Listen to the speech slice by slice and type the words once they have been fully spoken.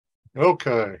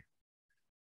Okay,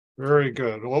 very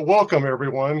good. Well, welcome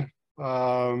everyone.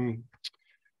 My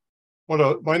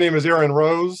name is Aaron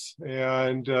Rose,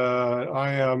 and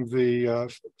I am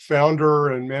the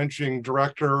founder and managing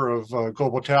director of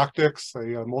Global Tactics, a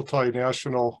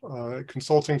multinational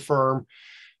consulting firm.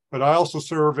 But I also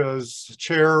serve as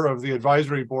chair of the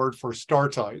advisory board for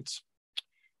StarTides.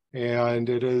 And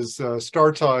it is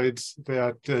StarTides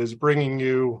that is bringing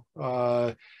you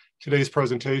today's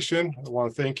presentation. I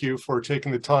want to thank you for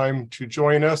taking the time to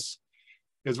join us,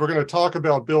 as we're going to talk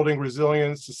about building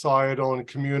resilient societal and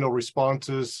communal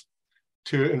responses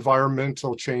to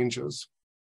environmental changes.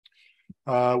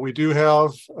 We do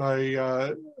have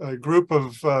a group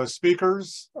of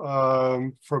speakers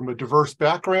from a diverse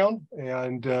background,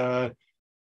 and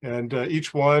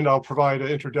each one I'll provide an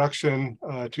introduction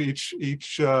to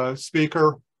each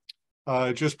speaker,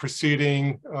 just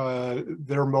preceding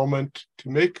their moment to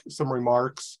make some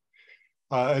remarks.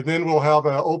 And then we'll have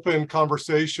an open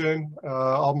conversation.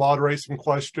 I'll moderate some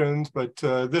questions, but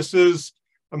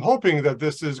I'm hoping that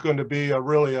this is going to be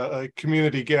really a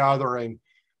community gathering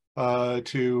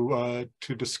to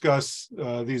discuss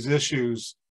these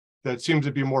issues that seem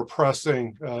to be more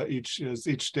pressing as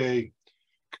each day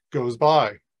goes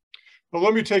by. But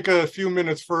let me take a few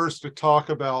minutes first to talk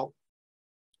about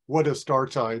what is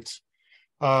StarTides.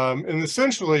 And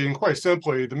essentially, and quite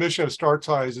simply, the mission of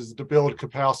StarTides is to build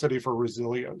capacity for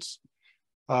resilience.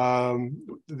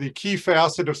 The key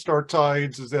facet of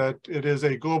StarTides is that it is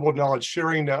a global knowledge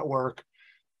sharing network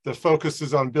that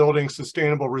focuses on building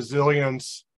sustainable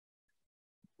resilience,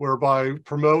 whereby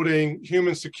promoting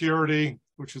human security,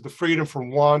 which is the freedom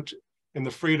from want and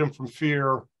the freedom from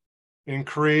fear, in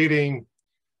creating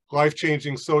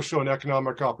life-changing social and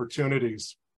economic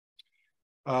opportunities.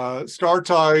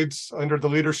 StarTides, under the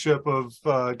leadership of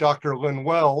Dr. Lynn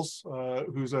Wells,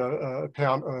 who's a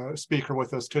speaker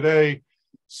with us today,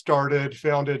 founded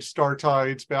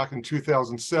StarTides back in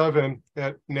 2007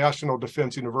 at National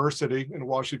Defense University in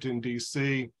Washington,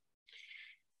 D.C.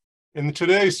 And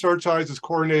today, StarTides is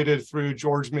coordinated through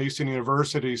George Mason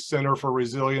University's Center for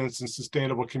Resilience and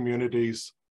Sustainable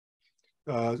Communities,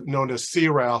 known as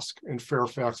CRASC in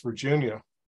Fairfax, Virginia.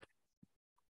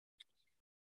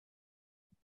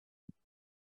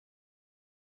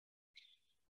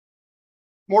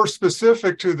 More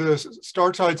specific to the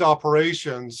StarTides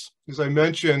operations, as I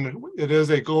mentioned, it is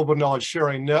a global knowledge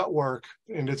sharing network,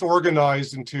 and it's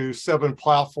organized into 7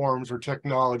 platforms or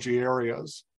technology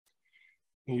areas.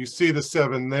 And you see the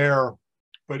 7 there,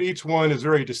 but each one is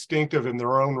very distinctive in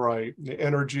their own right: the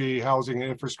energy, housing and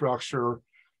infrastructure,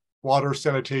 water,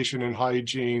 sanitation and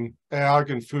hygiene, ag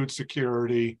and food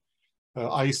security,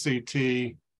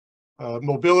 ICT,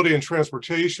 mobility and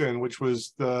transportation, which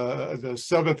was the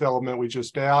 7th element we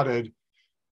just added,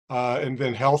 and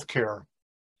then healthcare.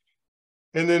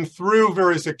 And then through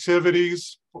various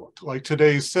activities, like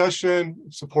today's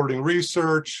session, supporting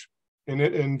research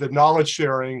and the knowledge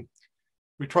sharing,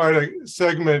 we try to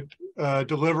segment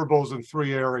deliverables in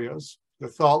 3 areas: the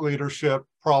thought leadership,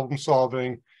 problem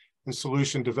solving, and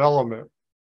solution development.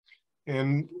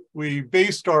 And we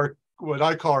based what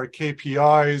I call our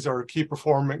KPIs, our key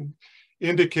performing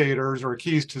indicators or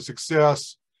keys to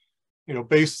success,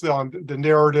 based on the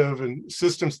narrative and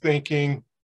systems thinking,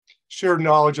 shared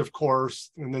knowledge, of course,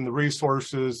 and then the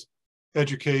resources,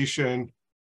 education,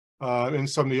 and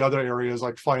some of the other areas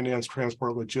like finance,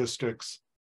 transport, logistics.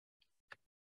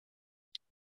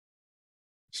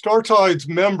 StarTides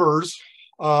members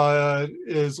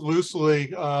is loosely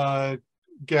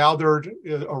gathered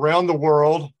around the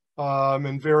world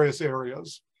in various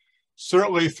areas.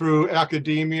 Certainly through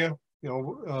academia,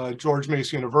 George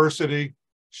Mason University,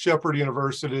 Shepherd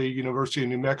University, University of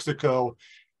New Mexico.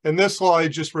 And this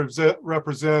slide just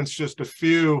represents just a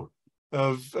few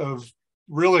of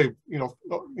really,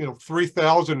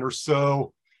 3,000 or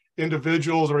so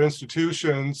individuals or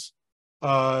institutions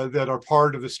that are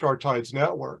part of the StarTides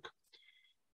network.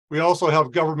 We also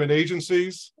have government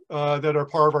agencies that are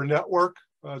part of our network: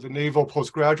 the Naval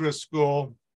Postgraduate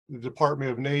School, the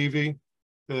Department of Navy,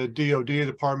 the DoD,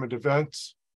 Department of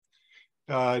Defense.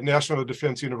 National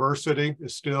Defense University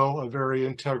is still a very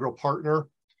integral partner.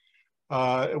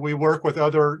 We work with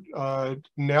other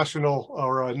national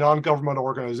or non-governmental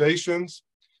organizations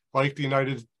like the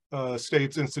United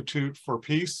States Institute for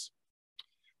Peace.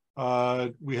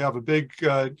 We have a big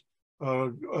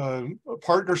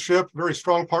partnership, very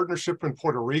strong partnership in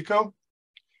Puerto Rico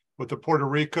with the Puerto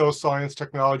Rico Science,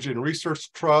 Technology, and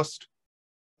Research Trust.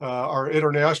 Our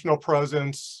international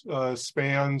presence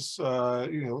spans,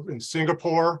 in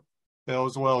Singapore,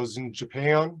 as well as in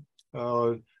Japan,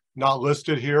 not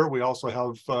listed here. We also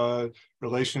have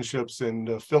relationships in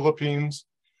the Philippines.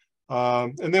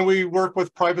 And then we work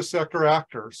with private sector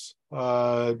actors,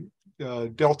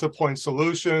 Delta Point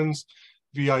Solutions,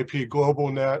 VIP Global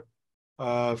Net,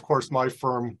 of course, my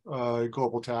firm,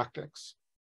 Global Tactics.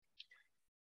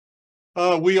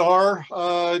 We are,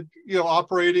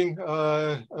 operating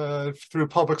through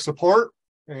public support.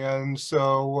 And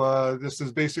so this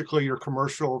is basically your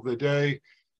commercial of the day.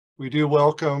 We do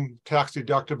welcome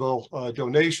tax-deductible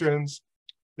donations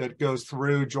that goes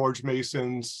through George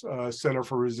Mason's Center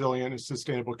for Resilient and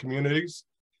Sustainable Communities.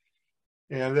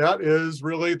 And that is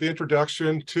really the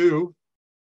introduction to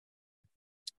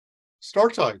Star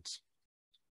Tides.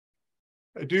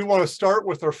 I do want to start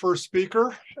with our first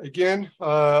speaker. Again,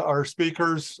 our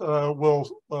speakers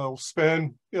will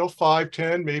spend 5,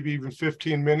 10, maybe even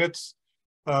 15 minutes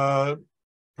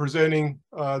presenting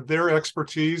their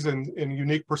expertise and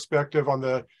unique perspective on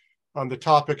the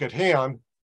topic at hand.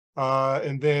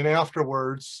 And then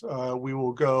afterwards, we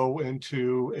will go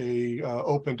into a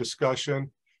open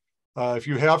discussion. If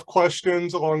you have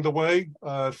questions along the way,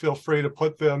 feel free to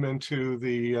put them into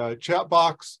the chat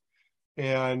box,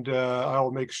 and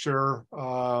I'll make sure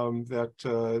that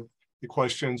the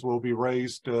questions will be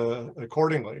raised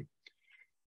accordingly.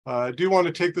 I do want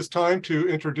to take this time to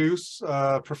introduce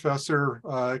Professor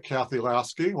Kathy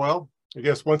Lasky. Well, I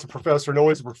guess once a professor and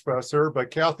always a professor,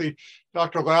 but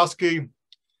Dr. Lasky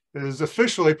is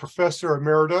officially Professor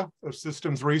Emerita of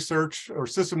Systems Research, or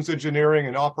Systems Engineering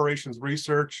and Operations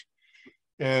Research,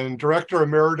 and Director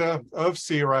Emerita of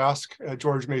CRASC at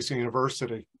George Mason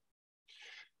University.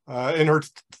 In her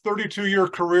 32-year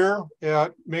career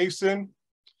at Mason,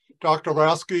 Dr.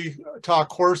 Lasky taught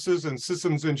courses in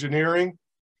systems engineering,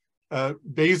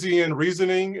 Bayesian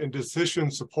reasoning, and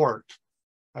decision support.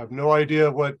 I have no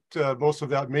idea what most of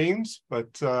that means,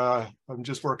 but I'm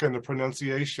just working the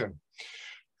pronunciation.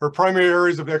 Her primary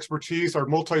areas of expertise are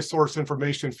multi-source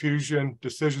information fusion,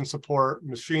 decision support,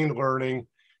 machine learning,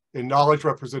 and knowledge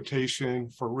representation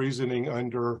for reasoning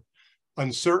under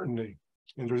uncertainty.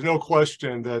 And there's no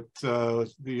question that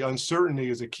the uncertainty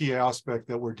is a key aspect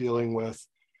that we're dealing with,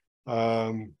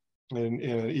 and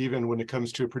even when it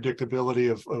comes to predictability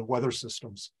of weather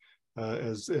systems,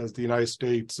 as the United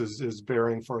States is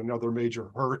bearing for another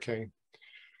major hurricane.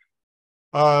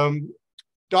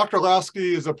 Dr.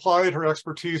 Lasky has applied her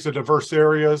expertise to diverse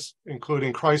areas,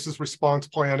 including crisis response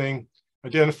planning,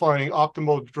 identifying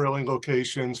optimal drilling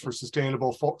locations for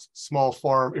sustainable small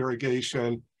farm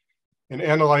irrigation, and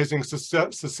analyzing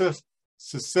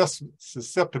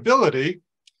susceptibility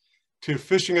to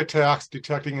phishing attacks,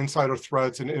 detecting insider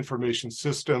threats in information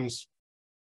systems,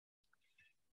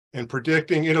 and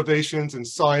predicting innovations in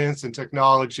science and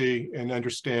technology and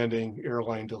understanding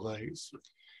airline delays.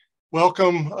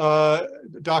 Welcome,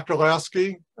 Dr.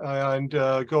 Lasky, and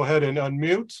go ahead and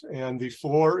unmute, and the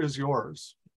floor is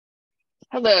yours.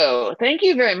 Hello, thank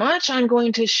you very much. I'm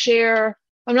going to share,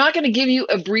 I'm not going to give you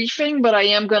a briefing, but I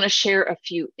am going to share a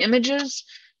few images.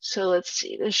 So let's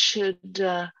see, this should,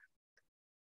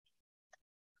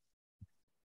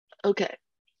 okay.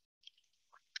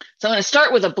 So I'm going to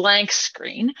start with a blank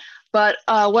screen, but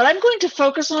what I'm going to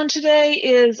focus on today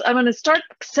is I'm going to start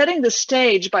setting the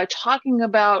stage by talking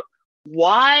about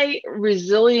why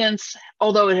resilience,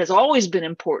 although it has always been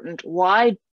important,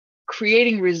 why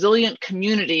creating resilient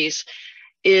communities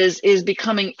is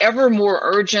becoming ever more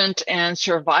urgent and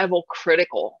survival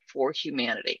critical for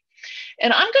humanity.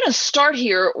 And I'm going to start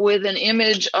here with an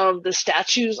image of the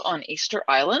statues on Easter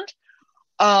Island.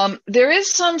 There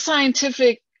is some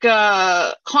scientific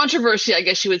controversy, I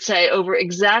guess you would say, over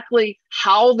exactly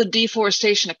how the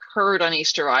deforestation occurred on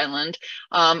Easter Island.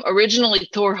 Originally,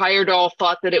 Thor Heyerdahl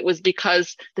thought that it was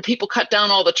because the people cut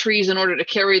down all the trees in order to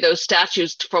carry those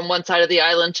statues from one side of the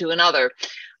island to another.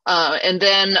 And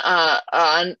then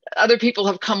other people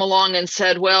have come along and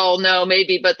said, well, no,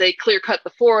 maybe, but they clear cut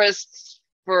the forests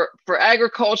for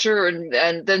agriculture.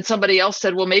 And then somebody else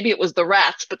said, well, maybe it was the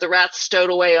rats, but the rats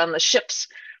stowed away on the ships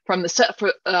from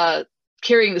the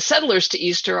carrying the settlers to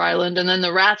Easter Island, and then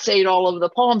the rats ate all of the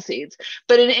palm seeds.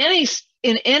 But in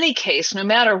any case, no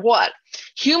matter what,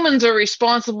 humans are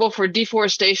responsible for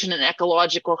deforestation and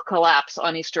ecological collapse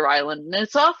on Easter Island. And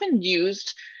it's often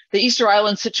used, the Easter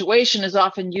Island situation is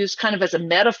often used kind of as a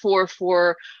metaphor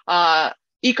for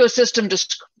ecosystem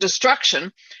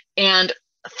destruction and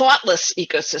thoughtless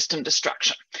ecosystem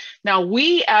destruction. Now,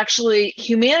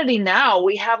 humanity now,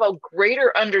 we have a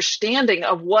greater understanding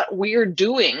of what we're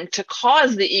doing to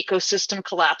cause the ecosystem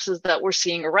collapses that we're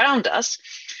seeing around us.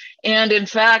 And in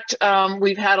fact,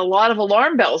 we've had a lot of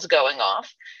alarm bells going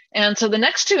off. And so the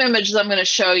next two images I'm going to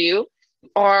show you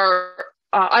are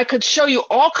I could show you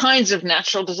all kinds of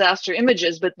natural disaster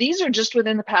images, but these are just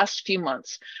within the past few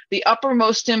months. The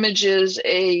uppermost image is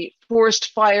a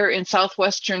forest fire in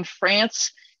southwestern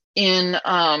France in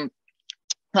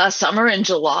last summer in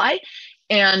July,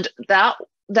 and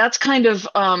that's kind of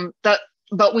that.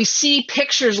 But we see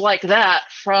pictures like that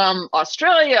from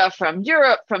Australia, from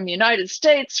Europe, from the United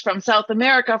States, from South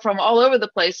America, from all over the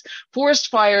place. Forest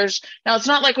fires. Now, it's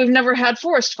not like we've never had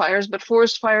forest fires, but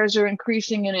forest fires are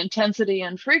increasing in intensity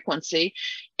and frequency.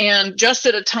 And just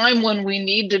at a time when we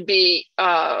need to be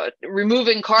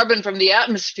removing carbon from the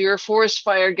atmosphere, forest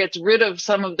fire gets rid of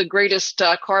some of the greatest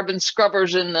carbon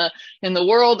scrubbers in the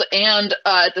world, and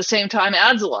at the same time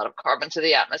adds a lot of carbon to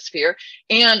the atmosphere,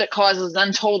 and it causes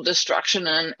untold destruction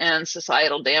and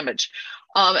societal damage.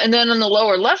 And then in the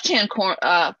lower left-hand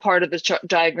part of the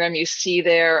diagram, you see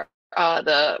there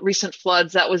the recent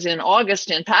floods that was in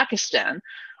August in Pakistan.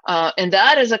 And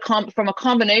that is from a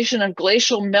combination of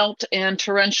glacial melt and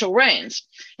torrential rains.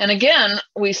 And again,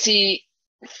 we see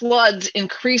floods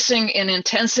increasing in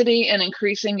intensity and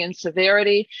increasing in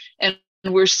severity. And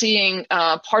we're seeing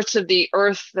parts of the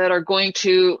earth that are going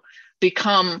to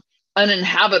become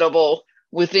uninhabitable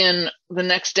within the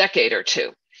next decade or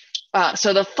two.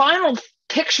 So the final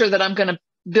picture that I'm going to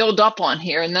build up on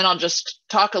here, and then I'll just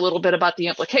talk a little bit about the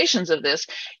implications of this,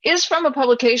 is from a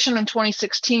publication in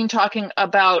 2016 talking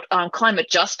about climate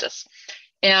justice.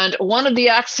 And one of the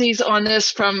axes on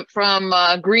this, from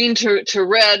green to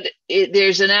red,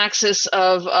 there's an axis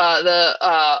of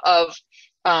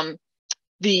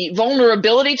the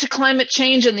vulnerability to climate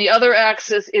change, and the other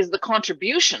axis is the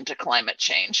contribution to climate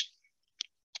change.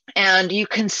 And you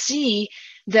can see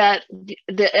that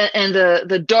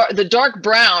the dark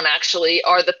brown actually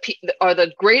are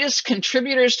the greatest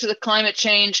contributors to the climate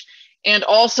change and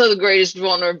also the greatest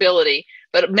vulnerability.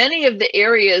 But many of the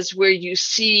areas where you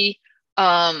see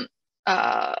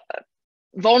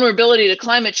vulnerability to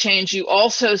climate change, you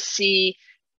also see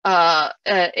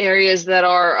areas that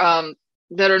are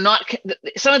not.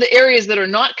 Some of the areas that are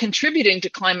not contributing to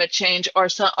climate change are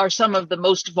some of the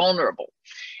most vulnerable.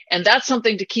 And that's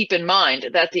something to keep in mind,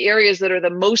 that the areas that are the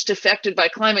most affected by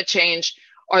climate change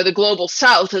are the global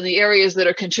south, and the areas that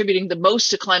are contributing the most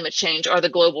to climate change are the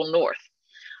global north.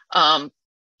 And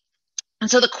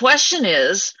so the question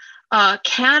is,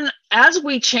 as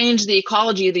we change the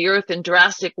ecology of the earth in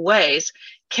drastic ways,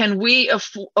 can we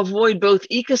avoid both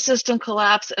ecosystem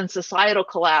collapse and societal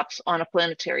collapse on a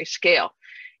planetary scale?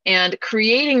 And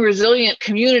creating resilient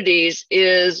communities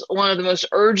is one of the most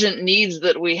urgent needs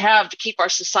that we have to keep our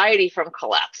society from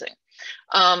collapsing.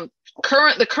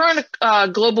 The current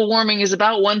global warming is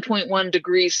about 1.1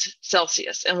 degrees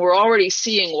Celsius, and we're already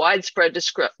seeing widespread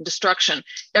destruction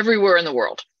everywhere in the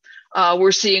world.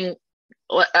 We're seeing,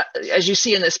 as you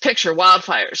see in this picture,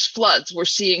 wildfires, floods. We're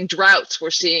seeing droughts.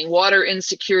 We're seeing water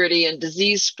insecurity and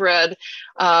disease spread.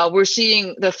 We're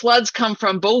seeing the floods come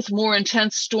from both more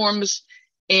intense storms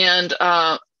and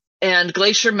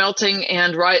glacier melting,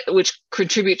 and which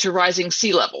contribute to rising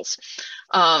sea levels.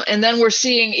 And then we're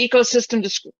seeing ecosystem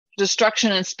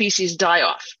destruction and species die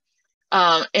off.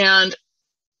 And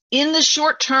in the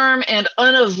short term and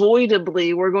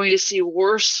unavoidably, we're going to see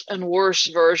worse and worse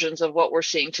versions of what we're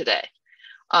seeing today.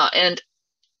 And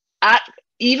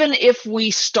even if we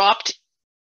stopped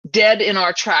dead in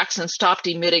our tracks and stopped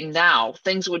emitting now,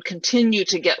 things would continue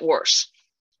to get worse.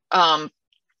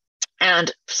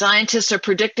 And scientists are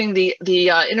predicting the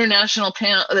international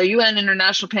panel, the UN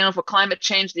International Panel for Climate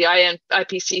Change, the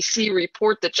IPCC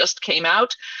report that just came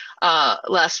out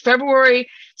last February,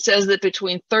 says that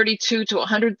between 32 to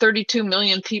 132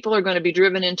 million people are going to be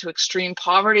driven into extreme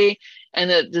poverty,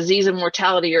 and that disease and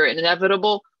mortality are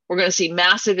inevitable. We're going to see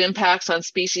massive impacts on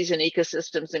species and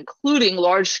ecosystems, including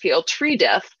large-scale tree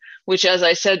death, which, as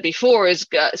I said before, is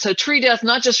so tree death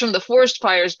not just from the forest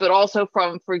fires, but also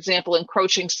from, for example,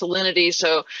 encroaching salinity.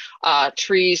 So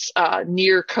trees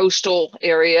near coastal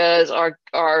areas are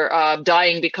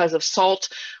dying because of salt.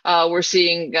 We're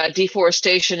seeing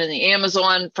deforestation in the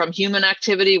Amazon from human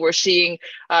activity. We're seeing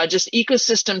just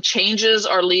ecosystem changes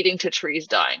are leading to trees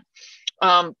dying.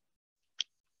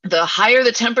 The higher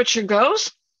the temperature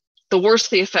goes, the worse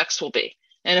the effects will be.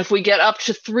 And if we get up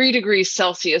to 3 degrees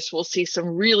Celsius, we'll see some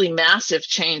really massive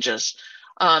changes,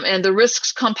 and the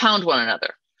risks compound one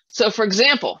another. So for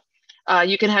example,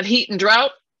 you can have heat and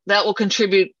drought that will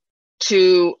contribute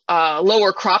to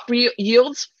lower crop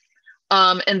yields.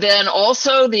 And then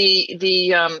also the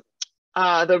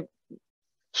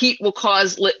heat will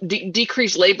cause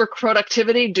decreased labor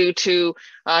productivity due to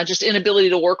just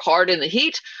inability to work hard in the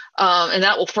heat. And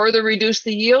that will further reduce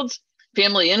the yields.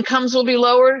 Family incomes will be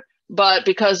lower. but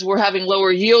because we're having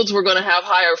lower yields, we're going to have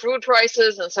higher food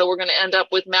prices, and so we're going to end up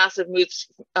with massive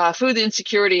food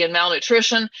insecurity and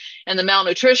malnutrition, and the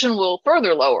malnutrition will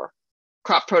further lower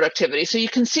crop productivity. So you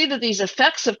can see that these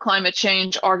effects of climate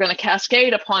change are going to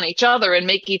cascade upon each other and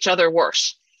make each other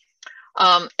worse.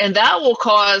 And that will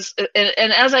cause,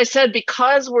 and as I said,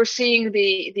 because we're seeing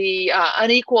the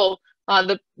unequal,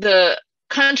 the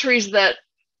countries that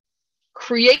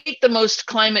create the most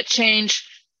climate change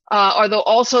are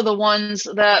also the ones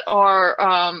that are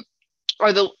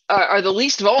the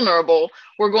least vulnerable.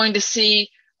 We're going to see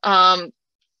a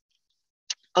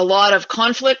lot of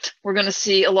conflict. We're going to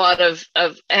see a lot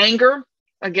of anger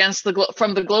against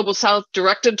from the global south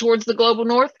directed towards the global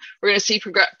north. We're going to see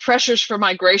pressures for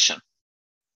migration.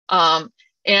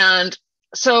 And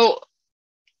so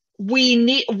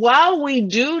while we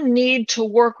do need to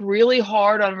work really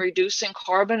hard on reducing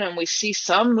carbon, and we see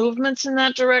some movements in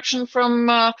that direction from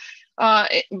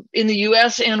in the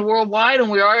US and worldwide, and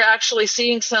we are actually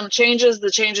seeing some changes.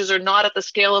 The changes are not at the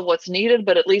scale of what's needed,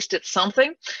 but at least it's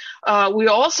something. We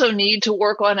also need to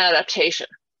work on adaptation.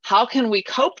 How can we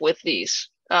cope with these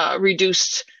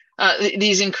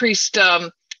these increased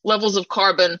levels of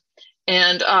carbon?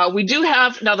 And we do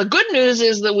have, now the good news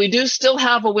is that we do still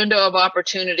have a window of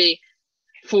opportunity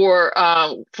for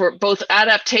both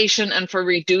adaptation and for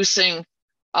reducing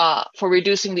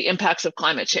the impacts of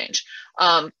climate change.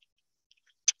 And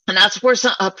that's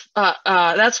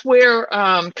where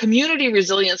community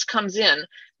resilience comes in,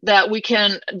 that we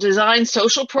can design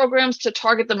social programs to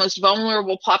target the most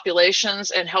vulnerable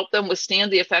populations and help them withstand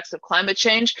the effects of climate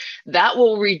change. That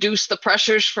will reduce the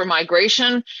pressures for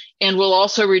migration and will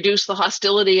also reduce the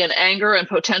hostility and anger and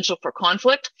potential for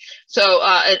conflict. So,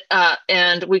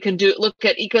 and we can look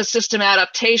at ecosystem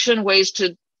adaptation, ways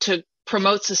to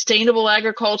promote sustainable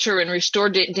agriculture and restore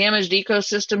damaged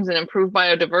ecosystems and improve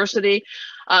biodiversity.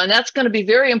 And that's going to be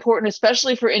very important,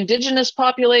 especially for indigenous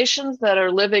populations that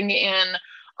are living in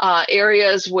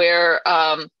areas where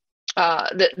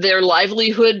their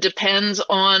livelihood depends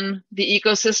on the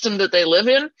ecosystem that they live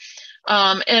in.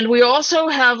 And we also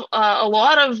have a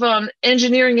lot of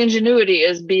engineering ingenuity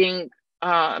is being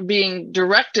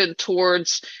directed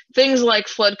towards things like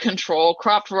flood control,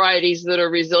 crop varieties that are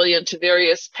resilient to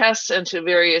various pests and to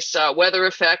various weather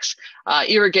effects,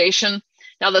 irrigation.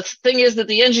 Now, the thing is that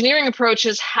the engineering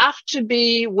approaches have to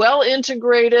be well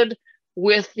integrated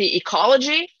with the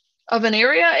ecology of an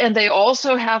area, and they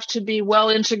also have to be well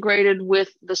integrated with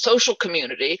the social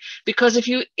community, because if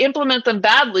you implement them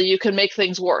badly, you can make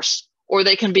things worse, or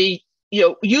they can be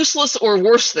useless or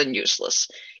worse than useless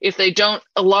if they don't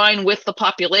align with the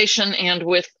population and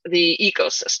with the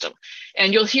ecosystem.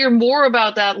 And you'll hear more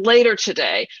about that later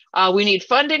today. We need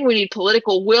funding, we need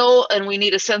political will, and we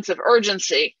need a sense of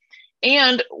urgency.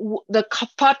 And the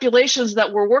populations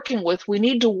that we're working with, we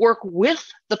need to work with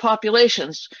the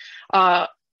populations.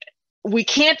 We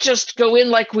can't just go in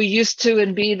like we used to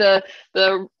and be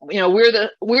we're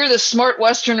the smart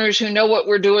Westerners who know what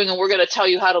we're doing, and we're going to tell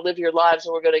you how to live your lives,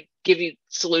 and we're going to give you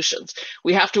solutions.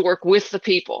 We have to work with the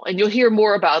people, and you'll hear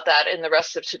more about that in the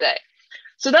rest of today.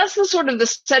 So that's the sort of the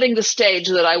setting the stage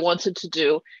that I wanted to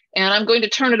do. And I'm going to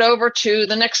turn it over to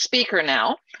the next speaker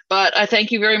now, but I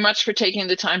thank you very much for taking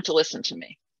the time to listen to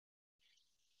me.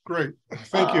 Great.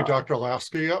 Thank you, Dr.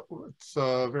 Lasky. Yep, it's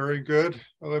very good.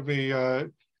 Let me, those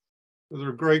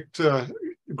are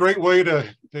great way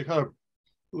to kind of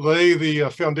lay the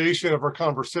foundation of our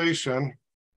conversation.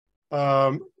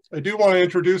 I do want to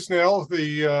introduce now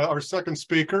our second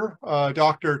speaker,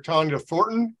 Dr. Tanya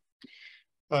Thornton.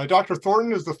 Dr.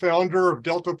 Thornton is the founder of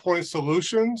Delta Point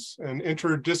Solutions, an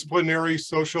interdisciplinary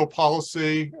social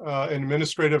policy and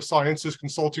administrative sciences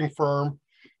consulting firm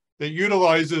that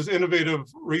utilizes innovative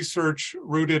research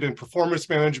rooted in performance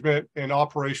management and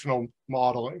operational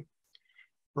modeling.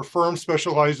 Her firm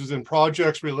specializes in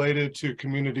projects related to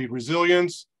community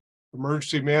resilience,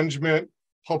 emergency management,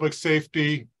 public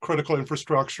safety, critical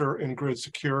infrastructure, and grid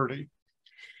security.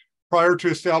 Prior to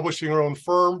establishing her own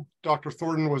firm, Dr.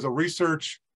 Thornton was a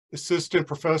research assistant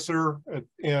professor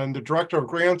and the director of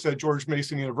grants at George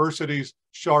Mason University's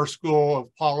Schar School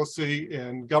of Policy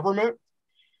and Government.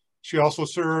 She also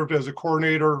served as a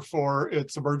coordinator for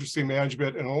its emergency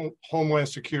management and homeland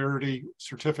security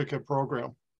certificate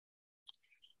program.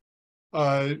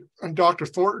 Dr.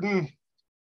 Thornton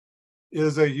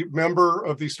is a member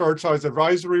of the Start Size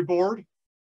Advisory Board,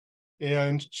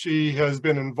 and she has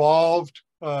been involved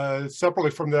separately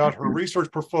from that. Her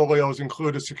research portfolios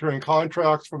included securing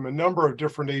contracts from a number of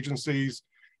different agencies,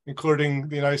 including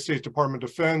the United States Department of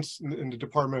Defense and the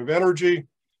Department of Energy,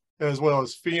 as well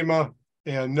as FEMA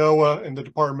and NOAA and the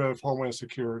Department of Homeland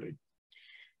Security.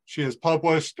 She has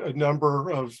published a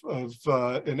number of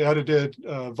and edited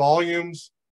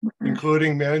volumes,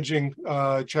 including Managing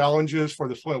Challenges for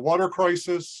the Flint Water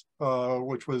Crisis,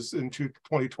 which was in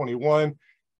 2021.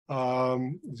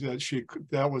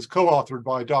 That was co-authored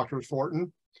by Dr.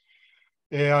 Thornton.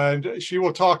 And she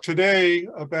will talk today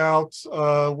about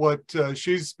what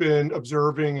she's been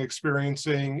observing,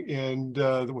 experiencing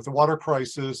with the water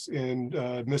crisis in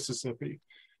Mississippi.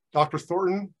 Dr.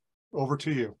 Thornton, over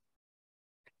to you.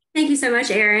 Thank you so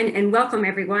much, Aaron, and welcome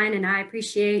everyone. And I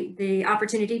appreciate the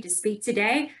opportunity to speak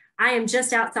today. I am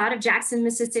just outside of Jackson,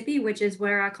 Mississippi, which is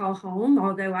where I call home,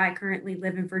 although I currently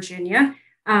live in Virginia.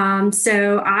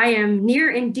 So I am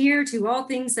near and dear to all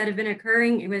things that have been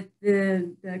occurring with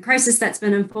the crisis that's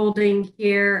been unfolding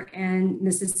here in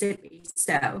Mississippi.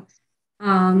 So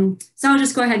I'll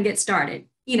just go ahead and get started.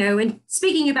 You know, and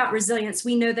speaking about resilience,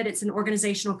 we know that it's an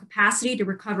organizational capacity to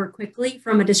recover quickly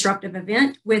from a disruptive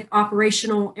event with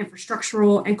operational,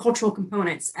 infrastructural, and cultural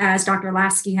components, as Dr.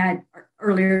 Lasky had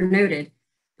earlier noted.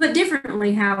 Put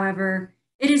differently, however,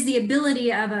 it is the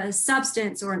ability of a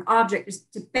substance or an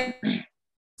object to bounce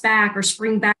back or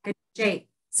spring back into shape.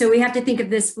 So we have to think of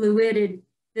this fluid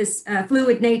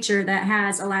nature that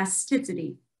has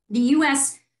elasticity. The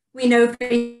U.S., we know,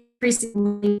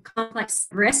 increasingly complex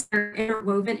risks are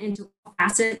interwoven into all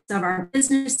facets of our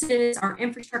businesses, our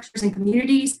infrastructures, and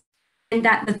communities, and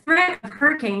that the threat of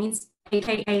hurricanes,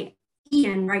 aka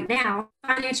Ian right now,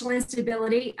 financial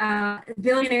instability,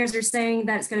 billionaires are saying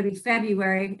that it's going to be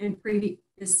February in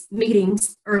previous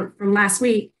meetings or from last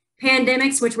week,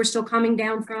 pandemics, which we're still coming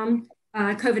down from,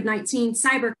 COVID-19,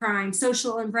 cybercrime,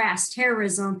 social unrest,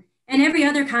 terrorism, and every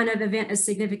other kind of event of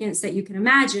significance that you can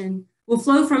imagine will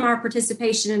flow from our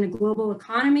participation in a global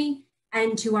economy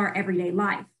and to our everyday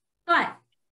life. But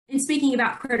in speaking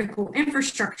about critical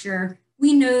infrastructure,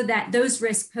 we know that those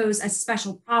risks pose a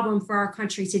special problem for our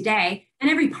country today and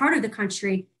every part of the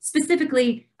country,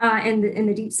 specifically in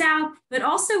the Deep South, but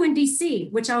also in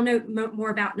DC, which I'll note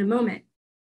more about in a moment.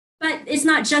 But it's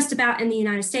not just about in the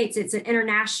United States, it's an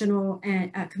international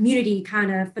and community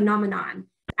kind of phenomenon.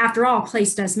 After all,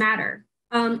 place does matter.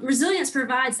 Resilience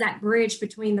provides that bridge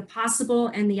between the possible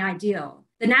and the ideal.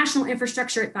 The National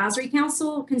Infrastructure Advisory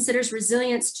Council considers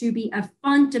resilience to be a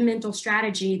fundamental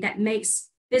strategy that makes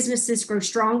businesses grow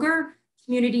stronger,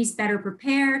 communities better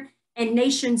prepared, and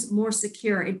nations more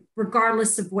secure,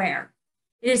 regardless of where.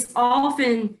 It is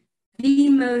often the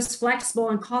most flexible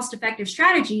and cost-effective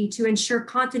strategy to ensure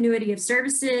continuity of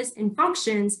services and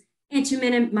functions and to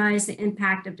minimize the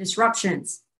impact of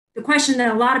disruptions. The question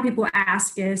that a lot of people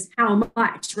ask is how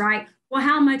much, right? Well,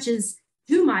 how much is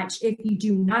too much if you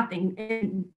do nothing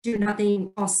and do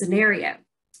nothing all scenario?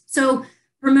 So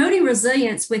promoting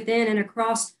resilience within and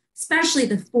across, especially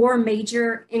the four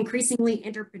major increasingly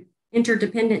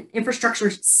interdependent infrastructure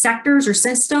sectors or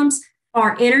systems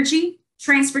are energy,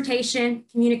 transportation,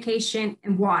 communication,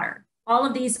 and water. All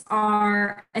of these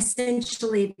are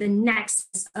essentially the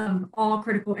nexus of all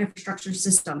critical infrastructure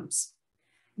systems.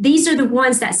 These are the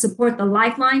ones that support the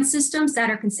lifeline systems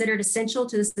that are considered essential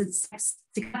to the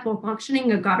successful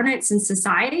functioning of governance and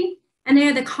society. And they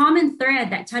are the common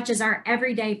thread that touches our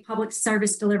everyday public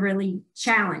service delivery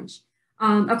challenge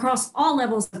across all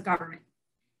levels of government.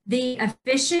 The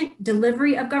efficient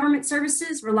delivery of government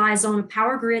services relies on a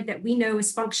power grid that we know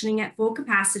is functioning at full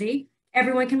capacity.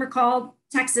 Everyone can recall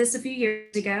Texas a few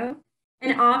years ago.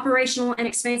 An operational and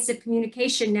expansive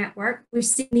communication network. We've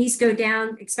seen these go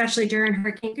down, especially during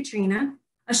Hurricane Katrina.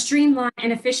 A streamlined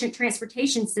and efficient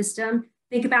transportation system.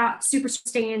 Think about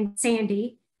Superstorm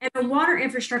Sandy. And a water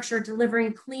infrastructure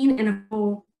delivering clean and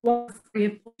affordable water free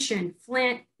of pollution.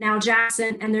 Flint, now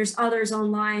Jackson, and there's others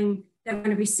online that we're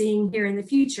going to be seeing here in the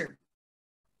future.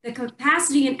 The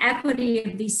capacity and equity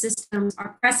of these systems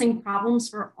are pressing problems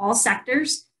for all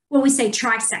sectors. Well, we say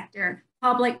tri-sector,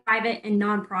 public, private, and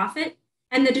nonprofit.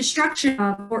 And the destruction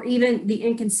of, or even the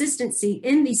inconsistency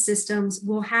in these systems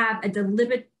will have a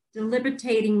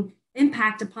debilitating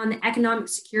impact upon the economic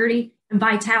security and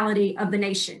vitality of the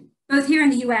nation, both here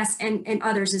in the US and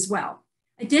others as well.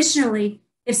 Additionally,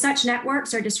 if such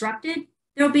networks are disrupted,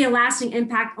 there will be a lasting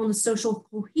impact on the social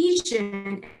cohesion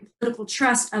and political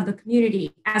trust of the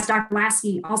community, as Dr.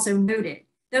 Lasky also noted.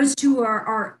 Those two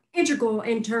are integral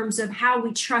in terms of how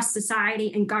we trust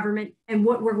society and government and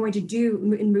what we're going to do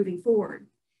in moving forward,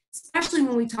 especially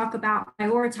when we talk about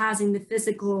prioritizing the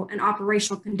physical and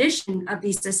operational condition of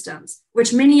these systems,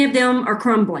 which many of them are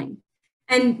crumbling.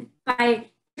 And by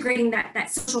integrating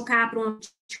that social capital,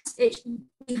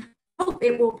 we hope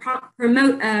it will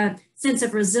promote a sense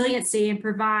of resiliency and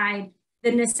provide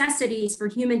the necessities for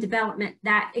human development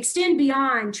that extend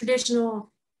beyond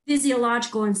traditional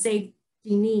physiological and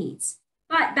needs.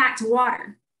 But back to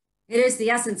water. It is the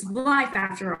essence of life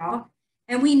after all.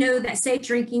 And we know that safe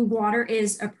drinking water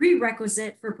is a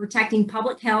prerequisite for protecting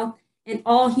public health and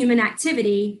all human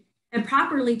activity. And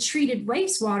properly treated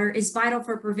wastewater is vital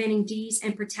for preventing disease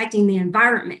and protecting the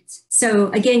environment. So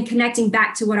again, connecting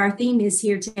back to what our theme is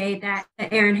here today that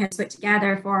Aaron has put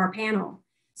together for our panel.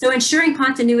 So ensuring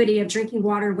continuity of drinking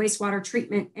water, wastewater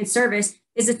treatment and service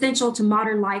is essential to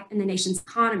modern life in the nation's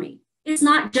economy. It's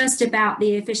not just about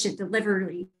the efficient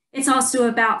delivery. It's also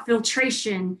about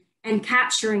filtration and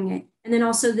capturing it, and then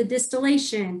also the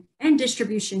distillation and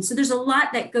distribution. So there's a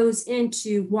lot that goes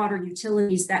into water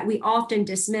utilities that we often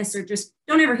dismiss or just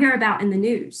don't ever hear about in the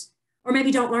news, or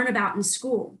maybe don't learn about in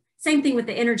school. Same thing with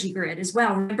the energy grid as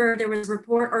well. Remember, there was a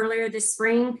report earlier this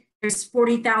spring, there's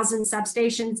 40,000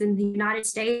 substations in the United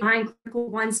States, 9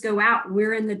 critical ones go out,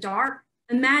 we're in the dark.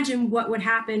 Imagine what would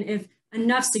happen if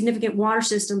enough significant water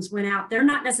systems went out. They're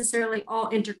not necessarily all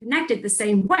interconnected the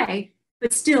same way,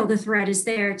 but still the threat is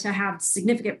there to have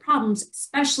significant problems,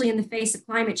 especially in the face of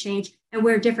climate change and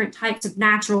where different types of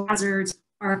natural hazards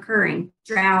are occurring,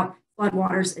 drought,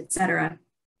 floodwaters, et cetera.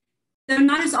 Though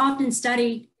not as often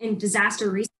studied in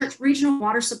disaster research, regional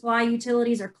water supply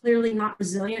utilities are clearly not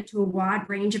resilient to a wide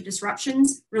range of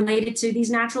disruptions related to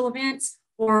these natural events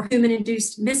or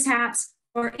human-induced mishaps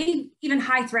or even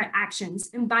high threat actions.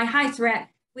 And by high threat,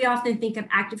 we often think of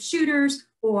active shooters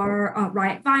or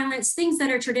riot violence, things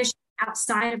that are traditionally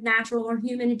outside of natural or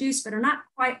human-induced, but are not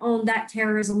quite on that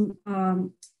terrorism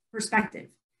perspective.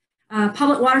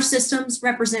 Public water systems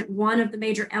represent one of the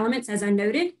major elements, as I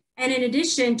noted, and in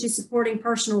addition to supporting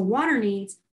personal water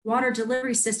needs, water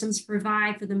delivery systems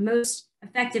provide for the most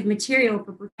effective material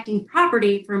for protecting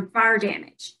property from fire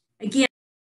damage. Again,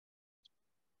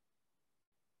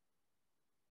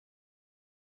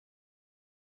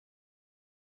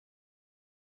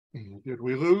 did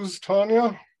we lose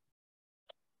Tanya?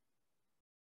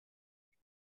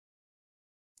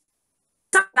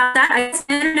 Sorry about that. I guess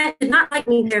the internet did not like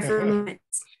me there for a moment.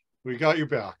 We got you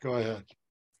back. Go ahead.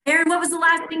 Aaron, what was the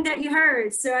last thing that you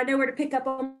heard? So I know where to pick up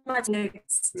on my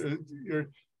notes.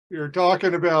 You're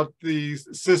talking about the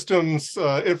systems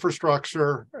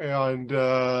infrastructure and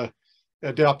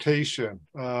adaptation.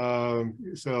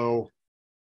 So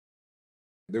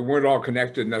they weren't all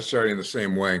connected necessarily in the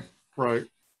same way. Right.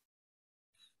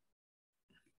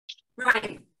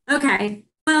 Right. Okay.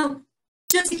 Well,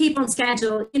 just to keep on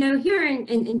schedule, you know, here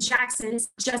in Jackson, it's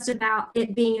just about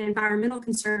it being an environmental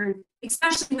concern,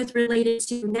 especially with related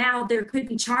to now there could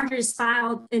be charges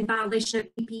filed in violation of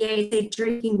EPA Safe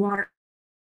Drinking Water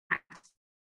Act.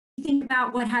 Think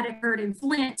about what had occurred in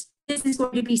Flint. This is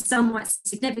going to be somewhat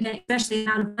significant, especially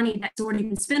the amount of money that's already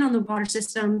been spent on the water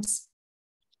systems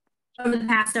over the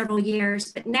past several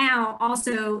years, but now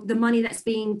also the money that's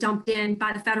being dumped in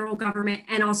by the federal government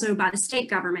and also by the state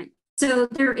government. So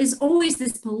there is always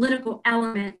this political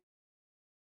element.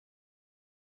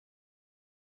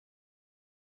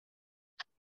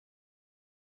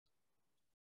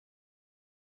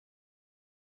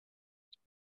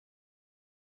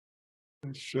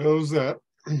 It shows that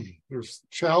there's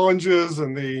challenges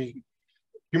in the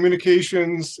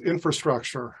communications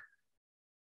infrastructure.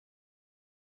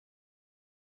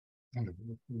 We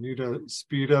need to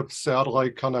speed up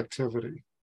satellite connectivity.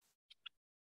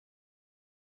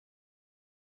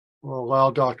 We'll allow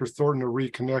Dr. Thornton to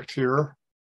reconnect here.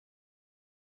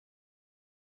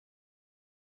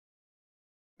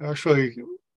 Actually,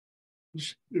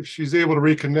 if she's able to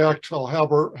reconnect, I'll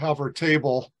have her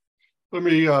table. Let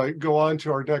me go on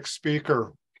to our next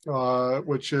speaker,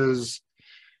 which is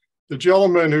the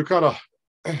gentleman who kind of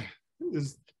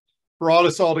brought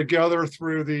us all together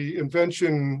through the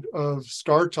invention of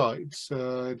star tides,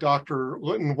 Dr.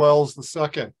 Linton Wells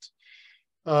II.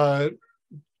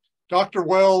 Dr.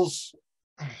 Wells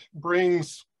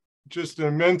brings just an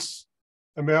immense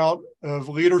amount of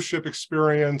leadership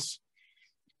experience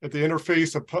at the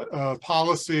interface of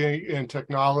policy and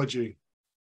technology.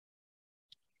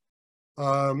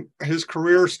 His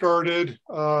career started,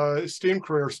 STEAM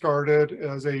career started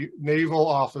as a naval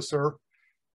officer,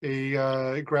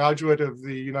 a graduate of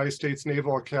the United States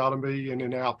Naval Academy in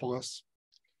Annapolis.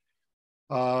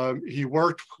 He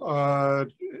worked also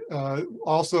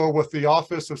with the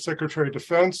Office of Secretary of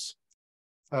Defense,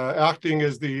 acting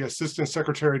as the Assistant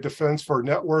Secretary of Defense for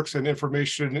Networks and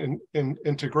Information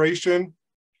Integration,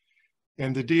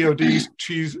 and the DoD's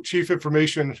Chief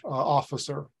Information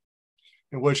Officer,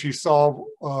 in which he saw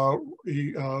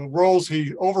roles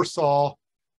he oversaw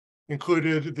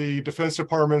included the Defense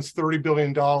Department's $30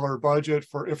 billion budget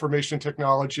for information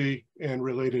technology and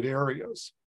related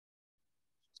areas.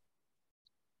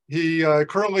 He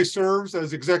currently serves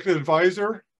as executive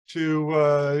advisor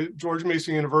to George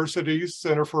Mason University's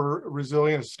Center for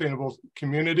Resilient and Sustainable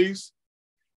Communities.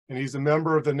 And he's a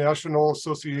member of the National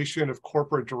Association of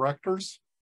Corporate Directors.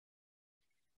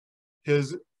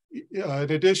 In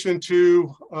addition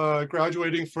to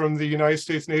graduating from the United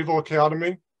States Naval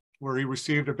Academy, where he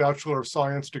received a Bachelor of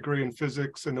Science degree in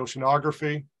Physics and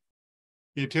Oceanography,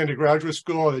 he attended graduate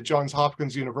school at Johns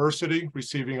Hopkins University,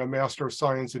 receiving a Master of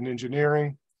Science in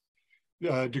Engineering,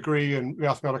 degree in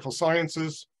Mathematical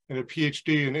Sciences, and a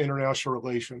PhD in International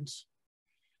Relations.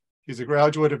 He's a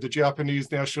graduate of the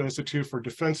Japanese National Institute for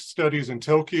Defense Studies in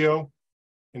Tokyo,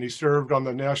 and he served on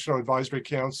the National Advisory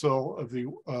Council of the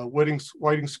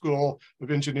Whiting School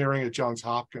of Engineering at Johns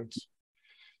Hopkins.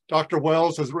 Dr.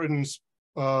 Wells has written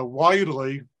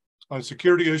widely on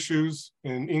security issues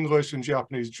in English and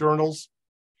Japanese journals.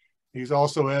 He's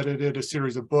also edited a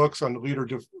series of books on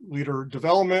leader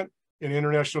development and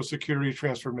international security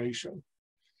transformation.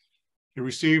 He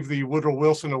received the Woodrow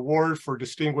Wilson Award for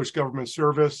Distinguished Government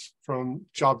Service from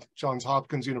Johns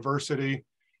Hopkins University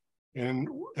and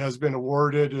has been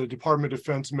awarded a Department of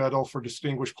Defense Medal for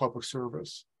Distinguished Public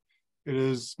Service. It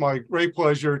is my great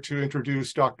pleasure to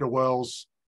introduce Dr. Wells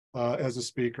as a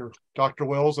speaker. Dr.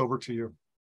 Wells, over to you.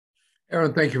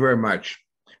 Aaron, thank you very much.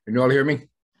 Can you all hear me?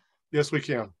 Yes, we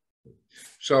can.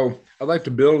 So I'd like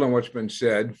to build on what's been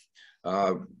said.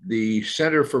 The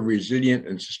Center for Resilient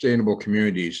and Sustainable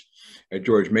Communities at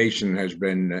George Mason has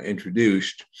been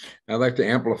introduced. I'd like to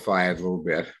amplify it a little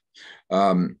bit.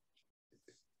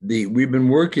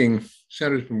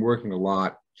 Center's been working a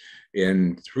lot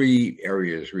in 3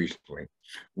 areas recently.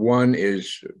 One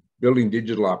is building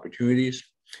digital opportunities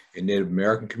in Native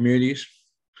American communities.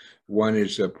 One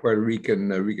is Puerto Rican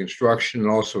reconstruction, and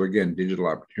also, again, digital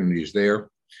opportunities there.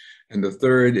 And the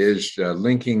third is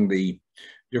linking the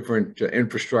different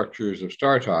infrastructures of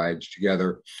star tides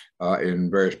together in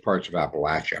various parts of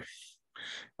Appalachia.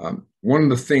 One of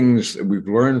the things that we've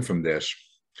learned from this,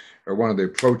 or one of the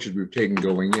approaches we've taken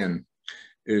going in,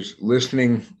 is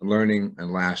listening, learning,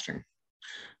 and lasting.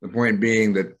 The point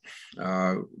being that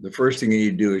the first thing you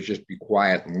need to do is just be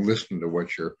quiet and listen to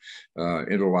what your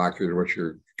interlocutor, what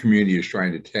your community is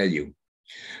trying to tell you.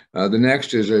 The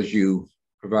next is, as you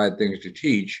provide things to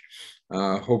teach,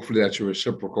 hopefully that's a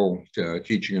reciprocal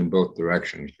teaching in both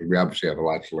directions. We obviously have a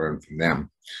lot to learn from them.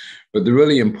 But the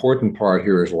really important part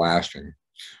here is lasting.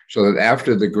 So that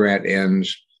after the grant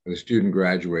ends, the student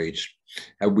graduates,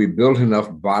 have we built enough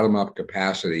bottom-up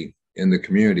capacity in the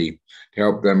community to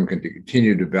help them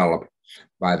continue to develop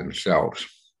by themselves?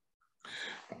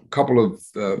 A couple of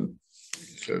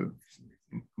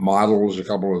models, a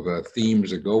couple of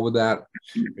themes that go with that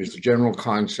is the general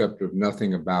concept of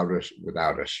nothing about us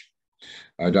without us.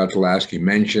 Dr. Lasky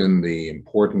mentioned the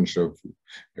importance of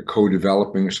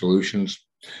co-developing solutions,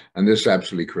 and this is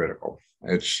absolutely critical.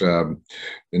 It's the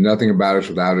nothing about us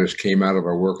without us came out of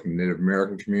our work in Native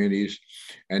American communities.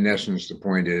 In essence, the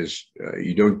point is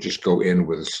you don't just go in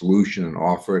with a solution and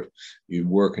offer it, you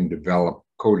work and develop,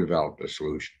 co-develop a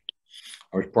solution.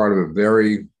 I was part of a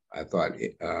very, I thought,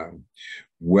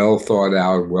 well thought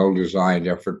out, well-designed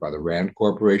effort by the RAND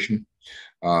Corporation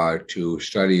to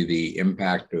study the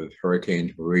impact of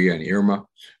Hurricanes Maria and Irma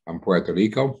on Puerto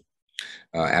Rico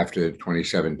after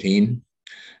 2017.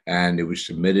 And it was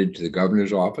submitted to the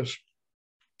governor's office,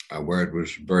 where it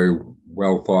was very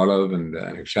well thought of and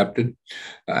accepted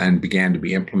and began to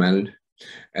be implemented.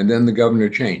 And then the governor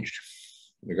changed.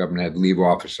 The governor had to leave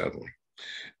office suddenly.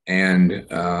 And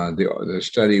the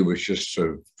study was just sort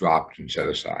of dropped and set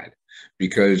aside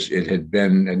because it had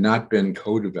not been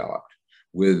co-developed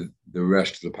with the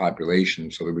rest of the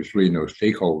population. So there was really no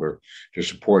stakeholder to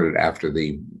support it after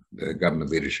the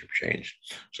government leadership changed.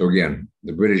 So again,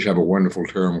 the British have a wonderful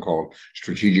term called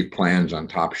strategic plans on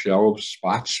top shelves,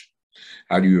 spots.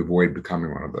 How do you avoid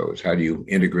becoming one of those? How do you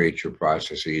integrate your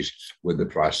processes with the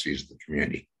processes of the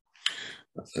community?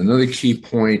 Another key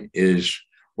point is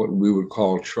what we would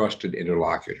call trusted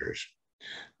interlocutors.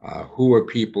 Who are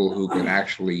people who can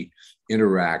actually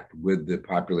interact with the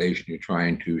population you're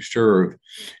trying to serve,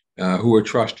 who are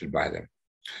trusted by them.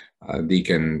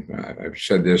 I've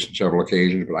said this on several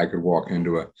occasions, but I could walk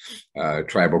into a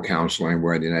tribal council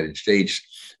anywhere in the United States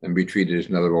and be treated as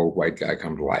another old white guy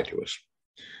come to lie to us.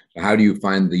 So how do you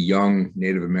find the young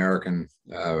Native American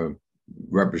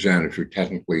representatives who are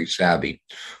technically savvy,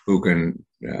 who can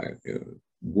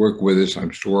work with us,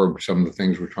 absorb some of the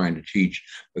things we're trying to teach,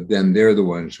 but then they're the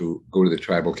ones who go to the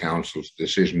tribal councils,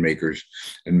 decision makers,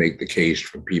 and make the case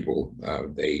for people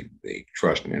they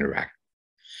trust and interact.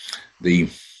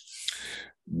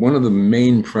 One of the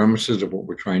main premises of what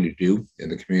we're trying to do in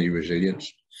the community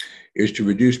resilience is to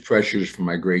reduce pressures from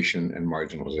migration and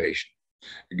marginalization.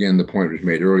 Again, the point was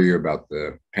made earlier about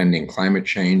the pending climate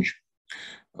change.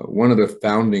 One of the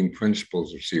founding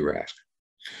principles of CRASC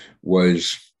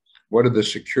was, what are the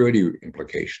security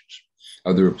implications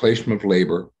of the replacement of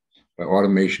labor by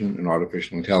automation and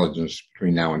artificial intelligence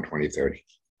between now and 2030?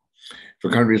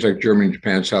 For countries like Germany,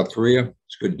 Japan, South Korea,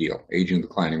 it's a good deal, aging,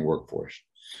 declining workforce.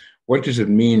 What does it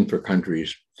mean for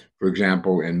countries, for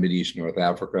example, in Mideast, North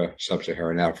Africa,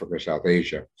 Sub-Saharan Africa, South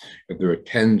Asia, if there are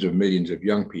tens of millions of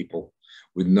young people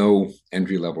with no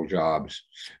entry-level jobs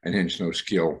and hence no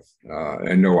skill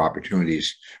and no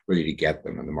opportunities really to get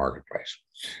them in the marketplace?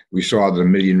 We saw that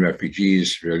 1 million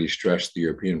refugees really stressed the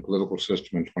European political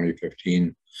system in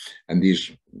 2015, and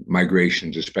these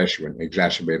migrations, especially when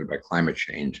exacerbated by climate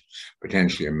change,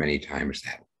 potentially are many times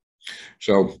that.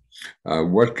 So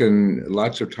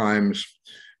lots of times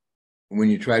when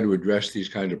you try to address these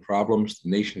kinds of problems, the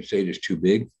nation state is too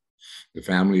big, the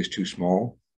family is too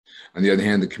small. On the other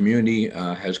hand, the community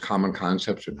has common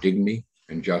concepts of dignity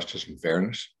and justice and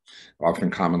fairness,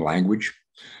 often common language,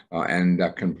 and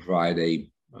that can provide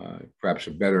perhaps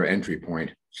a better entry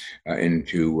point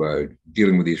into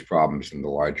dealing with these problems in the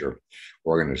larger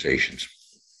organizations.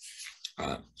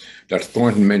 Dr.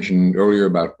 Thornton mentioned earlier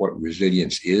about what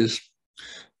resilience is.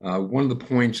 One of the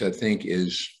points, I think,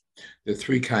 is there are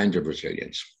 3 kinds of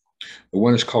resilience. The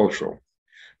one is cultural.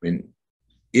 I mean,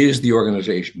 is the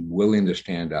organization willing to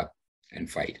stand up and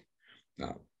fight?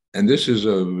 And this is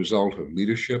a result of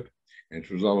leadership, and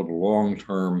it's a result of a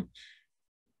long-term,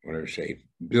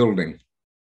 building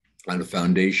on a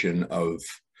foundation of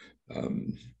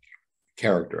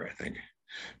character, I think.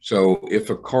 So if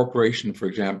a corporation, for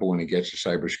example, when it gets a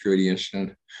cybersecurity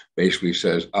incident, basically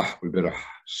says, we better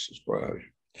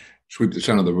sweep this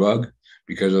under the rug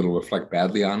because it'll reflect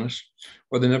badly on us,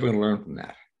 well, they're never going to learn from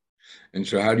that. And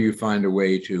so how do you find a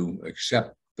way to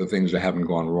accept the things that haven't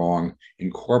gone wrong,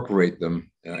 incorporate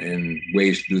them in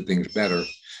ways to do things better,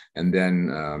 and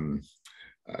then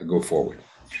go forward?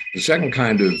 The second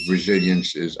kind of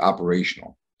resilience is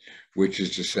operational, which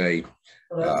is to say,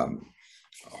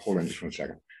 hold on just one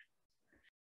second.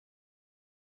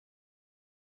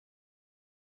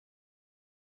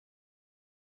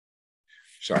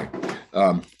 Sorry.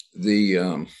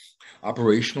 The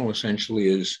operational essentially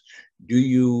is,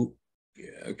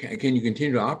 can you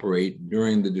continue to operate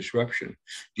during the disruption?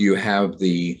 Do you have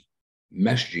the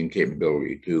messaging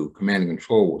capability to command and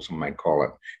control, what some might call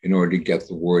it, in order to get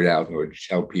the word out, in order to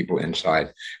tell people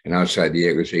inside and outside the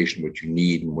organization what you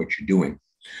need and what you're doing?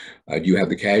 Do you have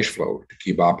the cash flow to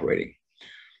keep operating?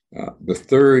 The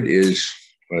third is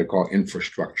what I call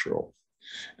infrastructural.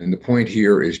 And the point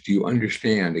here is, do you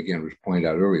understand, again, was pointed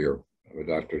out earlier by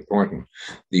Dr. Thornton,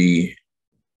 the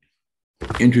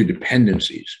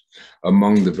interdependencies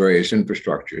among the various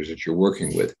infrastructures that you're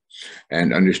working with,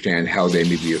 and understand how they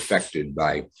may be affected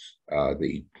by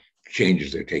the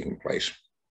changes that are taking place,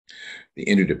 the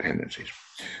interdependencies.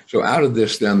 So out of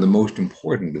this, then, the most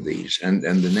important of these, and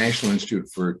the National Institute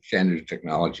for Standards and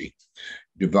Technology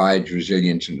divides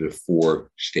resilience into 4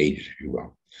 stages, if you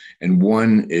will. And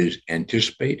one is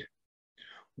anticipate,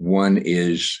 one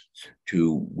is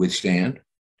to withstand,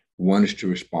 one is to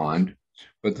respond,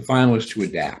 but the final is to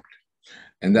adapt.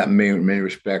 And that in many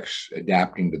respects,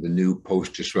 adapting to the new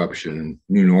post-disruption,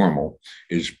 new normal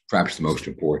is perhaps the most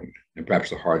important and perhaps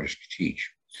the hardest to teach.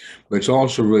 But it's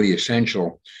also really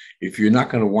essential if you're not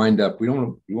going to wind up, you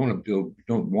don't want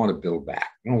to build back.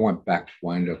 You don't want to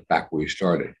wind up back where you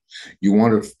started. You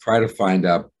want to try to find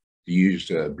out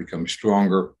to become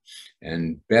stronger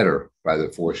and better by the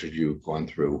forces you've gone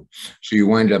through. So you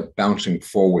wind up bouncing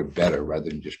forward better rather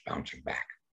than just bouncing back.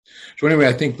 So anyway,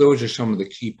 I think those are some of the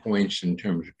key points in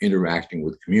terms of interacting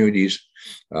with communities,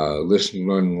 listen,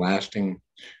 learn, lasting,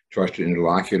 trusted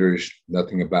interlocutors,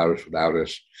 nothing about us without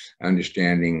us,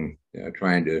 understanding,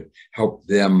 trying to help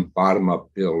them bottom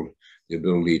up build the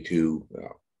ability to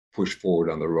push forward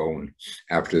on their own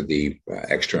after the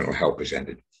external help has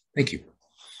ended. Thank you.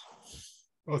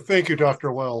 Well, thank you,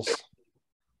 Dr. Wells.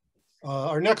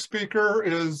 Our next speaker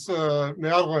is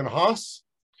Madeline Haas.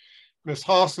 Ms.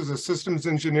 Haas is a systems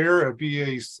engineer at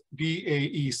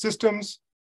BAE Systems,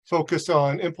 focused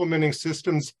on implementing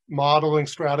systems modeling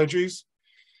strategies.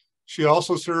 She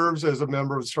also serves as a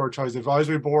member of the Star Ties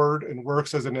Advisory Board and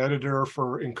works as an editor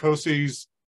for INCOSE's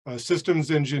Systems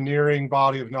Engineering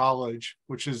Body of Knowledge,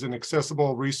 which is an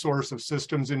accessible resource of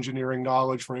systems engineering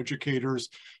knowledge for educators,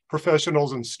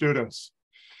 professionals, and students.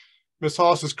 Ms.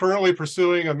 Haas is currently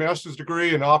pursuing a master's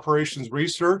degree in operations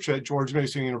research at George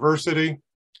Mason University.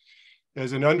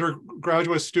 As an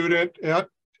undergraduate student at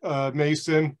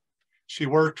Mason, She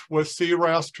worked with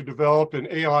CREST to develop an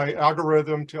AI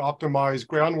algorithm to optimize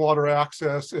groundwater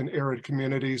access in arid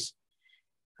communities.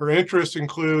 Her interests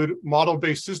include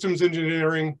model-based systems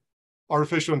engineering,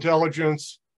 artificial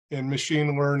intelligence, and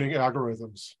machine learning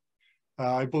algorithms.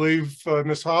 I believe,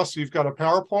 Ms. Haas, you've got a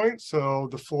PowerPoint, so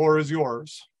the floor is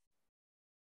yours.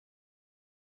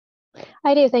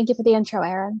 I do. Thank you for the intro,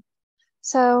 Aaron.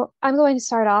 So I'm going to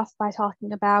start off by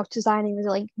talking about designing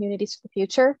resilient communities for the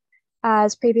future.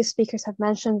 As previous speakers have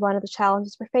mentioned, one of the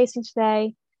challenges we're facing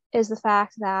today is the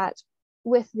fact that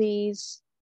with these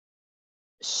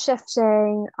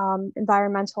shifting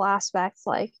environmental aspects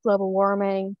like global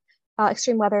warming,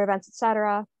 extreme weather events,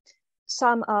 etc.,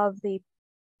 some of the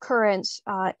current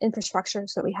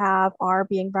infrastructures that we have are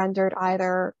being rendered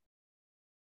either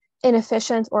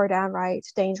inefficient or downright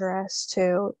dangerous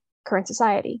to current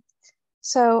society.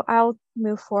 So I'll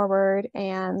move forward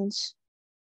and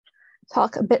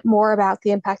talk a bit more about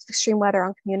the impact of extreme weather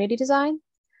on community design.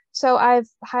 So I've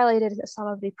highlighted some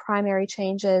of the primary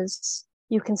changes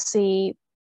you can see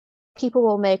people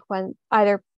will make when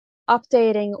either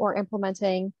updating or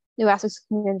implementing new aspects of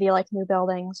community like new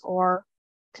buildings or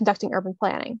conducting urban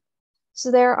planning.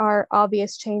 So there are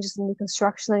obvious changes in new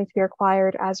construction that need to be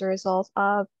required as a result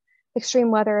of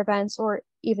extreme weather events or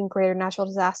even greater natural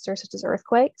disasters such as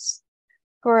earthquakes.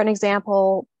 For an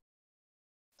example,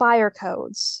 fire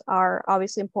codes are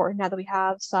obviously important now that we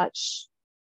have such,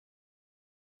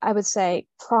 I would say,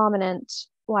 prominent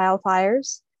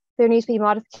wildfires. There need to be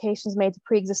modifications made to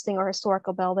pre-existing or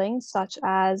historical buildings, such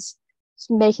as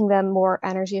making them more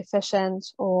energy efficient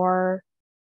or,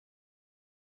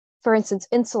 for instance,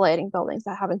 insulating buildings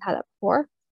that haven't had that before.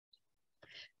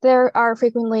 There are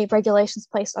frequently regulations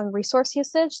placed on resource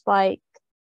usage, like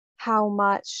how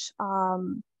much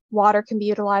water can be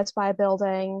utilized by a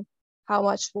building, how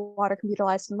much water can be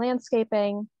utilized in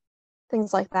landscaping,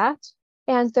 things like that.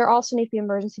 And there also need to be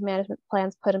emergency management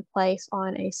plans put in place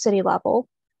on a city level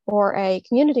or a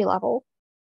community level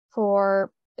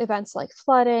for events like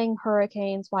flooding,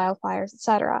 hurricanes, wildfires,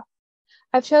 etc.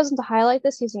 I've chosen to highlight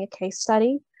this using a case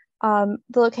study. The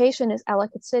location is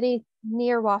Ellicott City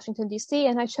near Washington, D.C.,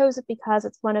 and I chose it because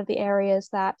it's one of the areas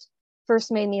that first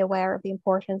made me aware of the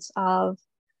importance of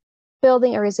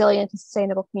building a resilient and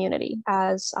sustainable community,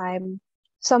 as I'm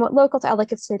somewhat local to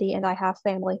Ellicott City and I have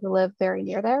family who live very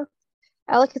near there.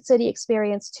 Ellicott City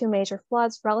experienced two major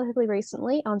floods relatively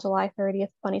recently on July 30th,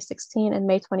 2016 and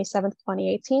May 27th,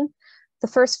 2018. The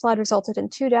first flood resulted in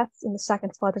 2 deaths and the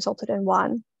second flood resulted in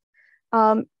 1.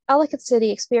 Ellicott City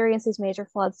experienced these major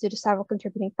floods due to several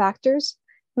contributing factors,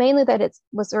 mainly that it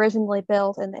was originally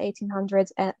built in the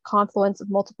 1800s at a confluence of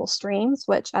multiple streams,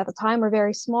 which at the time were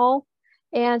very small,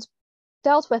 and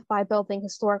dealt with by building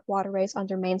historic waterways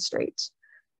under Main Street.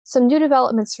 Some new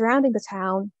developments surrounding the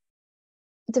town,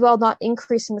 while not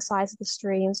increasing the size of the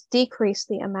streams, decreased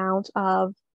the amount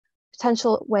of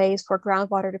potential ways for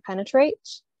groundwater to penetrate.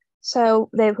 So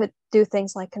they would do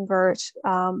things like convert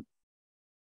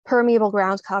permeable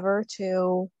ground cover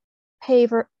to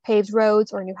paved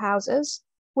roads or new houses,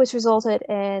 which resulted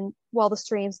in, while the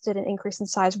streams didn't increase in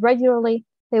size regularly,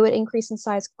 they would increase in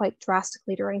size quite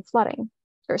drastically during flooding,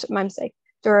 or my mistake,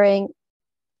 during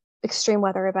extreme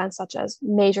weather events such as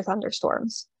major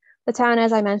thunderstorms. The town,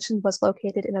 as I mentioned, was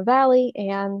located in a valley,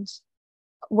 and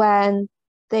when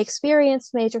they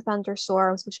experienced major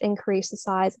thunderstorms, which increased the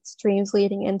size of streams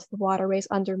leading into the waterways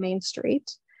under Main Street,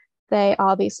 they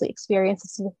obviously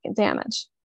experienced significant damage.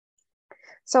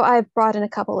 So I've brought in a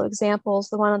couple of examples.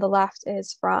 The one on the left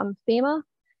is from FEMA,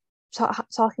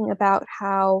 talking about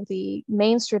how the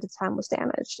Main Street at the time was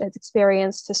damaged. It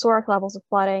experienced historic levels of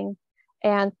flooding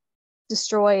and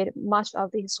destroyed much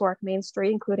of the historic Main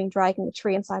Street, including dragging the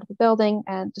tree inside of the building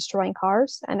and destroying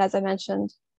cars. And as I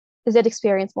mentioned, it did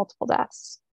experience multiple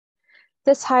deaths.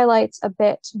 This highlights a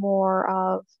bit more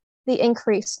of the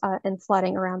increase in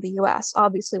flooding around the US.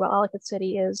 Obviously, while Ellicott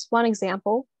City is one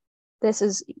example, this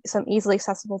is some easily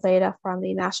accessible data from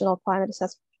the National Climate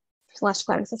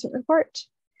Assessment Report.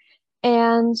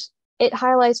 And it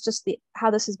highlights just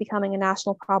how this is becoming a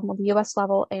national problem on the US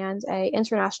level and an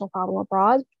international problem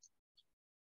abroad.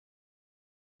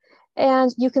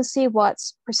 And you can see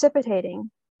what's precipitating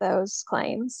those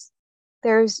claims.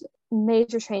 There's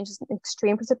major changes in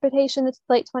extreme precipitation in the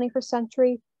late 21st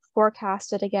century,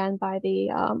 forecasted again by the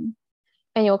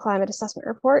Annual Climate Assessment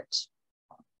Report.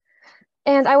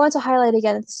 And I want to highlight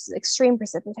again this extreme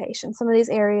precipitation. Some of these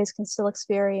areas can still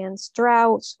experience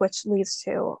drought, which leads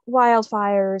to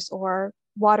wildfires or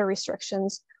water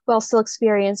restrictions, while still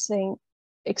experiencing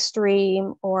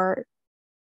extreme or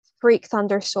freak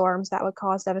thunderstorms that would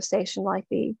cause devastation like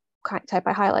the type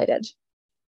I highlighted.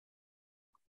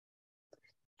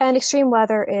 And extreme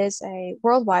weather is a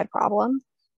worldwide problem.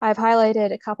 I've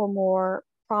highlighted a couple more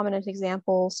prominent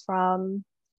examples from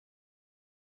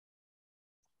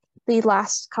the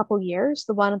last couple years.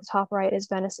 The one at the top right is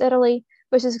Venice, Italy,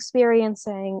 which is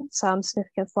experiencing some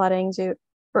significant flooding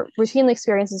routinely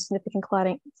experiences significant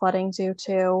flooding due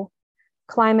to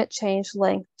climate change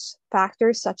linked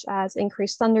factors such as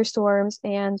increased thunderstorms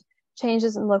and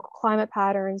changes in local climate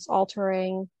patterns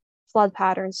altering flood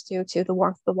patterns due to the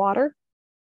warmth of the water.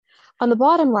 On the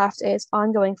bottom left is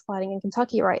ongoing flooding in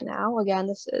Kentucky right now. Again,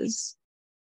 this is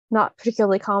not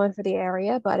particularly common for the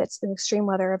area, but it's an extreme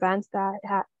weather event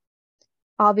that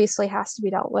obviously has to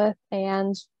be dealt with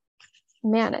and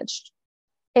managed.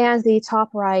 And the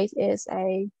top right is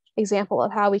an example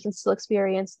of how we can still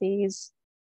experience these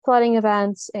flooding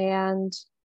events and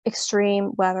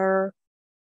extreme weather,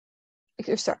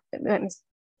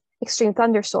 extreme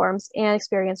thunderstorms and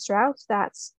experience drought.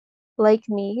 That's Lake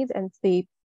Mead, and the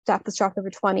depth has dropped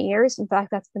over 20 years. In fact,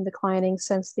 that's been declining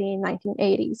since the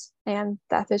 1980s, and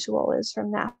that visual is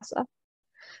from NASA.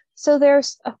 So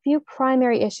there's a few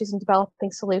primary issues in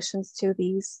developing solutions to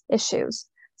these issues.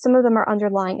 Some of them are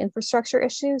underlying infrastructure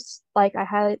issues, like I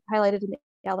highlighted in the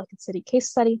Ellicott City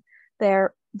case study. The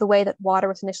way that water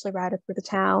was initially routed through the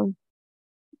town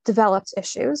developed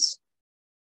issues.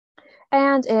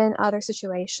 And in other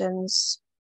situations,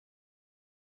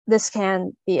 this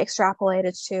can be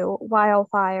extrapolated to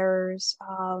wildfires,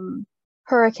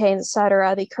 hurricanes,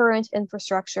 etc. The current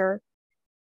infrastructure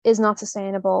is not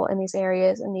sustainable in these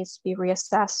areas and needs to be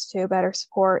reassessed to better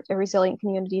support a resilient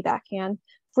community that can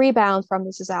rebound from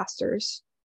these disasters.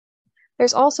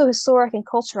 There's also historic and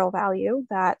cultural value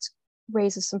that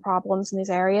raises some problems in these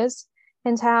areas.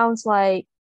 In towns like,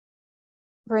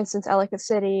 for instance, Ellicott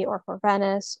City or Fort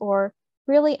Venice, or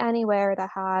really anywhere that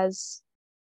has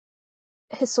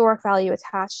historic value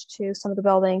attached to some of the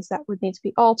buildings that would need to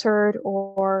be altered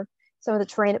or some of the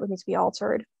terrain that would need to be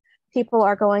altered. People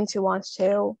are going to want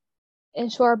to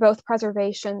ensure both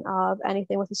preservation of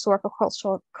anything with historical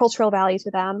cultural value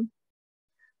to them,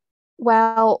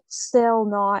 while still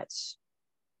not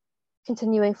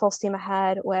continuing full steam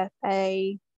ahead with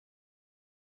a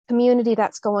community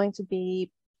that's going to be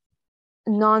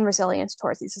non-resilient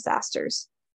towards these disasters.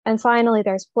 And finally,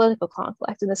 there's political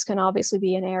conflict, and this can obviously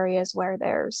be in areas where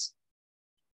there's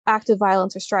active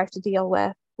violence or strife to deal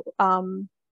with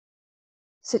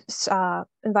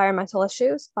environmental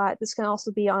issues, but this can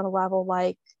also be on a level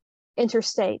like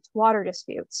interstate water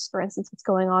disputes. For instance, what's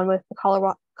going on with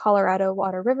the Colorado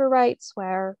Water River rights,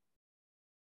 where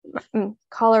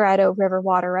Colorado River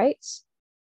water rights,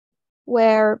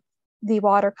 where the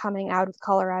water coming out of the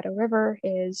Colorado River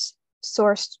is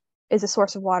a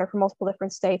source of water for multiple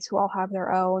different states who all have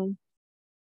their own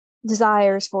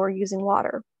desires for using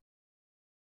water.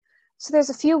 So there's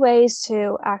a few ways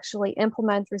to actually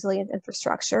implement resilient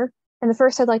infrastructure. And the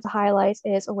first I'd like to highlight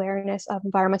is awareness of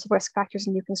environmental risk factors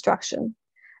in new construction.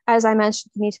 As I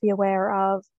mentioned, you need to be aware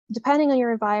of, depending on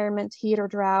your environment, heat or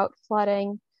drought,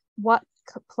 flooding, what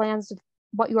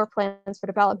your plans for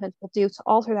development will do to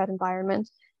alter that environment,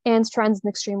 and trends in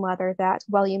extreme weather that,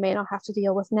 while you may not have to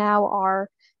deal with now, are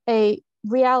a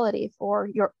reality for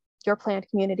your planned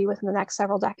community within the next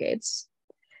several decades.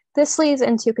 This leads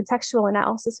into contextual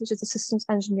analysis, which is a systems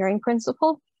engineering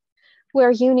principle, where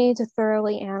you need to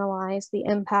thoroughly analyze the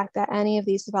impact that any of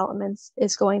these developments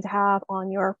is going to have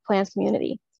on your planned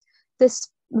community. The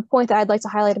point that I'd like to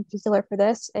highlight in particular for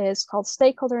this is called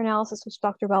stakeholder analysis, which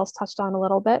Dr. Wells touched on a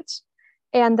little bit.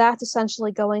 And that's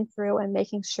essentially going through and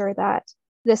making sure that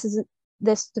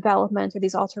this development or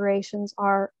these alterations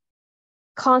are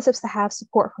concepts that have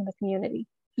support from the community.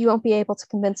 You won't be able to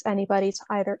convince anybody to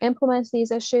either implement these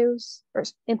issues or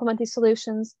implement these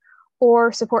solutions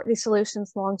or support these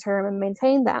solutions long-term and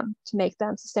maintain them to make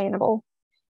them sustainable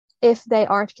if they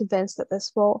aren't convinced that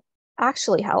this will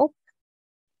actually help,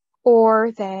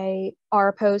 or they are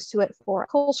opposed to it for a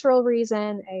cultural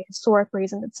reason, a historic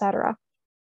reason, etc.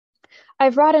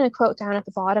 I've brought in a quote down at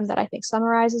the bottom that I think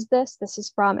summarizes this. This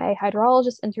is from a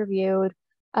hydrologist interviewed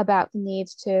about the need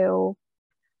to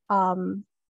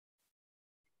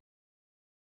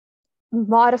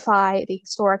modify the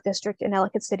historic district in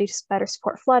Ellicott City to better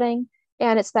support flooding.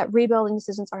 And it's that rebuilding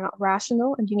decisions are not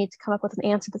rational, and you need to come up with an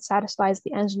answer that satisfies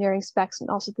the engineering specs and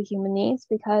also the human needs,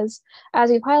 because as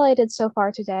we've highlighted so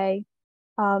far today,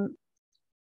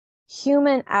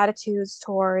 human attitudes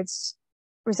towards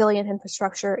resilient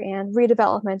infrastructure and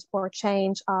redevelopment or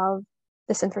change of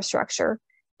this infrastructure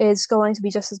is going to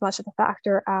be just as much of a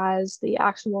factor as the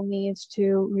actual needs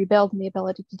to rebuild and the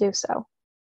ability to do so.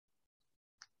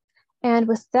 And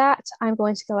with that, I'm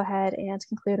going to go ahead and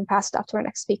conclude and pass it off to our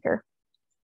next speaker.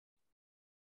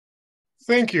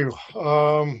 Thank you.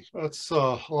 That's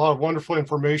a lot of wonderful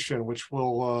information, which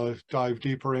we'll dive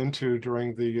deeper into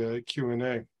during the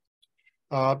Q&A.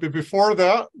 But before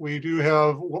that, we do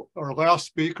have our last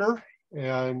speaker,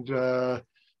 and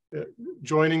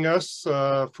joining us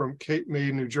from Cape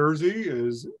May, New Jersey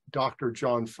is Dr.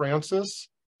 John Francis.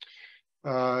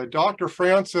 Dr.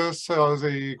 Francis has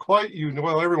a quite unique,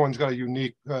 well, everyone's got a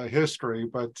unique history,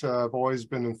 but I've always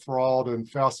been enthralled and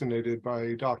fascinated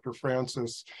by Dr.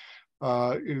 Francis.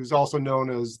 He's also known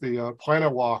as the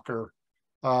Planet Walker.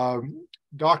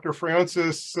 Dr.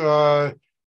 Francis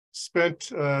spent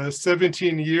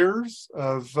 17 years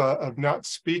of not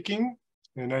speaking.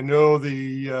 And I know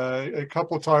a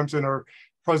couple of times in our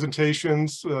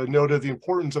presentations noted the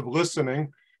importance of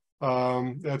listening.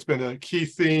 That's been a key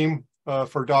theme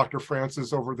for Dr.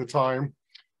 Francis over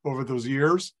those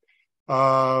years.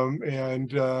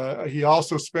 And he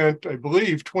also spent, I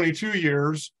believe, 22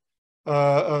 years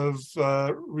of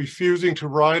refusing to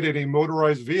ride in a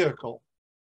motorized vehicle.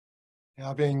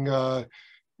 Having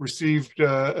received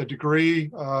a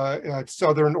degree at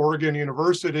Southern Oregon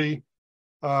University,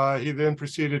 he then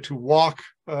proceeded to walk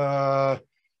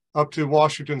up to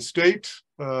Washington State,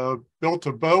 built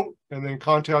a boat, and then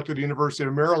contacted the University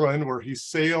of Maryland, where he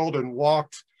sailed and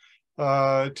walked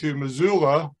to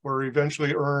Missoula, where he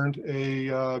eventually earned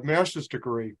a master's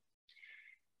degree.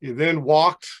 He then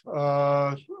walked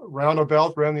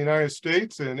roundabout around the United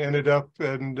States and ended up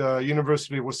in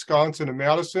University of Wisconsin in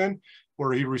Madison,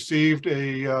 where he received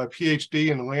a PhD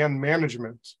in land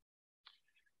management.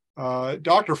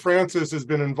 Dr. Francis has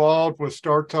been involved with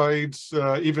Star Tides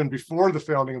even before the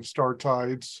founding of Star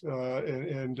Tides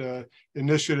and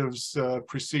initiatives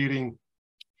preceding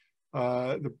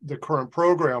the current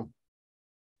program,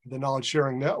 the Knowledge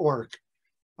Sharing Network.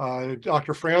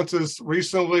 Dr. Francis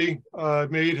recently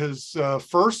made his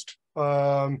first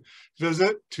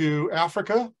visit to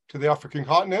Africa, to the African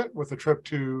continent, with a trip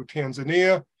to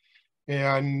Tanzania.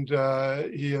 And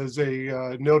he is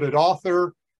a noted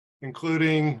author,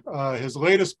 including his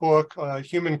latest book,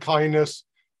 Human Kindness,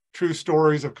 True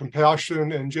Stories of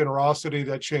Compassion and Generosity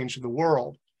That Changed the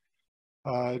World.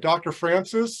 Dr.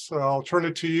 Francis, I'll turn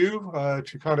it to you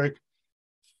to kind of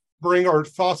bring our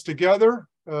thoughts together,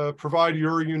 provide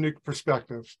your unique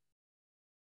perspective.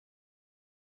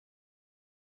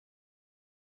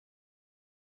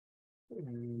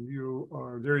 And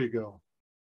there you go.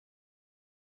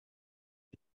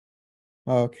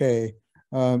 Okay.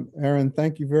 Aaron,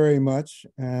 thank you very much.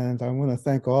 And I want to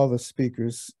thank all the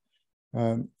speakers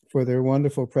for their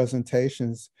wonderful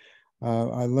presentations.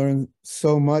 I learned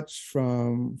so much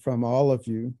from all of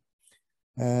you.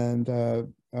 And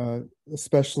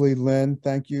especially Lynn,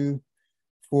 thank you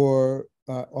for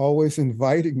always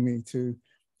inviting me to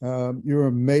your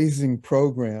amazing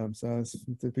programs at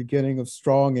the beginning of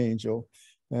Strong Angel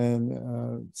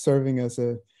and serving as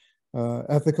a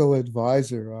ethical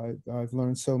advisor. I've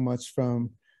learned so much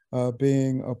from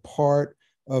being a part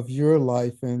of your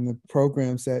life and the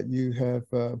programs that you have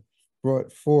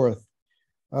brought forth.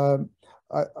 I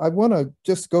want to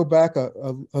just go back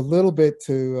a little bit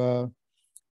to,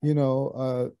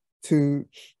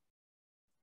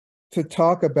 to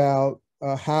talk about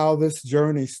how this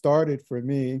journey started for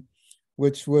me,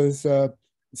 which was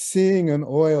seeing an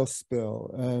oil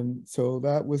spill. And so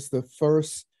that was the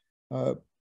first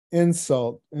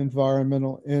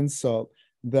environmental insult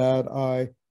that I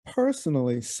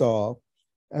personally saw.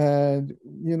 And,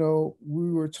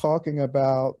 we were talking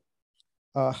about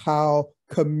how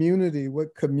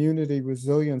what community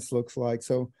resilience looks like.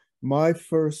 So my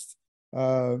first,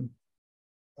 I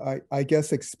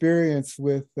guess, experience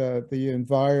with the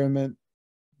environmental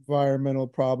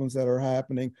problems that are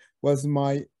happening was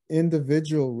my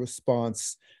individual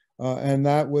response. And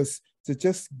that was to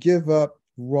just give up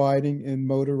riding in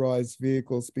motorized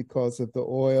vehicles because of the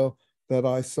oil that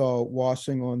I saw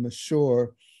washing on the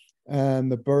shore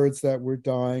and the birds that were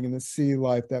dying and the sea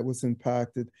life that was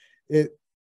impacted. It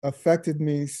affected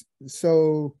me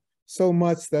so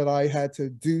much that I had to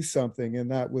do something,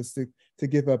 and that was to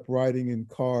give up riding in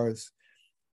cars.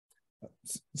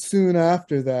 Soon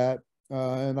after that,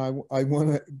 and I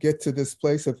want to get to this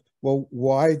place of, well,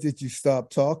 why did you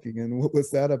stop talking and what was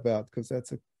that about? Because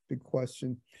that's a big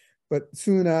question. But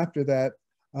soon after that,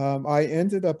 I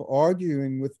ended up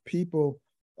arguing with people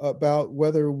about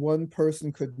whether one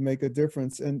person could make a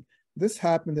difference. And this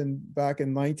happened back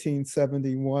in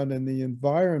 1971, and the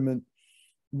environment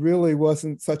really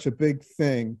wasn't such a big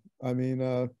thing. I mean,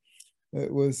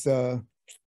 it was,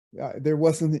 there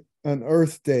wasn't an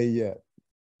Earth Day yet,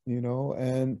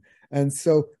 and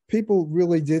so people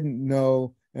really didn't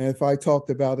know. And if I talked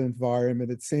about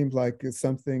environment, it seemed like it's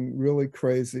something really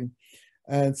crazy.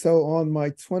 And so on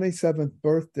my 27th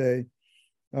birthday,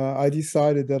 I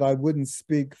decided that I wouldn't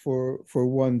speak for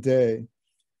one day.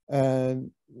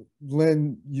 And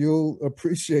Lynn, you'll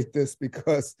appreciate this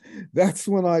because that's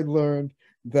when I learned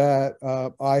that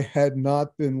I had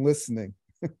not been listening.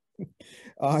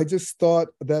 I just thought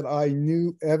that I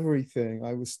knew everything.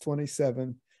 I was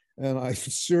 27, and I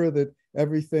was sure that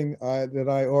everything that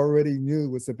I already knew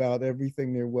was about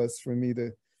everything there was for me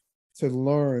to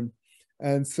learn.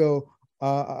 And so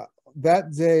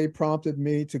that day prompted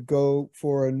me to go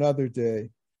for another day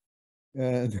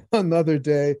and another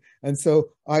day. And so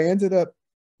I ended up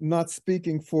not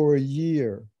speaking for a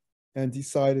year and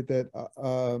decided that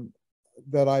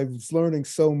that I was learning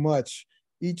so much.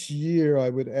 Each year I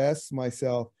would ask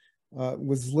myself,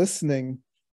 was listening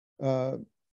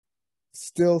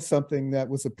still something that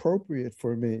was appropriate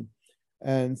for me?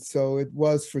 And so it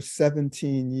was for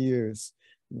 17 years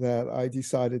that I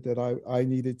decided that I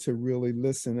needed to really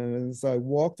listen. And as I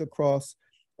walked across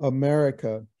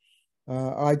America,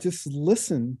 I just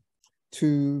listened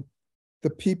to the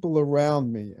people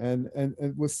around me. And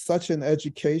it was such an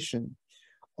education,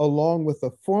 along with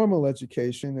a formal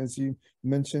education, as you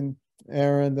mentioned,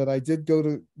 Aaron, that I did go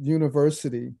to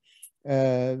university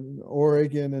in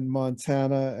Oregon and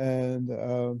Montana and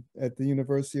at the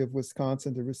University of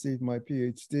Wisconsin to receive my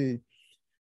PhD.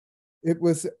 It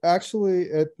was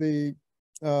actually at the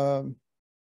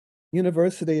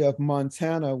University of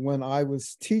Montana when I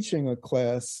was teaching a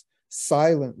class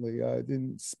silently, I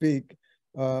didn't speak,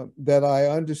 that I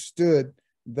understood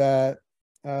that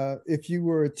if you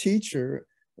were a teacher,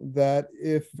 that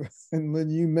if, and when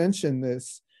you mentioned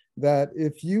this, that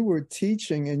if you were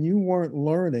teaching and you weren't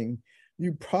learning,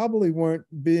 you probably weren't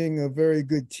being a very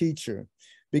good teacher,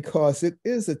 because it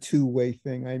is a two-way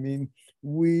thing. I mean,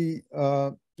 we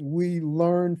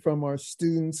learn from our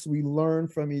students, we learn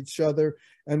from each other,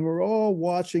 and we're all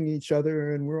watching each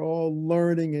other and we're all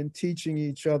learning and teaching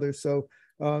each other. So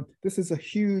this is a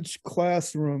huge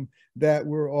classroom that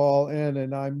we're all in,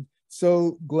 and I'm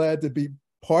so glad to be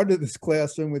part of this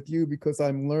classroom with you because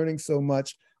I'm learning so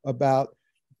much about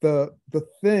the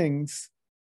things,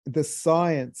 the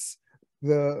science,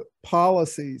 the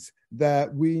policies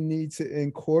that we need to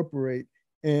incorporate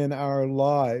in our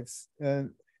lives, and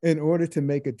in order to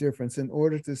make a difference, in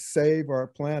order to save our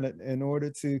planet, in order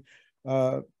to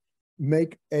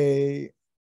make a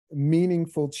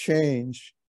meaningful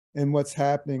change in what's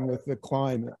happening with the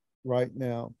climate right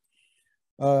now.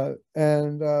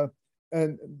 And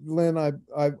Lynn,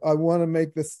 I want to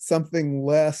make this something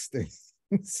lasting,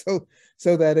 so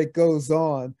that it goes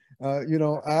on. You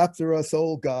know, after us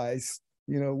old guys,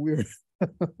 you know, we're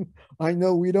I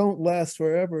know we don't last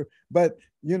forever, but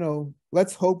you know,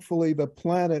 let's hopefully the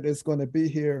planet is going to be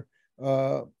here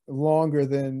longer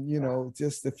than, you know,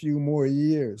 just a few more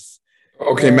years.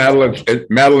 Okay, Madeline,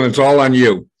 it's all on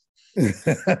you.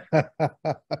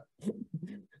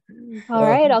 All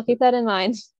right, I'll keep that in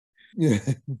mind. Yeah.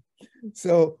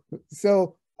 So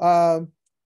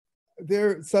there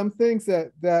are some things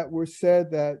that were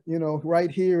said that, you know, right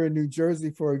here in New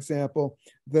Jersey, for example,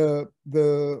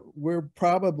 we're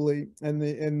probably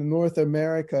in North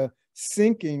America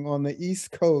sinking on the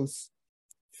East Coast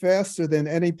faster than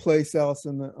any place else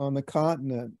on the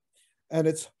continent. And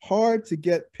it's hard to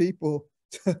get people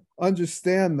to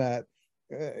understand that.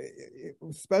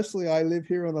 Especially I live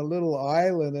here on a little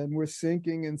island and we're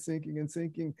sinking and sinking and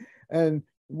sinking. And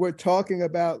we're talking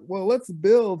about, well, let's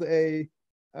build a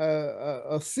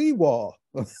seawall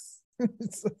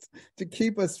to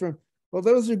keep us from, well,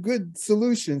 those are good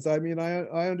solutions. I mean,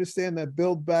 I understand that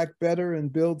build back better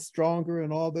and build stronger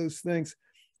and all those things.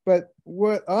 But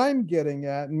what I'm getting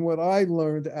at and what I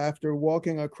learned after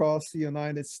walking across the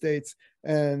United States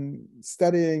and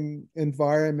studying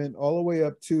environment all the way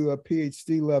up to a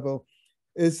PhD level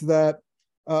is that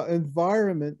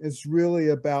environment is really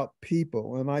about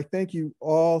people. And I think you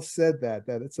all said that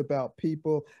it's about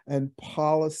people and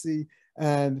policy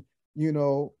and, you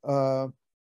know,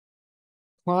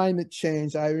 climate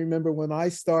change. I remember when I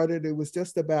started, it was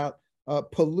just about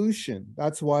pollution.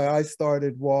 That's why I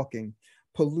started walking.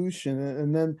 Pollution,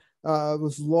 and then it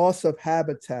was loss of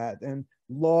habitat and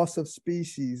loss of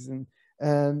species,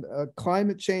 and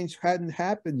climate change hadn't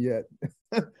happened yet.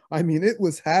 I mean, it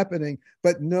was happening,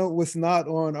 but no, it was not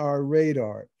on our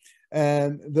radar.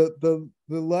 And the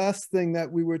last thing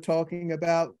that we were talking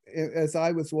about as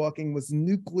I was walking was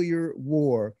nuclear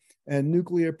war and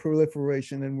nuclear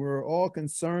proliferation, and we're all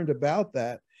concerned about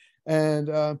that.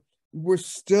 And we're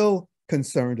still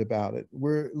concerned about it.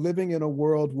 We're living in a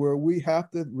world where we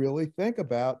have to really think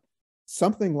about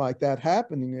something like that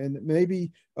happening. And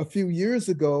maybe a few years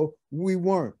ago, we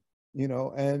weren't. you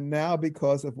know, and now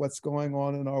because of what's going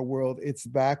on in our world, it's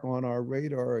back on our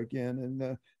radar again.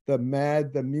 And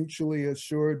the mutually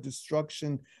assured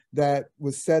destruction that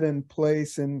was set in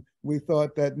place, and we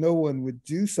thought that no one would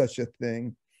do such a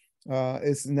thing,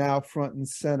 is now front and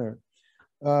center.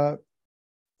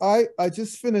 I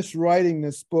just finished writing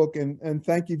this book, and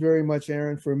thank you very much,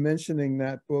 Aaron, for mentioning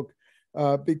that book,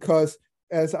 because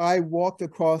as I walked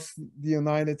across the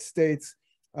United States,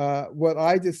 what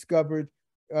I discovered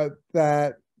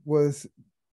that was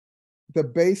the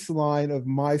baseline of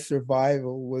my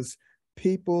survival was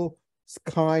people's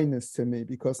kindness to me,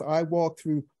 because I walked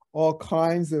through all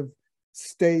kinds of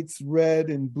states, red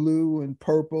and blue and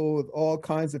purple, with all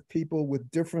kinds of people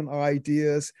with different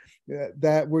ideas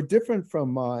that were different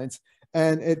from mine.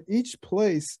 And at each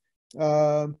place,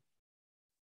 people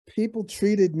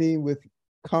treated me with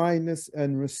kindness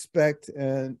and respect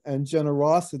and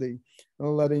generosity,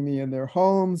 letting me in their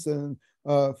homes and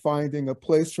finding a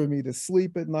place for me to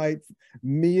sleep at night,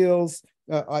 meals.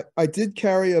 I did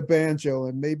carry a banjo,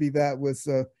 and maybe that was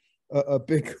a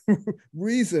big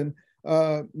reason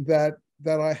that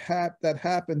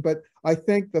happened. But I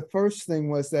think the first thing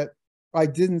was that I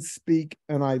didn't speak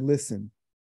and I listened.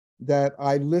 That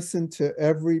I listened to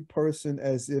every person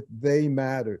as if they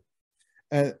mattered,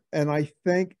 and I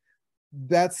think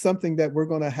that's something that we're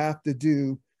going to have to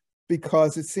do,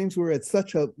 because it seems we're at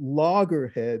such a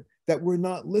loggerhead that we're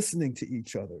not listening to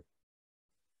each other.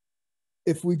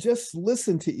 If we just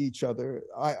listen to each other,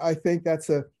 I think that's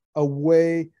a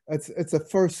way. It's a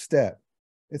first step.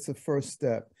 It's a first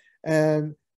step.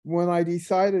 And when I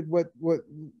decided what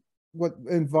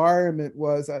environment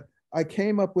was, I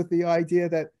came up with the idea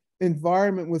that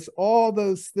environment was all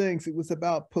those things. It was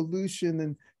about pollution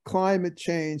and climate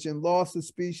change and loss of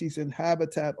species and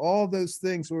habitat. All those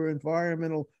things were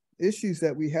environmental issues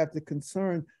that we have to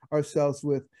concern ourselves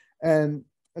with. And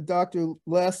Dr.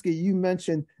 Lasky, you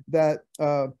mentioned that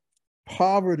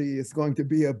poverty is going to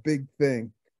be a big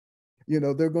thing. You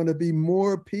know, there are going to be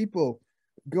more people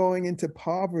going into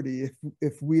poverty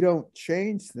if we don't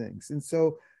change things. And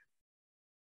so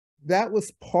that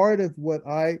was part of what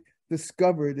I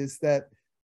discovered, is that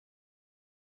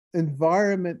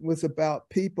environment was about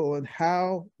people and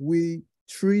how we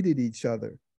treated each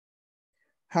other.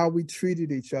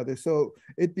 So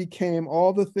it became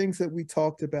all the things that we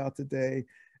talked about today.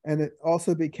 And it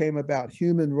also became about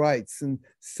human rights and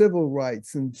civil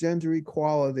rights and gender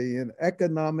equality and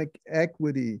economic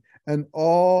equity and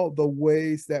all the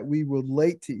ways that we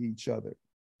relate to each other.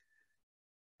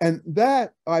 And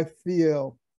that, I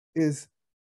feel,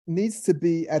 needs to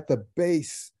be at the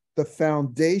base, the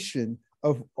foundation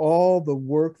of all the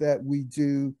work that we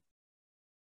do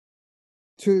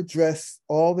to address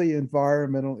all the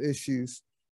environmental issues,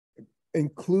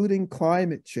 including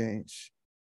climate change.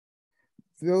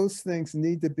 Those things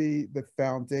need to be the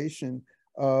foundation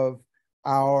of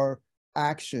our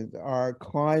actions, our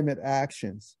climate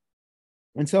actions.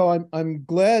 And so I'm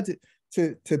glad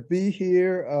to be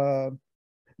here.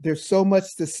 There's so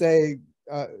much to say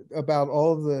about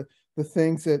all of the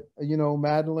things that, you know,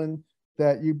 Madeline,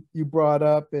 that you brought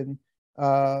up, and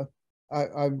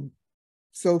I'm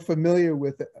so familiar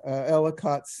with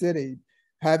Ellicott City,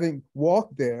 having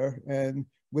walked there, and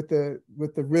with the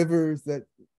rivers that.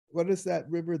 What is that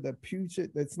river? The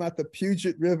Puget? It's not the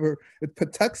Puget River. It's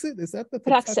Patuxent. Is that the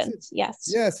Patuxent?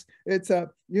 Yes. Yes. It's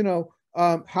you know,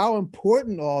 how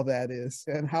important all that is,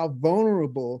 and how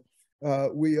vulnerable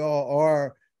we all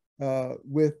are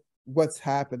with what's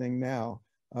happening now.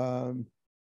 I'm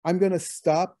going to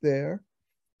stop there,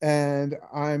 and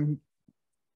I'm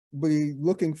be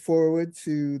looking forward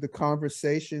to the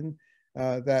conversation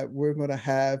that we're going to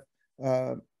have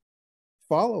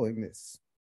following this.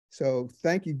 So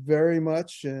thank you very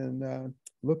much, and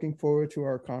looking forward to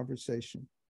our conversation.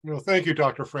 You know, thank you,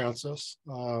 Dr. Francis.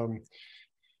 I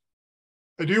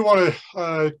do want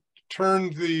to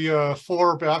turn the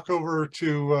floor back over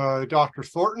to Dr.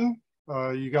 Thornton.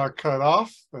 You got cut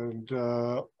off, and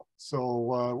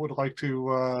so would like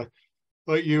to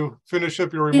let you finish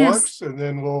up your remarks, yes, and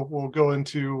then we'll go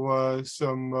into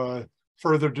some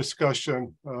further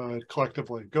discussion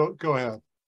collectively. Go ahead.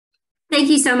 Thank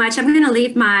you so much. I'm going to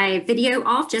leave my video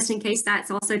off just in case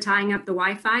that's also tying up the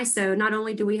Wi-Fi. So not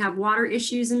only do we have water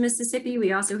issues in Mississippi,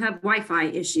 we also have Wi-Fi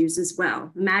issues as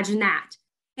well. Imagine that.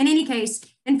 In any case,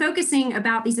 in focusing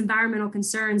about these environmental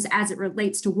concerns as it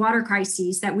relates to water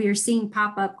crises that we are seeing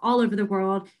pop up all over the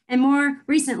world, and more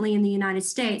recently in the United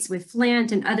States with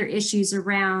Flint and other issues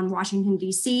around Washington,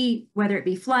 D.C., whether it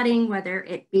be flooding, whether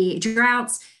it be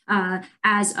droughts,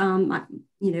 as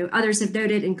others have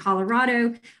noted in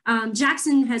Colorado.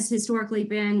 Jackson has historically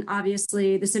been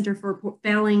obviously the center for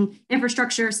failing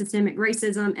infrastructure, systemic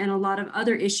racism, and a lot of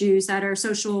other issues that are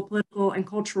social, political, and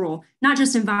cultural, not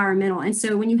just environmental. And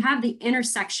so when you have the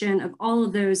intersection of all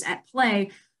of those at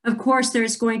play, of course,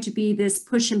 there's going to be this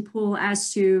push and pull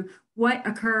as to what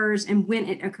occurs and when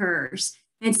it occurs.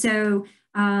 And so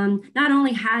not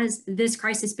only has this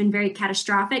crisis been very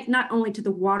catastrophic, not only to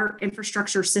the water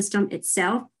infrastructure system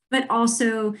itself, but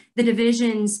also the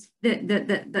divisions,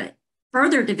 the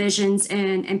further divisions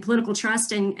and political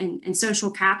trust and social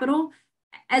capital,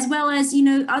 as well as,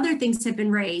 other things have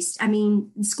been raised. I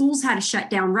mean, schools had to shut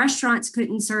down, restaurants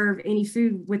couldn't serve any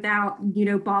food without,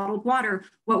 bottled water.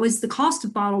 What was the cost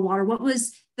of bottled water? What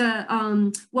was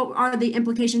what are the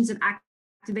implications of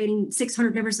activating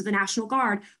 600 members of the National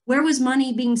Guard? Where was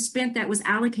money being spent that was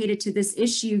allocated to this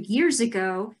issue years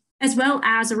ago, as well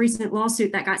as a recent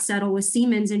lawsuit that got settled with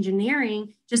Siemens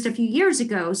Engineering just a few years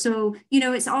ago? So,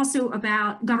 it's also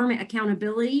about government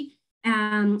accountability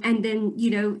and then,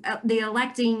 the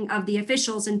electing of the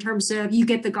officials in terms of you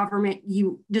get the government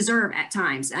you deserve at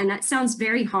times. And that sounds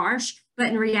very harsh, but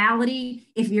in reality,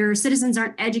 if your citizens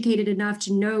aren't educated enough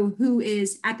to know who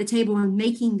is at the table and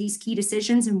making these key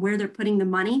decisions and where they're putting the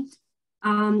money,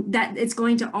 that it's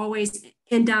going to always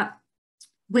end up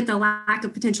with a lack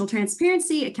of potential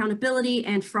transparency, accountability,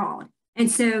 and fraud. And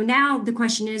so now the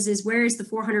question is where is the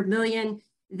 $400 million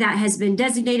that has been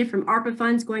designated from ARPA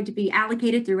funds going to be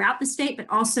allocated throughout the state, but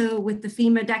also with the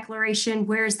FEMA declaration,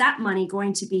 where is that money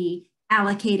going to be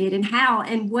allocated and how,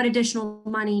 and what additional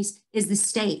monies is the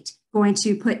state going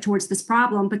to put towards this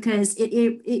problem? Because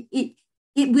it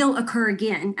will occur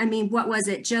again. I mean, what was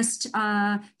it? Just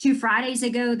 2 Fridays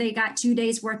ago, they got 2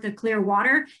 days worth of clear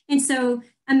water. And so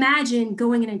imagine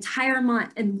going an entire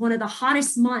month in one of the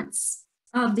hottest months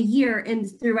of the year and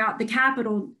throughout the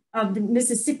capital of the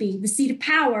Mississippi, the seat of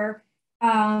power,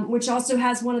 which also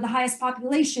has one of the highest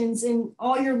populations, and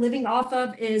all you're living off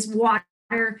of is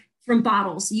water from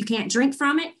bottles. You can't drink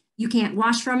from it. You can't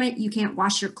wash from it. You can't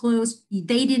wash your clothes.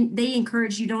 They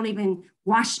encourage you don't even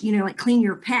wash, clean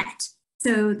your pet.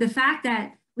 So the fact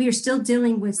that we are still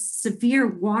dealing with severe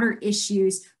water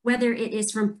issues, whether it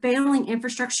is from failing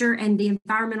infrastructure and the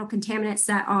environmental contaminants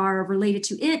that are related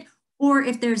to it, or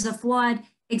if there's a flood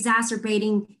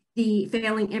exacerbating the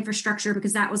failing infrastructure,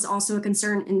 because that was also a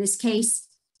concern in this case.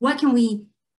 What can we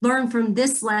learn from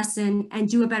this lesson and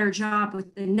do a better job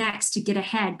with the next to get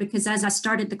ahead? Because as I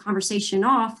started the conversation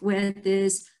off with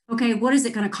is, okay, what is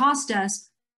it going to cost us?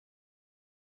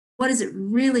 What is it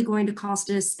really going to cost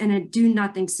us in a do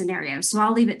nothing scenario? So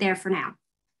I'll leave it there for now.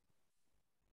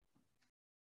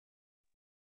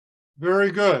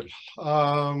 Very good.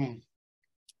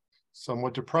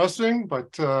 Somewhat depressing,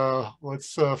 but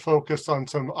let's focus on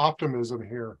some optimism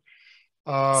here.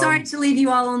 Sorry to leave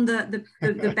you all on the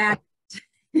bad.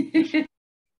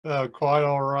 Quite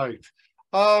all right.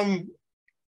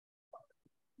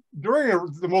 During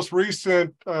the most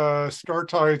recent Star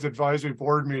Tides Advisory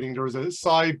Board meeting, there was a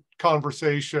side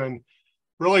conversation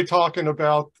really talking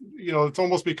about, it's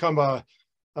almost become a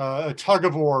tug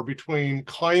of war between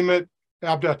climate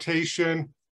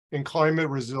adaptation and climate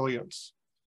resilience.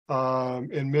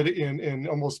 In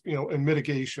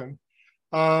mitigation.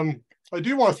 I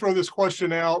do want to throw this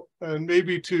question out, and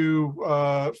maybe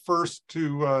to first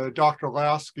to Dr.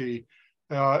 Lasky,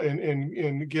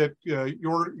 and get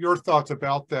your thoughts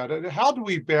about that. And how do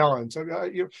we balance?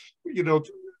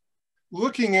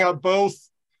 Looking at both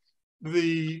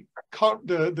the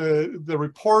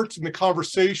reports and the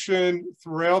conversation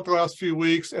throughout the last few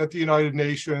weeks at the United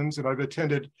Nations, and I've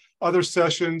attended other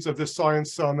sessions of the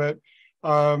Science Summit.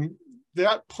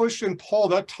 That push and pull,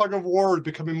 that tug of war is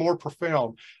becoming more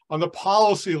profound. On the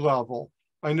policy level,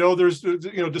 I know there's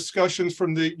discussions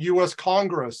from the U.S.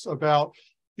 Congress about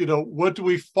what do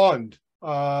we fund,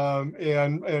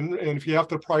 and if you have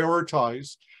to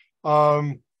prioritize.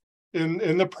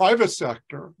 In the private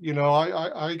sector,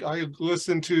 I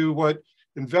listen to what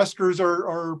investors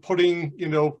are putting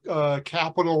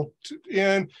capital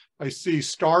in. I see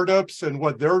startups and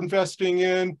what they're investing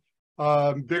in.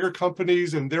 Bigger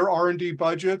companies and their R&D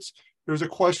budgets. There's a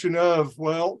question of,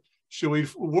 well, should we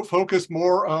focus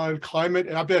more on climate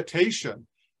adaptation?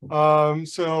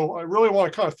 So I really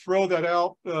want to kind of throw that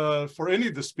out for any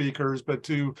of the speakers, but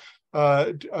to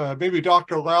maybe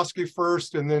Dr. Lasky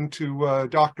first, and then to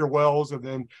Dr. Wells, and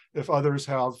then if others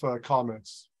have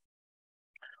comments.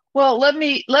 Well, let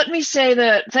me say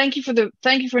that thank you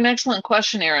for an excellent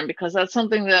question, Aaron, because that's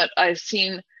something that I've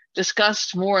seen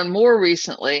discussed more and more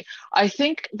recently. I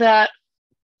think that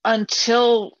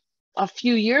until a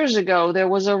few years ago, there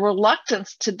was a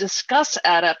reluctance to discuss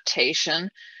adaptation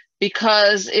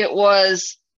because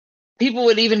people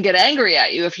would even get angry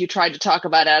at you if you tried to talk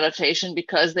about adaptation,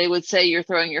 because they would say you're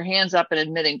throwing your hands up and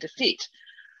admitting defeat.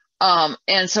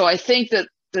 And so I think that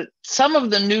some of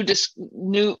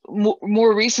the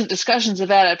more recent discussions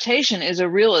of adaptation is a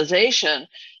realization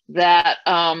that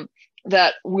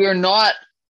that we're not,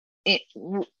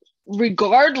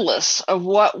 regardless of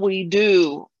what we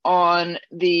do on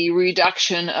the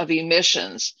reduction of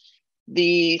emissions,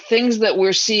 the things that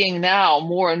we're seeing now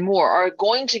more and more are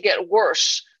going to get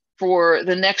worse for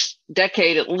the next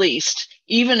decade at least,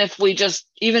 even if we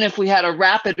had a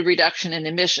rapid reduction in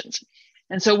emissions.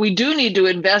 And so we do need to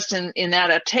invest in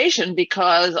adaptation,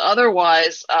 because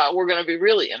otherwise we're going to be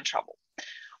really in trouble.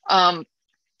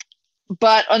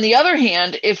 But on the other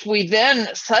hand, if we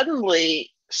then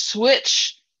suddenly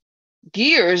switch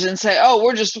gears and say, oh,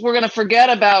 we're going to forget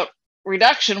about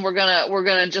reduction, we're going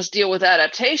to just deal with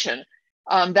adaptation,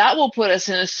 that will put us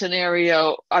in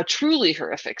a truly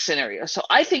horrific scenario. So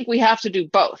I think we have to do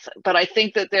both, but I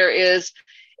think that there is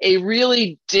a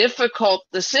really difficult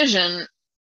decision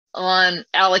on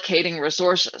allocating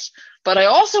resources. But I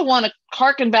also want to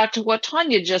harken back to what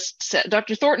Tanya just said,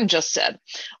 Dr. Thornton just said,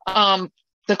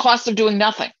 the cost of doing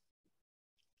nothing.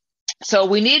 So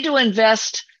we need to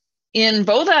invest in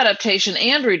both adaptation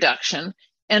and reduction.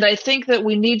 And I think that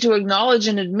we need to acknowledge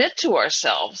and admit to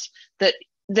ourselves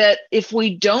that if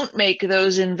we don't make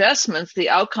those investments, the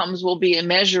outcomes will be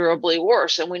immeasurably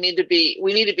worse. And we need to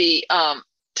be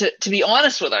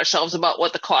honest with ourselves about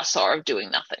what the costs are of doing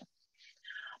nothing.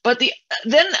 But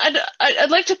then I'd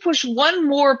like to push one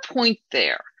more point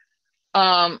there,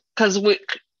 because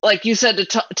like you said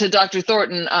to Dr.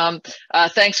 Thornton,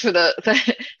 thanks for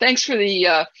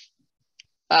the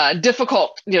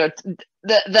difficult,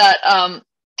 that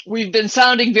we've been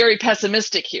sounding very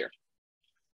pessimistic here.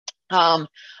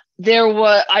 There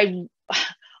was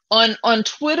on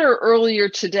Twitter earlier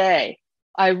today,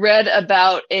 I read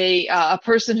about a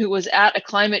person who was at a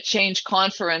climate change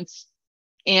conference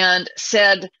and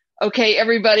said, okay,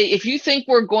 everybody, if you think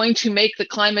we're going to make the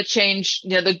climate change,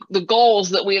 the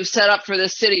goals that we have set up for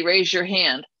this city, raise your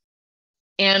hand.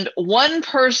 And one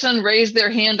person raised their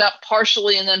hand up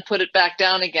partially and then put it back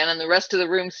down again, and the rest of the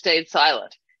room stayed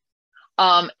silent.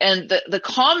 And the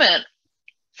comment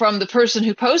from the person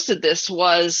who posted this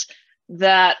was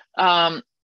that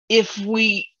if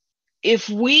we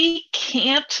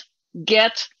can't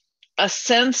get a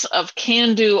sense of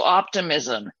can-do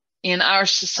optimism in our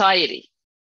society,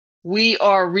 we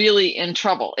are really in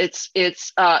trouble. It's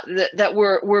that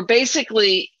we're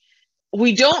basically,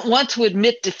 we don't want to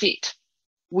admit defeat.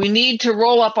 We need to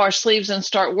roll up our sleeves and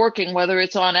start working, whether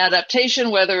it's on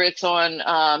adaptation, whether it's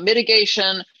on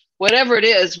mitigation, whatever it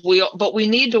is. But we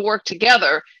need to work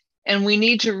together, and we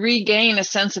need to regain a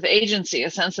sense of agency,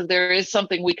 a sense of there is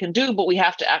something we can do, but we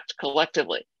have to act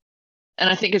collectively. And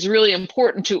I think it's really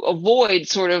important to avoid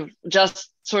sort of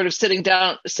sitting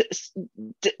down,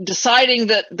 deciding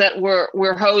that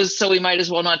we're hosed, so we might as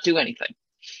well not do anything.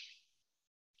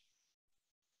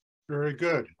 Very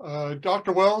good.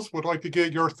 Dr. Wells, would like to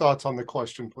get your thoughts on the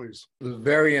question, please. The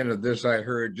very end of this I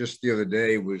heard just the other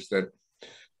day was that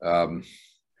go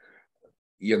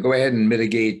ahead and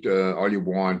mitigate all you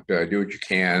want, do what you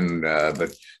can,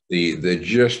 but the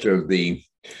gist of the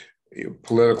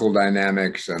political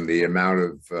dynamics and the amount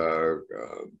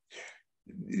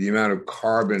of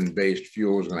carbon-based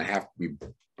fuel is going to have to be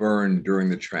burned during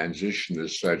the transition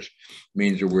as such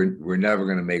means that we're never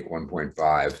going to make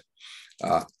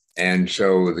 1.5. And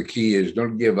so the key is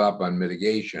don't give up on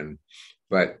mitigation,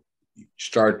 but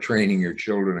start training your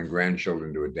children and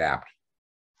grandchildren to adapt.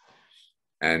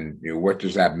 And what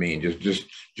does that mean?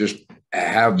 Just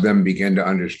have them begin to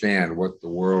understand what the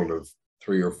world of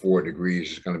 3 or 4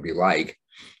 degrees is going to be like,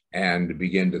 and to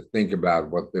begin to think about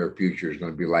what their future is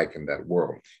going to be like in that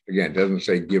world. Again, it doesn't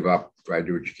say give up, try to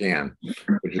do what you can,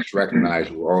 but just recognize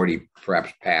we're already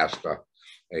perhaps past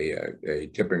a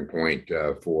tipping point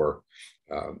for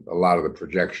a lot of the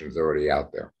projections already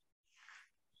out there.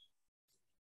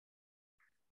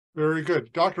 Very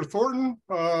good. Dr. Thornton,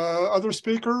 other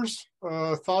speakers,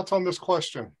 thoughts on this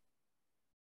question?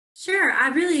 Sure. I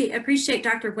really appreciate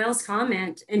Dr. Wells'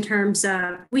 comment in terms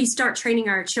of we start training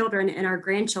our children and our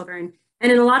grandchildren.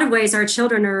 And in a lot of ways, our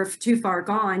children are too far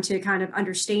gone to kind of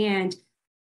understand,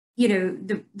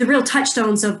 the real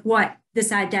touchstones of what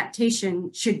this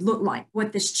adaptation should look like,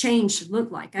 what this change should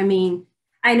look like. I mean,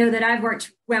 I know that I've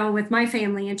worked well with my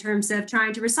family in terms of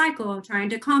trying to recycle, trying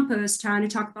to compost, trying to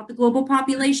talk about the global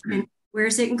population. Where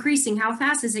is it increasing? How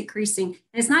fast is it increasing?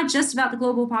 And it's not just about the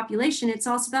global population. It's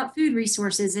also about food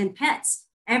resources and pets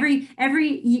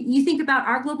You think about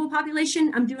our global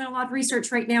population. I'm doing a lot of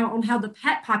research right now on how the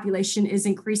pet population is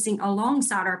increasing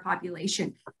alongside our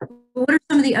population. What are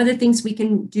some of the other things we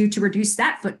can do to reduce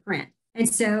that footprint? And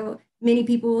so many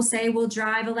people will say, we'll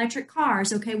drive electric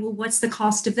cars. Okay, well, what's the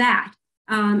cost of that?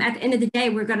 At the end of the day,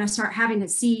 we're going to start having to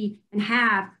see and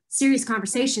have serious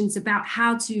conversations about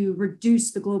how to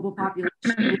reduce the global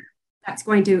population. That's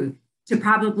going to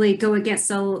probably go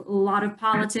against a lot of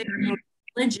politics and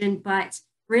religion, but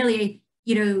really,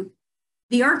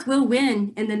 the earth will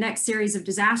win in the next series of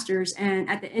disasters. And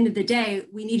at the end of the day,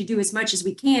 we need to do as much as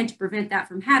we can to prevent that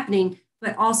from happening,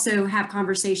 but also have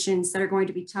conversations that are going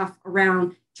to be tough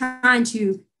around trying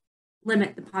to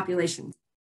limit the population.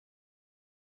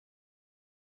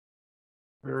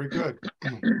 Very good.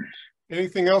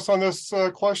 Anything else on this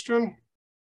question?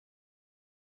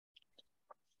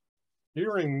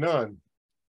 Hearing none.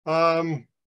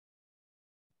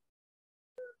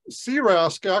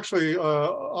 CRASC actually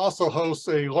also hosts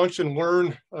a Lunch and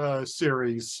Learn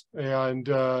series, and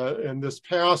this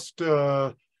last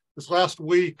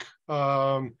week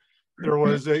there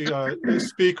was a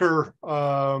speaker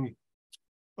from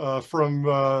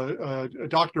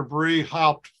Dr. Bree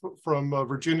Haupt from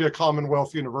Virginia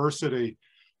Commonwealth University,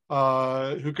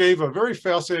 who gave a very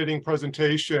fascinating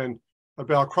presentation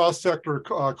about cross-sector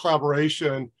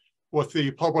collaboration with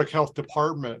the public health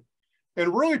department,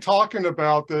 and really talking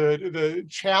about the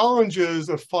challenges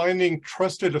of finding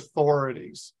trusted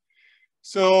authorities.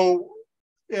 So,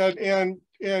 and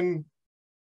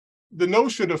the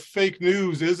notion of fake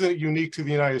news isn't unique to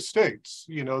the United States.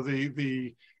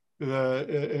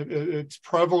 It's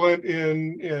prevalent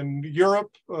in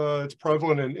Europe. It's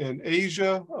prevalent in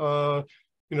Asia.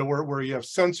 Where you have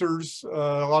censors. A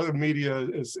lot of the media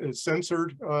is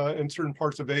censored in certain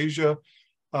parts of Asia.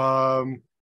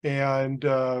 And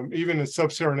even in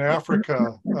sub-Saharan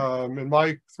Africa,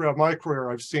 throughout my career,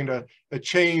 I've seen a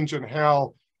change in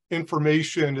how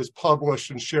information is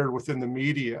published and shared within the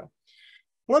media.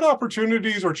 What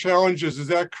opportunities or challenges does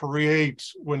that create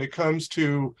when it comes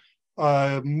to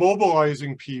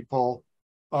mobilizing people,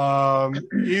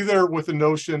 either with the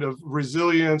notion of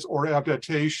resilience or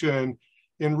adaptation,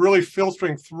 in really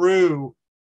filtering through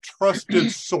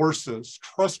trusted sources,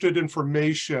 trusted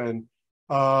information,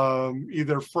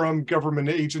 either from government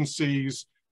agencies,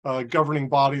 governing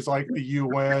bodies like the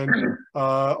UN,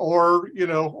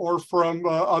 or from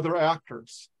other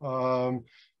actors?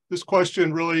 This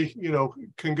question really,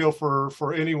 can go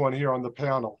for anyone here on the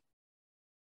panel.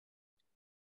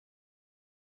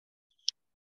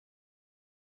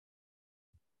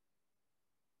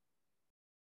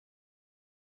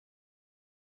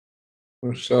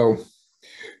 So,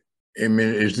 I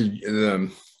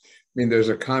mean, there's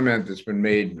a comment that's been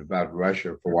made about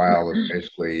Russia for a while that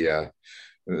basically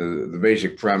the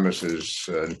basic premise is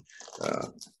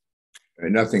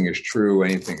nothing is true,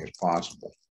 anything is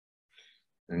possible.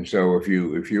 And so if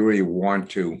you really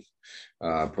want to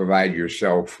provide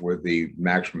yourself with the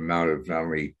maximum amount of not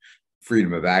only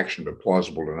freedom of action, but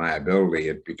plausible deniability,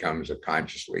 it becomes a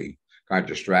conscious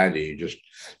strategy. You just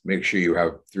make sure you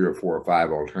have 3 or 4 or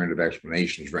 5 alternative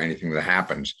explanations for anything that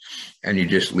happens, and you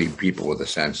just leave people with a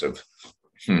sense of,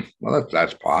 well,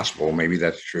 that's possible, maybe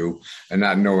that's true, and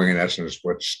not knowing in essence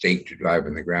what stake to drive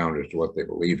in the ground as to what they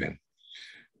believe in.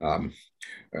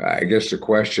 I guess the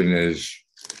question is,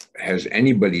 has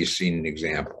anybody seen an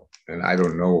example, and I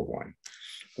don't know of one,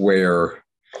 where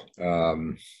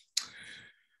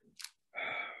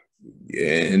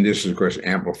and this is, of course,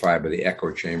 amplified by the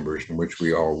echo chambers in which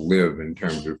we all live in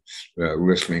terms of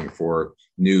listening for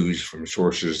news from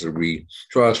sources that we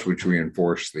trust, which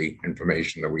reinforce the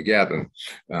information that we get and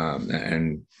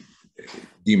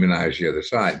demonize the other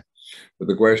side. But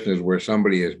the question is where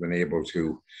somebody has been able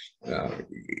to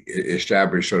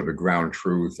establish sort of a ground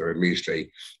truth, or at least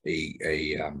a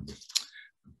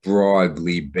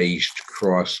broadly based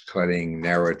cross-cutting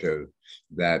narrative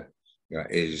that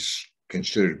is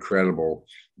considered credible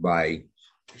by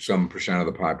some percent of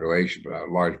the population, but a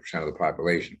large percent of the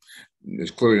population.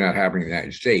 It's clearly not happening in the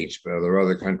United States, but are there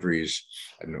other countries?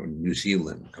 I don't know, New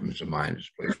Zealand comes to mind as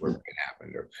a place where it can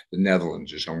happen, or the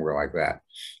Netherlands or somewhere like that.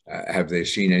 Have they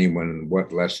seen anyone, and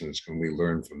what lessons can we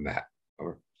learn from that?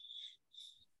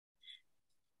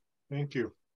 Thank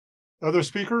you. Other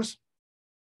speakers?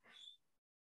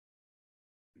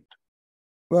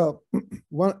 Well,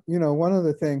 one of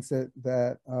the things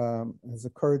that has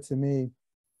occurred to me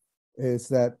is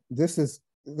that this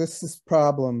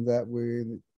problem that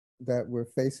we're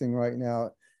facing right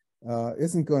now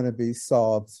isn't going to be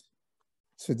solved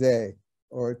today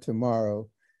or tomorrow.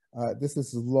 This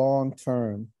is long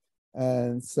term,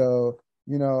 and so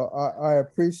you know, I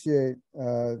appreciate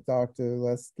Dr.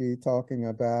 Lesky talking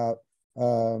about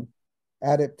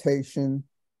adaptation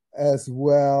as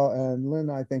well. And Lynn,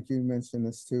 I think you mentioned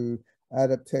this too,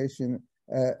 adaptation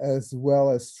as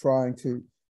well as trying to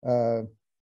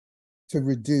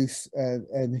reduce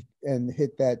and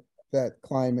hit that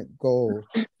climate goal.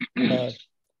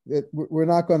 We're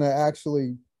not going to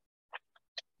actually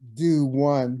do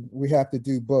one, we have to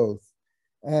do both.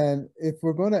 And if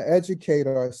we're going to educate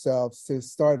ourselves to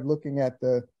start looking at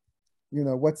the, you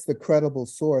know, what's the credible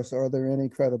source? Are there any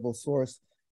credible source?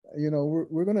 You know,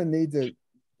 we're going to need to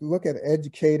look at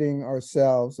educating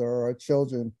ourselves or our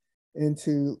children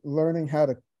into learning how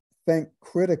to think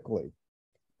critically.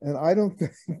 And I don't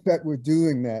think that we're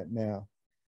doing that now.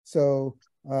 So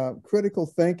critical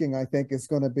thinking, I think, is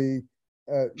going to be,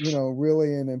 you know,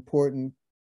 really an important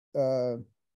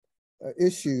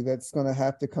issue that's going to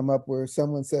have to come up where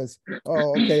someone says,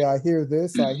 oh, okay, I hear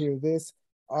this,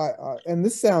 and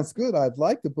this sounds good. I'd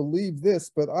like to believe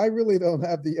this, but I really don't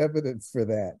have the evidence for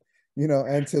that, you know,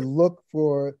 and to look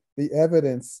for the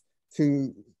evidence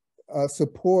to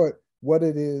support what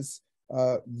it is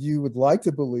you would like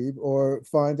to believe, or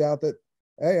find out that,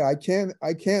 hey, I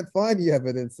can't find the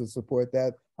evidence to support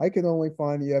that. I can only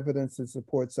find the evidence to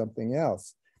support something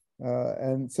else.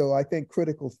 And so I think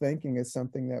critical thinking is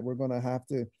something that we're going to have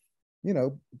to, you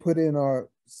know, put in our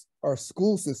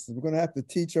school system. We're going to have to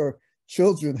teach our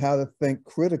children how to think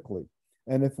critically.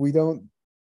 And if we don't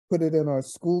put it in our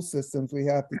school systems, we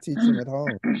have to teach them at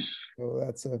home. So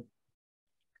that's a.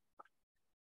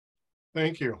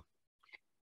 Thank you.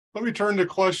 Let me turn to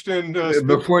question.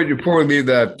 Before we leave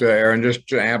that, Aaron, just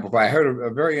to amplify, I heard a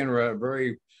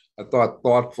very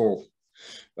thoughtful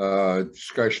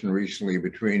discussion recently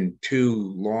between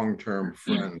two long-term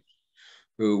friends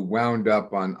who wound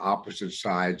up on opposite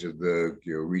sides of the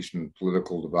recent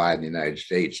political divide in the United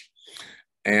States.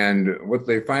 And what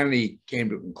they finally came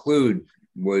to conclude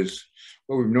was,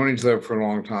 well, we've known each other for a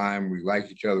long time, we like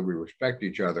each other, we respect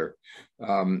each other.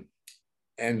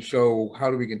 And so how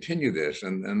do we continue this?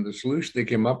 And the solution they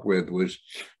came up with was,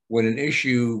 when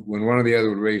one or the other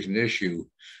would raise an issue,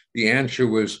 the answer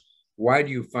was, why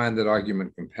do you find that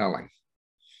argument compelling?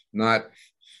 Not,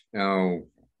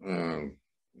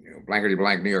 blankety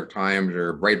blank New York Times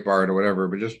or Breitbart or whatever,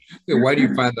 but just, why do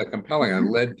you find that compelling? And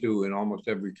led to, in almost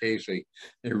every case, a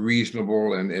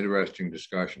reasonable and interesting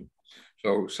discussion.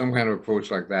 So some kind of approach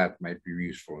like that might be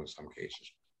useful in some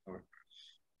cases.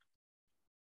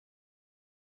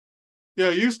 Yeah,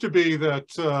 it used to be that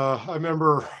I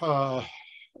remember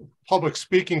public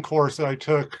speaking course that I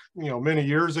took, many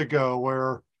years ago,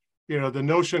 where, the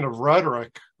notion of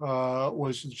rhetoric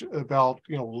was about,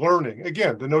 learning.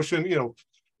 Again, the notion,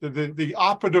 the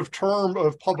operative term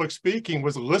of public speaking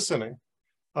was listening,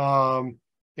 and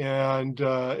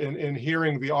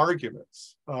hearing the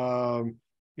arguments.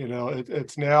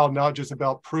 It's now not just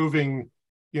about proving,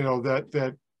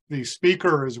 that the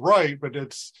speaker is right, but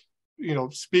it's,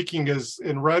 speaking is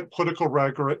in political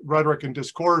rhetoric and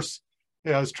discourse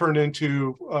has turned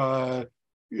into,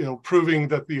 proving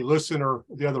that the listener,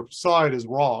 the other side, is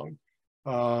wrong.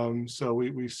 So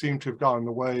we seem to have gotten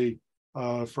away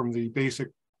from the basic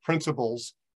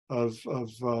principles of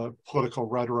political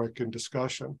rhetoric and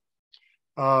discussion.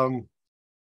 I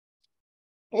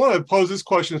want to pose this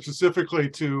question specifically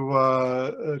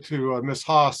to Ms.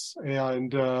 Haas,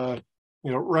 and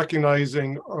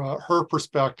recognizing her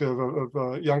perspective of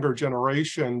a younger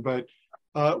generation. But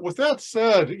with that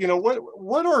said,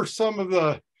 what are some of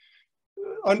the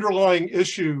underlying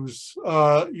issues,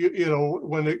 when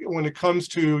it comes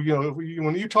to,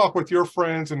 when you talk with your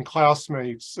friends and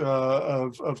classmates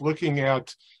of looking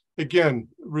at, again,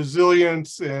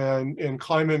 resilience and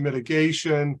climate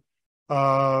mitigation,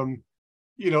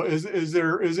 is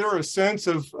there a sense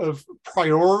of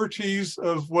priorities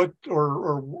of what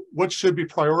or what should be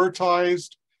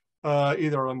prioritized,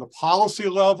 either on the policy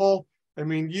level? I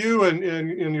mean, you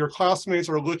and your classmates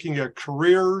are looking at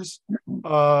careers,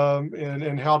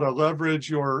 and how to leverage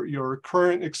your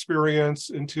current experience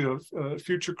into a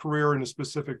future career in a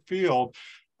specific field.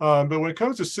 But when it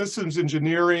comes to systems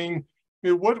engineering,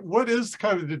 what is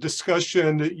kind of the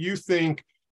discussion that you think,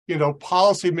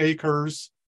 policymakers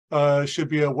should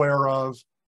be aware of,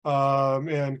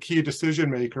 and key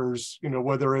decision makers,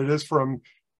 whether it is from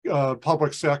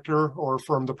public sector or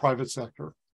from the private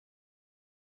sector?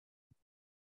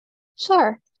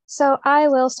 Sure. So I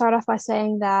will start off by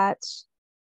saying that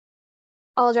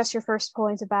I'll address your first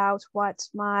point about what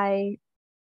my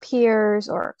peers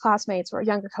or classmates or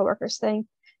younger coworkers think.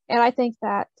 And I think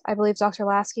that I believe Dr.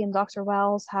 Lasky and Dr.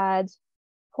 Wells had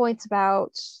points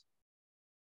about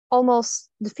almost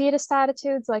defeatist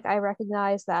attitudes. Like, I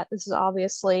recognize that this is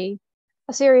obviously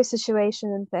a serious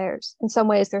situation, and in some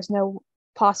ways there's no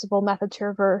possible method to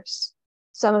reverse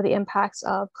some of the impacts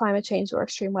of climate change or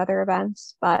extreme weather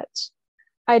events. But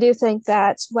I do think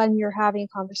that when you're having a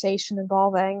conversation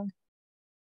involving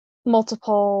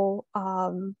multiple,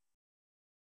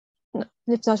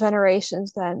 if not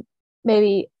generations, then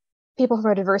maybe people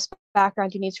from a diverse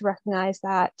background, you need to recognize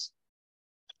that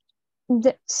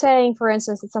saying, for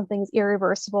instance, that something is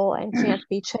irreversible and can't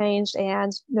be changed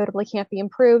and notably can't be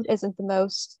improved isn't the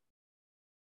most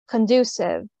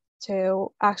conducive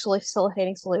to actually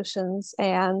facilitating solutions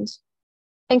and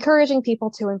encouraging people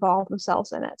to involve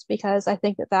themselves in it, because I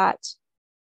think that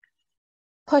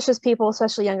pushes people,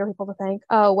 especially younger people, to think,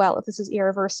 oh, well, if this is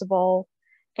irreversible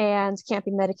and can't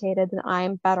be mitigated, then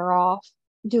I'm better off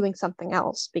doing something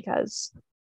else. Because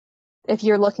if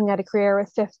you're looking at a career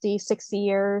with 50, 60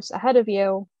 years ahead of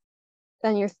you,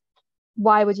 then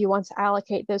why would you want to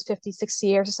allocate those 50, 60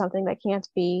 years to something that can't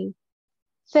be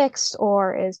fixed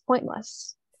or is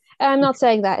pointless? And I'm not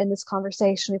saying that in this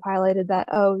conversation we've highlighted that,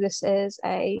 oh, this is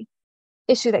a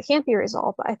issue that can't be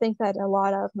resolved, but I think that a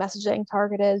lot of messaging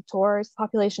targeted towards the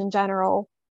population in general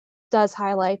does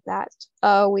highlight that,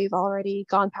 oh, we've already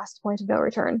gone past the point of no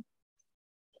return.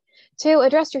 To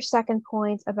address your second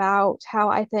point about how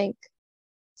I think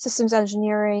systems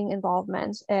engineering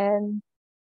involvement in,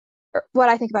 or what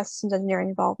I think about systems engineering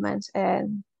involvement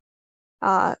in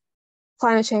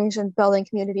climate change and building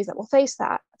communities that will face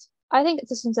that, I think that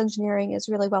systems engineering is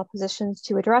really well positioned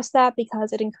to address that,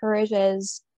 because it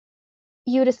encourages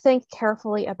you to think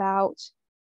carefully about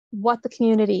what the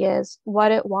community is,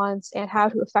 what it wants, and how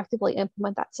to effectively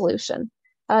implement that solution.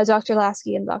 Dr.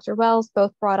 Lasky and Dr. Wells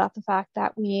both brought up the fact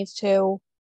that we need to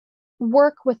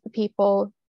work with the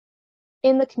people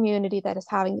in the community that is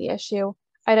having the issue,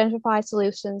 identify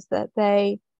solutions that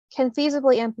they can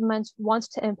feasibly implement, want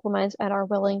to implement, and are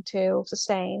willing to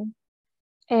sustain,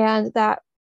 and that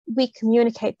we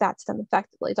communicate that to them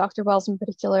effectively. Dr. Wells in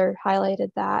particular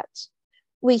highlighted that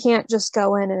we can't just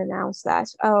go in and announce that,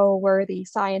 oh, we're the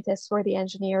scientists, we're the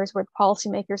engineers, we're the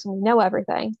policymakers, and we know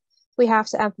everything. We have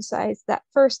to emphasize that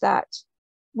first, that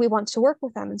we want to work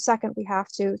with them, and second, we have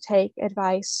to take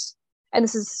advice. And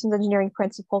this is a systems engineering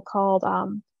principle called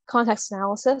context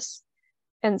analysis,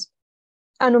 and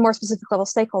on a more specific level,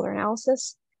 stakeholder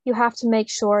analysis. You have to make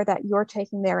sure that you're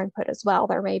taking their input as well.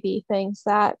 There may be things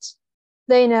that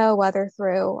they know, whether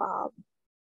through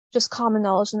just common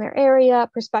knowledge in their area,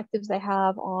 perspectives they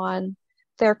have on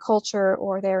their culture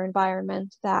or their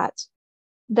environment that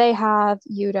they have,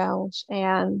 you don't,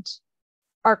 and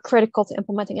are critical to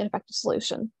implementing an effective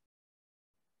solution.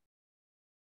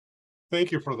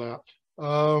 Thank you for that.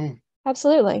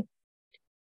 Absolutely.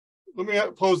 Let me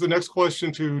pose the next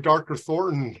question to Dr.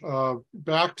 Thornton.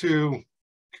 Back to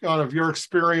kind of your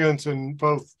experience, in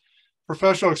both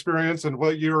professional experience and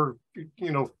what you're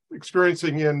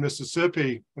experiencing in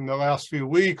Mississippi in the last few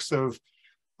weeks of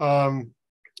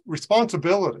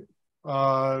responsibility,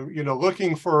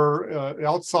 looking for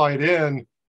outside in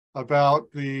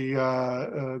about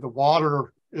the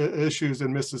water issues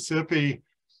in Mississippi,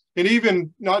 and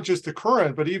even not just the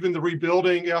current, but even the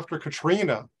rebuilding after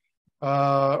Katrina.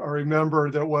 I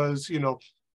remember there was,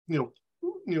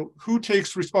 who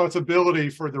takes responsibility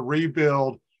for the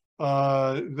rebuild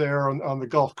there on the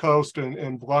Gulf Coast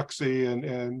and Biloxi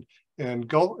and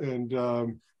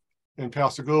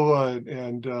Pascagoula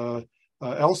and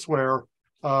elsewhere.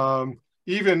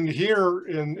 Even here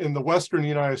in the Western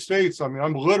United States, I mean,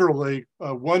 I'm literally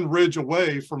one ridge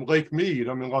away from Lake Mead.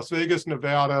 I'm in Las Vegas,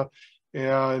 Nevada,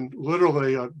 and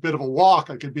literally a bit of a walk,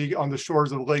 I could be on the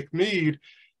shores of Lake Mead.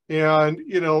 And,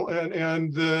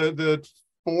 and the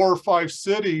 4 or 5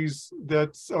 cities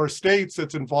or states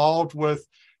that's involved with,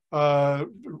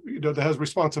 that has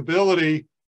responsibility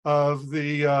of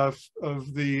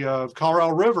the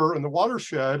Colorado River and the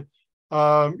watershed,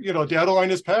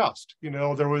 deadline is passed.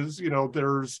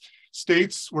 There's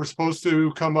states were supposed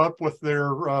to come up with their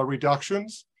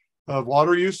reductions of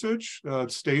water usage.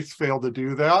 States failed to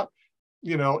do that.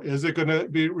 Is it going to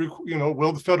be,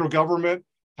 will the federal government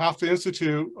have to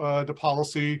institute the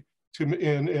policy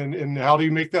and how do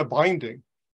you make that binding?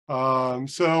 Dr.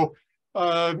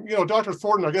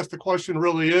 Thornton, I guess the question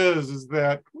really is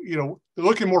that,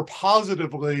 looking more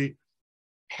positively,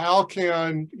 how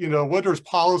can, where does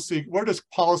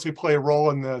policy play a role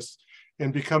in this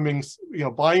in becoming,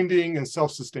 binding and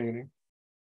self-sustaining?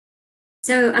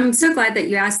 So I'm so glad that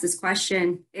you asked this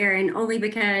question, Aaron, only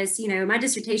because, my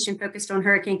dissertation focused on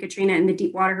Hurricane Katrina and the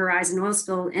Deepwater Horizon oil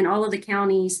spill in all of the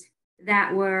counties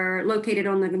that were located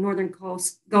on the northern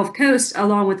Gulf Coast,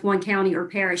 along with one county or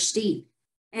parish deep.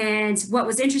 And what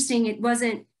was interesting, it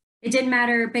didn't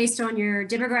matter based on your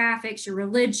demographics, your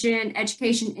religion,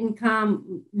 education,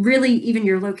 income, really even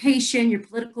your location, your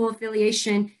political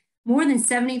affiliation. More than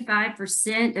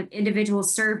 75% of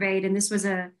individuals surveyed, and this was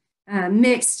a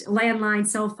mixed landline,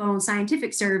 cell phone,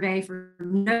 scientific survey for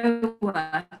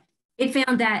NOAA, it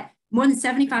found that more than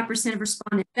 75% of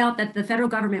respondents felt that the federal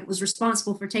government was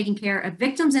responsible for taking care of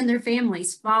victims and their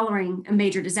families following a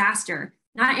major disaster.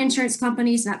 Not insurance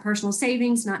companies, not personal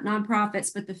savings, not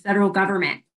nonprofits, but the federal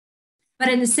government. But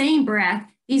in the same breath,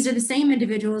 these are the same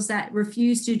individuals that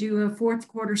refuse to do a fourth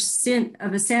quarter cent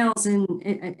of a sales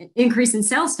and increase in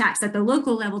sales tax at the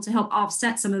local level to help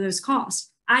offset some of those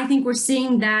costs. I think we're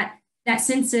seeing that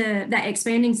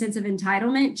expanding sense of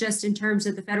entitlement, just in terms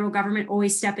of the federal government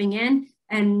always stepping in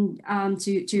and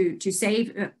to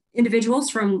save individuals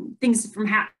from things from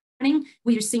happening.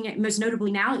 We are seeing it most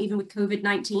notably now, even with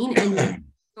COVID-19 and the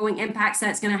going impacts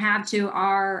that's going to have to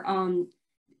our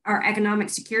economic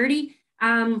security.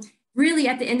 Really,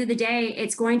 at the end of the day,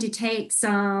 it's going to take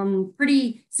some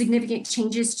pretty significant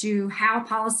changes to how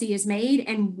policy is made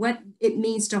and what it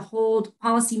means to hold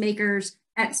policymakers,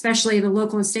 especially the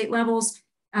local and state levels,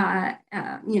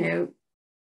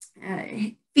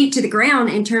 feet to the ground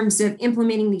in terms of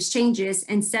implementing these changes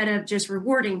instead of just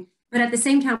rewarding. But at the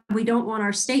same time, we don't want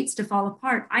our states to fall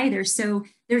apart either. So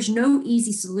there's no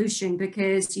easy solution,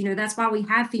 because that's why we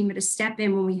have FEMA to step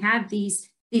in when we have these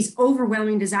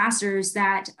overwhelming disasters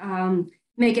that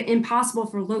make it impossible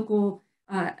for local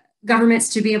governments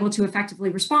to be able to effectively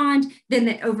respond. Then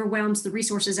that overwhelms the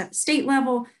resources at the state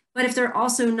level. But if they're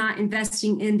also not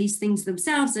investing in these things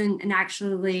themselves and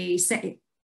actually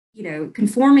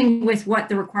conforming with what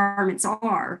the requirements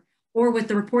are or what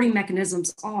the reporting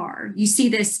mechanisms are, you see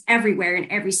this everywhere, and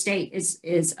every state is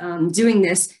doing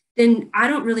this, then I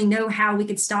don't really know how we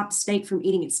could stop the snake from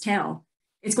eating its tail.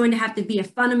 It's going to have to be a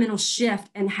fundamental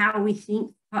shift in how we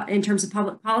think in terms of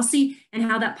public policy and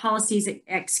how that policy is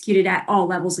executed at all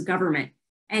levels of government.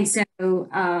 And so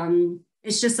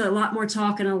it's just a lot more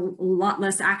talk and a lot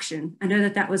less action. I know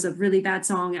that was a really bad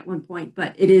song at one point,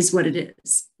 but it is what it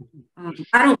is.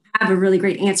 I don't have a really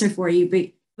great answer for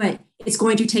you, but it's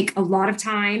going to take a lot of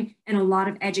time and a lot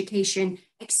of education,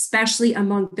 especially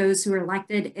among those who are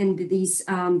elected in these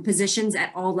positions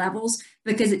at all levels,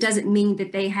 because it doesn't mean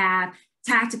that they have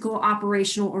tactical,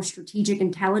 operational, or strategic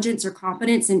intelligence or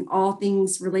competence in all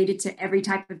things related to every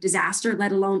type of disaster,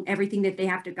 let alone everything that they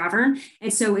have to govern.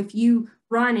 And so if you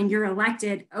run and you're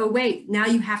elected, oh, wait, now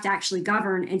you have to actually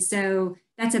govern. And so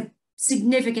that's a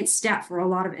significant step for a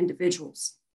lot of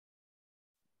individuals.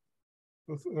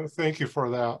 Thank you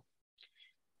for that.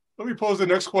 Let me pose the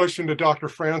next question to Dr.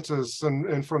 Francis,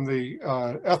 and from the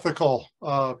ethical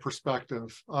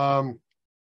perspective.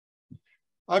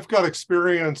 I've got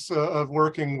experience of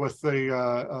working with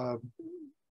the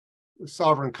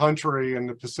sovereign country in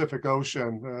the Pacific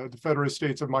Ocean, the Federated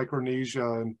States of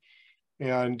Micronesia,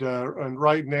 and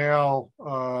right now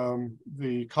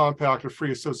the Compact of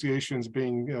Free Association is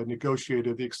being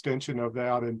negotiated, the extension of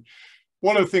that. And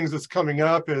one of the things that's coming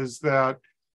up is that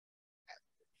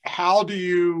how do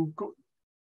you,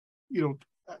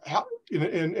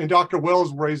 and Dr.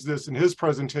 Wells raised this in his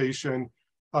presentation,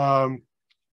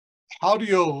 how do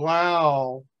you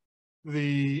allow and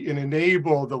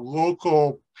enable the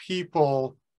local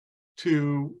people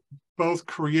to both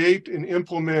create and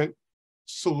implement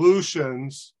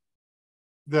solutions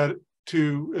that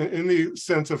in the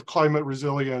sense of climate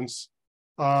resilience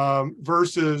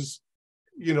versus,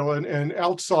 an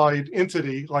outside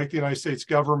entity like the United States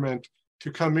government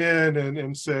to come in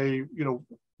and say,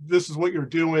 this is what you're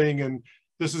doing and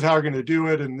this is how you're going to do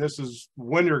it and this is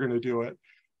when you're going to do it.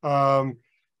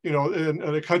 In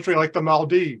a country like the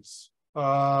Maldives,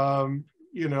 again,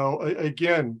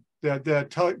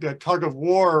 that tug of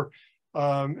war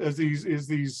or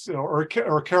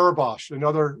Kiribati,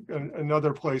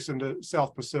 another place in the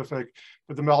South Pacific,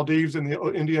 but the Maldives and the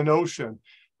Indian Ocean,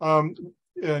 and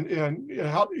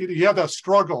how you have that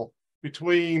struggle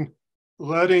between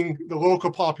letting the local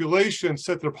population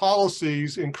set their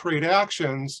policies and create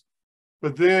actions.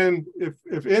 But then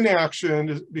if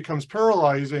inaction becomes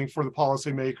paralyzing for the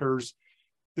policymakers,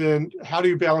 then how do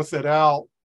you balance that out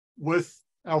with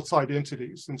outside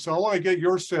entities? And so I want to get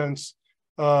your sense,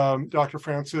 Dr.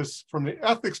 Francis, from the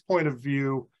ethics point of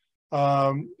view,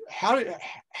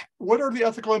 what are the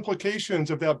ethical implications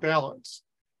of that balance?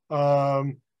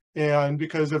 And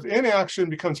because if inaction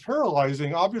becomes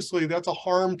paralyzing, obviously that's a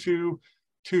harm to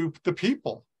the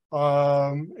people.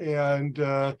 And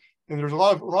there's a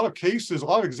lot of cases, a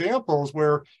lot of examples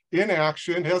where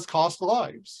inaction has cost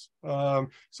lives. So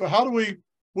how do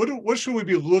what should we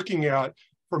be looking at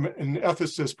from an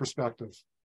ethicist perspective?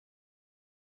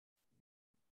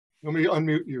 Let me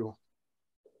unmute you.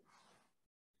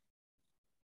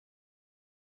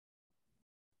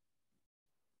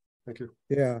 Thank you.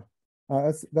 Yeah,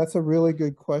 that's a really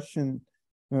good question,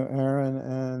 Aaron,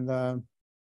 and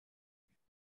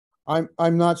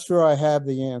I'm not sure I have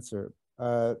the answer.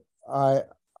 I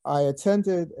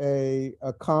attended a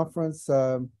conference,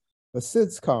 a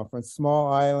SIDS conference,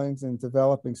 Small Islands and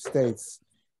Developing States,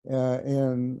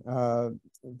 in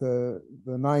the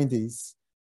 90s,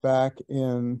 back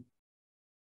in,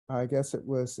 I guess it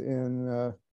was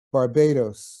in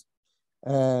Barbados,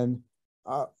 and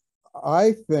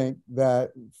I think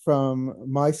that from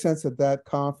my sense of that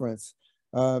conference,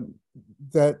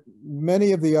 that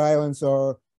many of the islands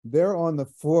they're on the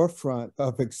forefront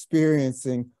of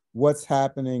experiencing what's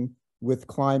happening with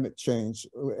climate change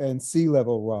and sea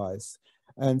level rise.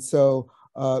 And so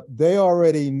they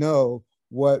already know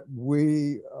what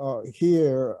we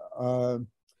here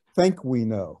think we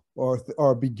know or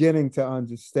are beginning to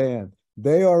understand.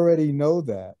 They already know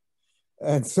that.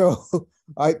 And so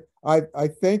I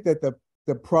think that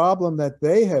the problem that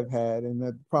they have had and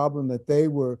the problem that they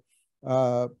were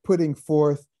putting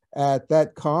forth at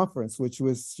that conference, which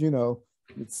was, you know,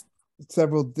 it's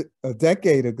several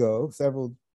decades ago,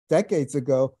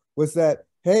 was that,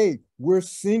 hey, we're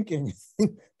sinking.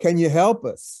 Can you help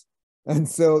us? And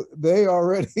so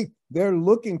they're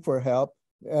looking for help,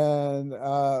 and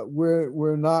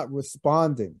we're not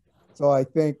responding. So I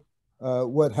think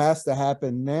what has to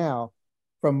happen now,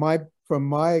 from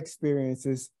my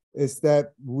experiences, is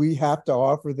that we have to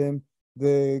offer them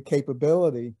the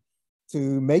capability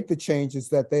to make the changes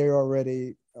that they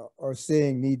already are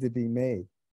seeing need to be made.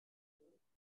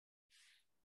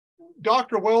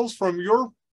 Dr. Wells, from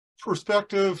your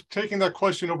perspective, taking that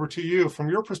question over to you, from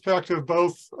your perspective,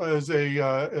 both as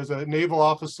a naval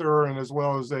officer and as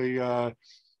well as a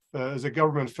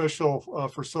government official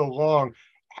for so long,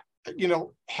 you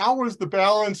know, how is the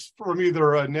balance from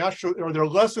either a national, are there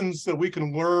lessons that we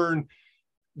can learn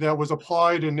that was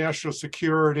applied in national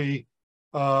security,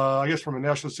 I guess from a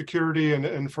national security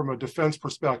and from a defense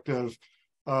perspective,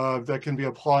 that can be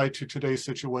applied to today's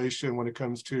situation when it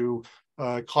comes to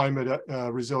climate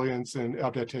resilience and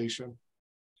adaptation?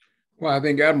 Well, I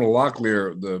think Admiral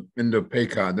Locklear, the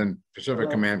Indo-PACOM, then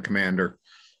Pacific Command commander,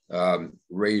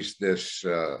 raised this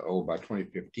about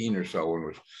 2015 or so, and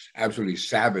was absolutely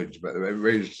savaged. But it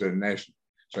raised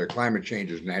the climate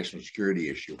change as a national security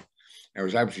issue, and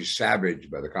was absolutely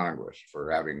savaged by the Congress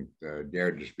for having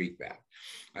dared to speak that.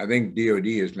 I think DoD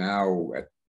is now at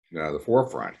the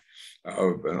forefront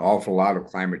of an awful lot of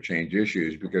climate change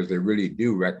issues, because they really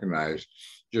do recognize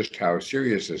just how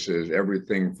serious this is.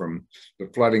 Everything from the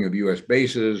flooding of U.S.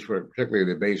 bases,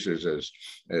 particularly the bases,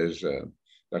 as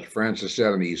Dr. Francis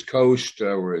said, on the East Coast,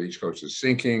 where the East Coast is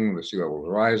sinking, the sea level is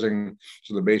rising.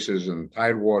 So the bases in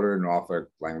Tidewater, Norfolk,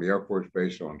 Langley Air Force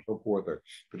Base, so on and so forth, are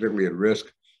particularly at risk.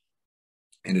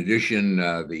 In addition,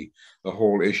 the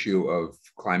whole issue of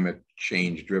climate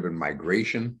change-driven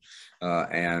migration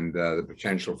and the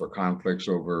potential for conflicts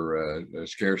over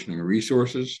scarcity of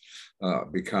resources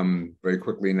become very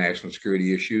quickly national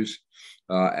security issues.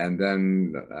 And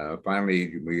then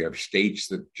finally, we have states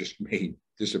that just may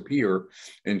disappear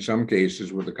in some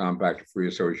cases with the Compact of Free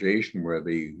Association, where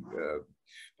the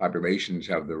populations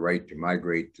have the right to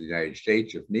migrate to the United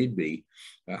States if need be.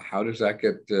 How does that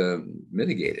get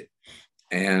mitigated?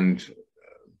 And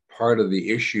part of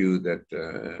the issue that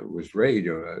was raised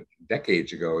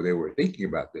decades ago, they were thinking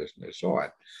about this and they saw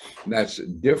it. And that's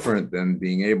different than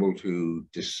being able to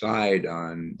decide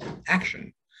on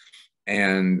action.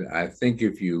 And I think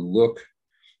if you look,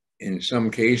 in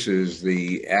some cases,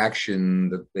 the action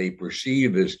that they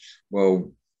perceive as,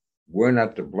 well, we're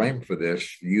not to blame for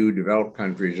this. You developed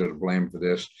countries are to blame for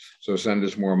this, so send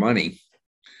us more money,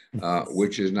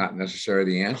 which is not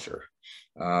necessarily the answer.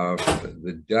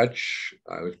 The Dutch,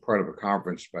 I was part of a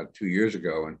conference about 2 years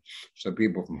ago, and some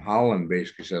people from Holland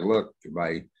basically said, look,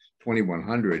 by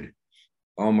 2100,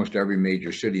 almost every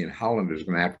major city in Holland is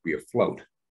going to have to be afloat.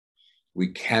 We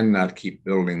cannot keep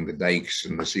building the dikes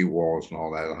and the seawalls and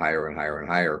all that higher and higher and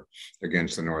higher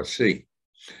against the North Sea.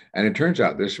 And it turns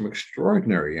out there's some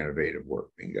extraordinary innovative work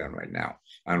being done right now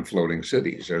on floating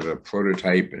cities. There's a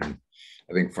prototype in,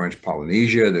 I think, French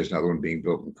Polynesia. There's another one being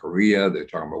built in Korea. They're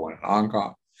talking about one in Hong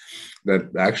Kong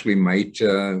that actually might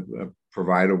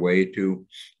provide a way to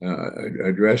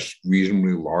address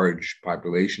reasonably large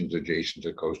populations adjacent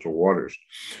to coastal waters.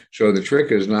 So the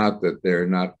trick is not that they're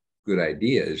not good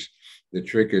ideas. The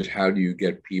trick is, how do you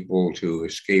get people to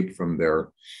escape from their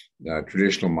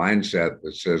traditional mindset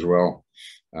that says, well,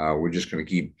 we're just going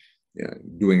to keep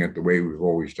doing it the way we've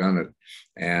always done it,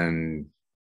 and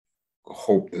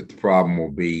hope that the problem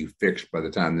will be fixed by the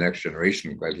time the next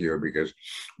generation gets here, because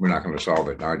we're not going to solve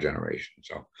it in our generation.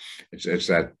 So it's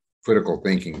that critical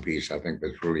thinking piece, I think,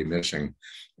 that's really missing.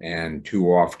 And too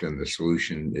often the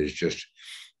solution is just,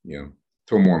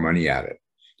 throw more money at it.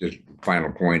 The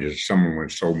final point is, someone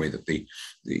once told me that the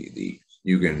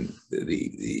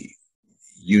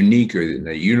unique or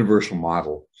the universal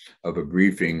model of a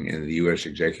briefing in the U.S.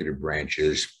 executive branch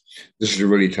is, this is a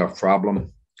really tough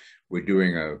problem. We're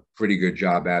doing a pretty good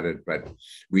job at it, but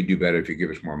we'd do better if you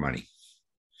give us more money.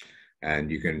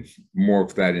 And you can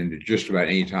morph that into just about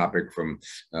any topic, from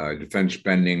defense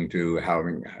spending to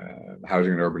housing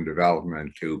and urban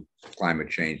development to climate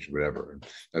change, whatever.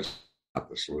 That's not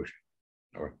the solution.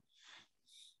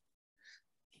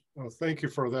 Well, thank you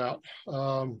for that.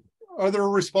 Other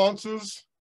responses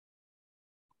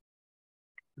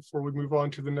before we move on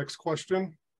to the next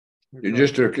question?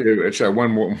 Just it's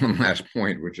one last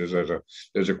point, which is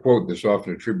there's a quote that's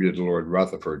often attributed to Lord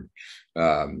Rutherford,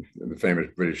 the famous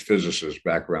British physicist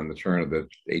back around the turn of the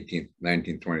 18th,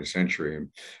 19th, 20th century. And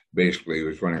basically, he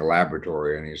was running a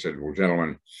laboratory, and he said, "Well,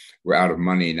 gentlemen, we're out of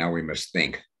money. Now we must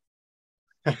think."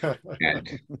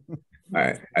 And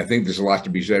I think there's a lot to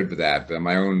be said for that.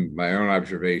 My own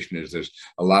observation is there's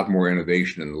a lot more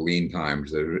innovation in the lean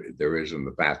times than there is in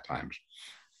the fat times.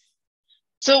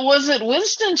 So was it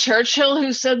Winston Churchill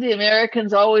who said the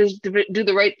Americans always do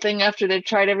the right thing after they've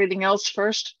tried everything else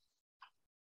first?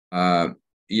 Yeah,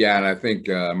 and I think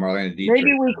Marlene Dietrich.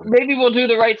 Maybe we'll do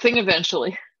the right thing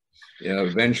eventually. Yeah,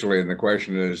 eventually. And the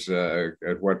question is,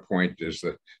 at what point is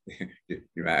I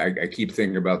keep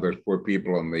thinking about those poor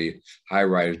people in the high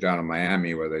rise down in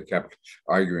Miami, where they kept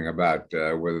arguing about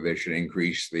whether they should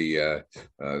increase the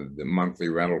monthly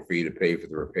rental fee to pay for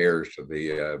the repairs to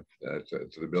the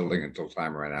building until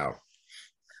time ran out.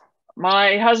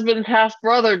 My husband's half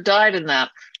brother died in that.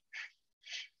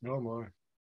 Oh my.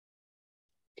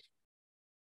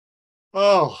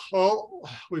 Oh, well,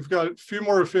 we've got a few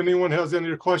more. If anyone has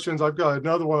any questions, I've got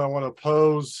another one I want to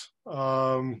pose.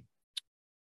 And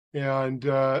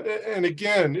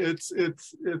again, it's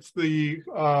the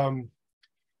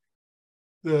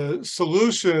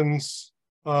solutions.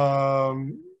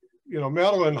 Madeline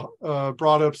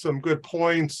brought up some good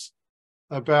points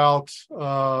about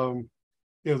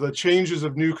the changes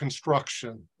of new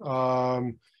construction.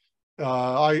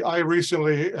 I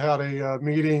recently had a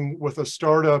meeting with a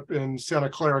startup in Santa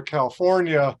Clara,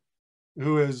 California,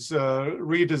 who has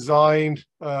redesigned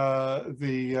how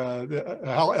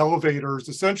elevators,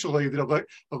 essentially the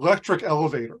electric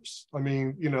elevators. I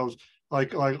mean,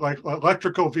 like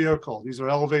electrical vehicle. These are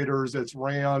elevators that's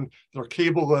they're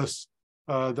cableless,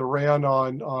 they're ran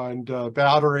on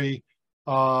battery.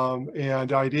 And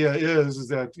the idea is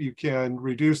that you can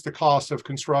reduce the cost of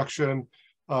construction,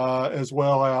 as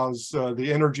well as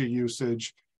the energy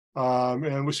usage.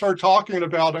 And we started talking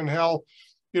about how,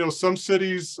 some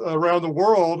cities around the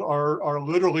world are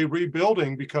literally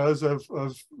rebuilding because of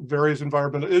various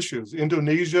environmental issues.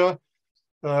 Indonesia,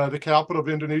 the capital of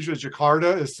Indonesia,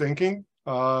 Jakarta, is sinking.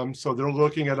 So they're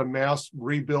looking at a mass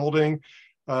rebuilding.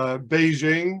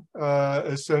 Beijing,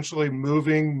 essentially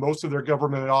moving most of their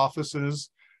government offices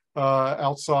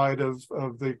outside of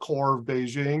the core of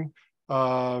Beijing.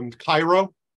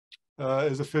 Cairo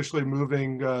is officially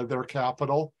moving their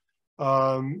capital.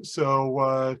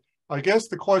 So I guess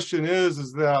the question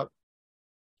is that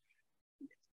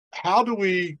how do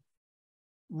we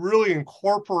really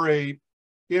incorporate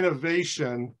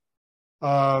innovation?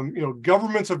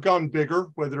 Governments have gotten bigger,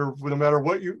 no matter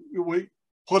what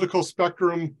political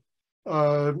spectrum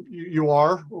you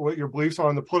are, what your beliefs are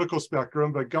on the political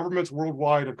spectrum, but governments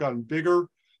worldwide have gotten bigger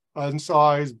in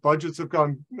size, budgets have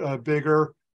gotten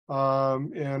bigger.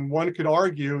 And one could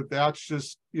argue that's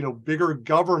just, bigger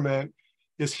government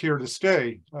is here to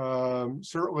stay.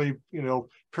 Certainly,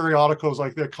 periodicals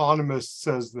like The Economist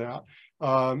says that.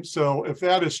 So if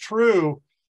that is true,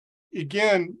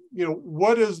 again,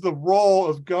 what is the role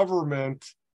of government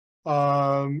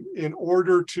in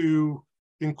order to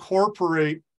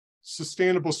incorporate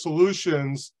sustainable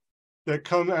solutions that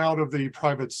come out of the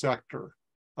private sector?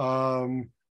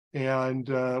 And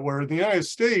where in the United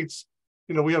States,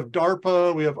 we have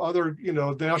DARPA, we have other,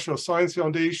 the National Science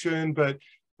Foundation, but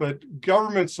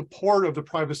government support of the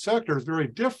private sector is very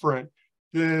different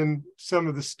than some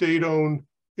of the state-owned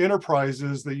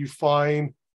enterprises that you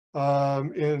find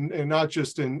and not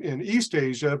just in East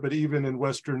Asia, but even in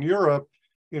Western Europe.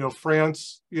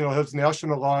 France, has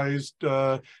nationalized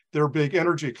their big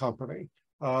energy company.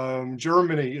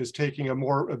 Germany is taking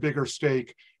a bigger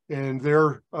stake in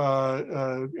their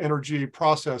energy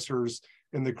processors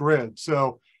in the grid.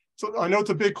 So I know it's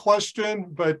a big question,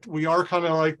 but we are kind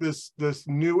of like this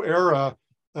new era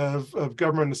of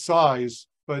government size.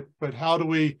 But how do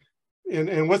we,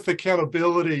 and with the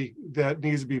accountability that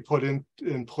needs to be put in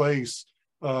place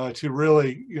to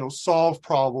really solve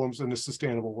problems in a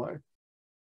sustainable way.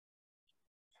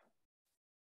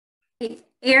 Hey,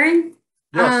 Aaron,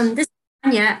 Yes. this is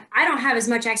Tanya. I don't have as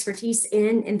much expertise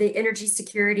in the energy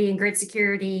security and grid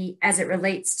security as it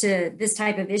relates to this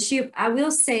type of issue. I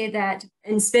will say that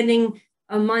in spending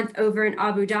a month over in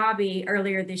Abu Dhabi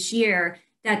earlier this year,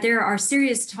 that there are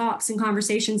serious talks and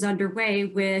conversations underway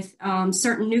with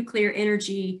certain nuclear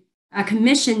energy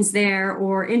commissions there,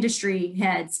 or industry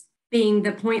heads being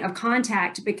the point of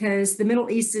contact, because the Middle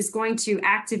East is going to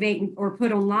activate, or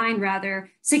put online rather,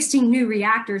 16 new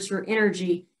reactors for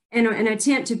energy in an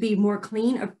attempt to be more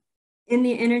clean in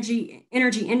the energy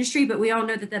industry. But we all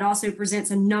know that also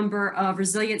presents a number of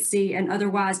resiliency and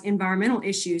otherwise environmental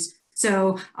issues.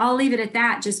 So I'll leave it at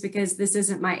that, just because this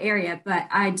isn't my area, but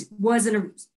I was in a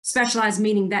specialized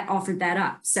meeting that offered that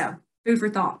up. So food for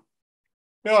thought.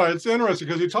 Yeah, it's interesting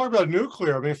because you talk about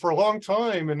nuclear. I mean, for a long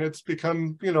time, and it's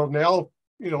become, now,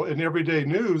 in everyday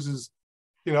news is,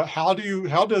 how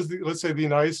does let's say the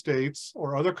United States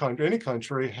or any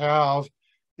country have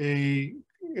a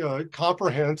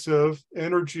comprehensive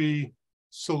energy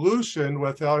solution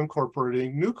without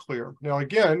incorporating nuclear? Now,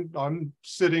 again, I'm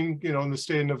sitting, in the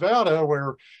state of Nevada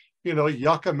where,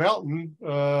 Yucca Mountain,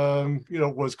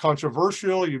 was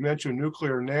controversial. You mentioned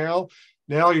nuclear now.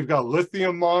 Now you've got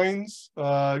lithium mines. You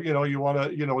want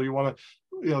to,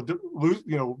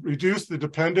 reduce the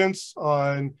dependence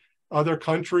on other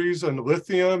countries and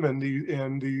lithium and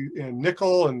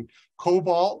nickel and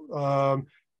cobalt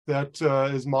that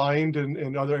is mined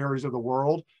in other areas of the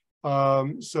world.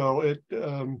 So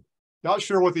not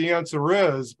sure what the answer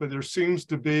is, but there seems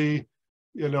to be,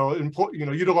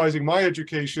 utilizing my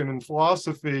education and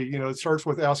philosophy, it starts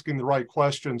with asking the right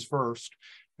questions first.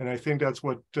 And I think that's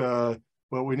what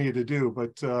we need to do.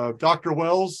 But Dr.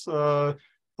 Wells,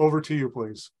 over to you,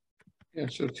 please. Yeah,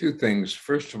 so two things.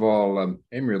 First of all,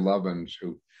 Amory Lovins,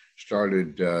 who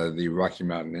started the Rocky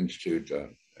Mountain Institute,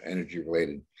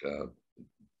 energy-related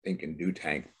think and do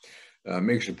tank,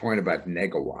 makes a point about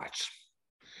negawatts.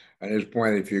 And his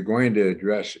point, if you're going to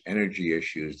address energy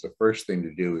issues, the first thing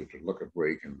to do is to look at where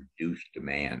you can reduce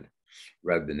demand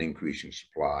rather than increasing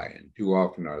supply. And too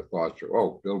often our thoughts are,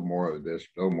 oh, build more of this,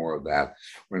 build more of that.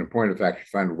 When in point of fact, you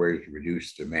find ways to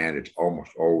reduce demand, it's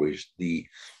almost always the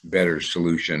better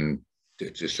solution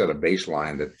to set a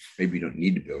baseline that maybe you don't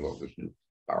need to build all those new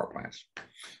power plants.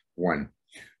 One.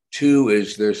 Two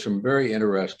is there's some very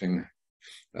interesting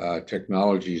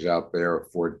technologies out there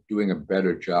for doing a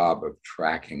better job of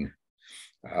tracking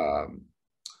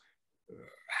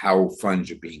how funds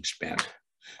are being spent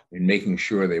and making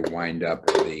sure they wind up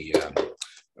in the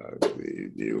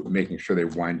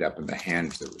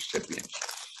hands of the recipients.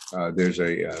 There's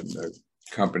a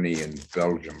company in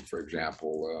Belgium, for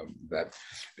example, that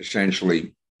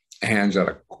essentially hands out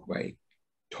a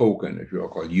token, if you will,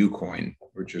 called Ucoin,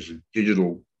 which is a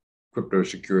digital crypto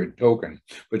secured token,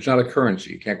 but it's not a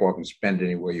currency. You can't go up and spend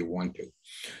any way you want to.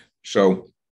 So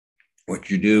what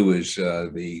you do is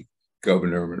the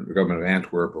government of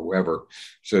Antwerp or whoever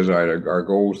says, all right, our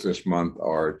goals this month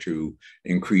are to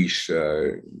increase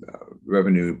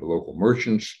revenue to local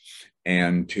merchants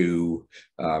and to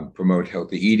promote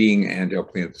healthy eating and to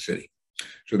help clean up the city.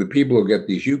 So the people who get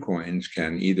these Ucoins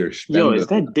can either spend is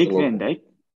that Dick Van Dyke?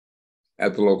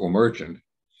 At the local merchant,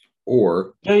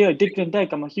 or Dick Van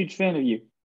Dyke, I'm a huge fan of you.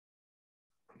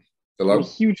 Hello? I'm a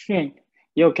huge fan.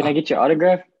 Can I get your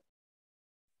autograph?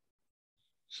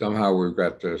 Somehow we've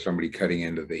got somebody cutting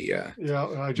into the. Yeah,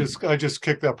 I just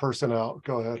kicked that person out.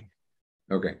 Go ahead.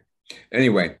 Okay.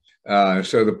 Anyway,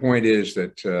 so the point is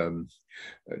that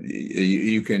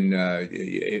you can,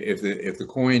 if the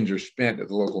coins are spent at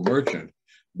the local merchant,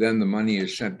 then the money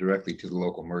is sent directly to the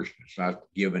local merchant. It's not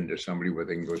given to somebody where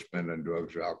they can go spend on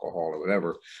drugs or alcohol or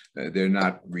whatever. They're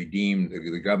not redeemed.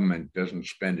 The government doesn't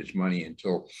spend its money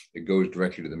until it goes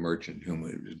directly to the merchant whom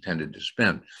it was intended to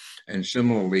spend. And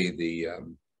similarly,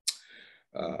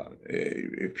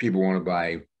 if people want to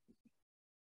buy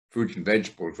fruits and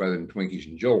vegetables rather than Twinkies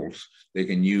and Jolts, they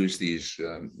can use these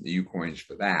Ucoins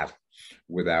for that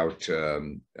without,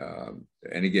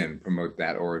 and again, promote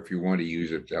that. Or if you want to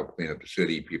use it to help clean up the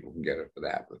city, people can get it for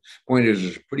that. But the point is,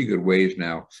 there's pretty good ways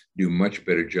now to do much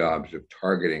better jobs of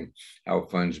targeting how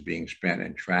funds are being spent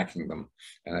and tracking them.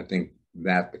 And I think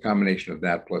that the combination of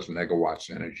that plus megawatts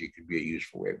energy could be a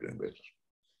useful way of doing business.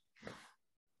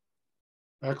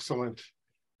 Excellent.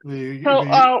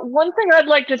 One thing I'd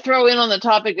like to throw in on the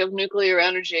topic of nuclear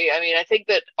energy, I mean, I think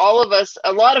that all of us,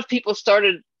 a lot of people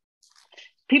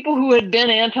who had been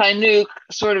anti-nuke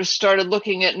sort of started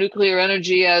looking at nuclear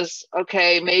energy as,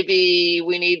 okay, maybe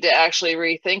we need to actually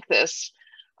rethink this.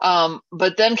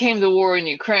 But then came the war in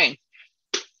Ukraine.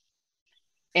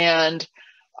 And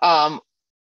the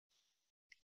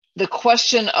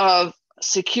question of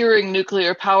securing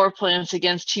nuclear power plants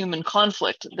against human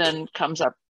conflict then comes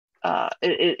up.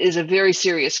 It is a very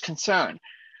serious concern.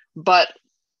 But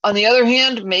on the other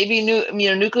hand, maybe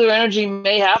nuclear energy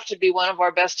may have to be one of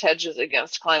our best hedges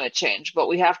against climate change, but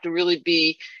we have to really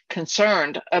be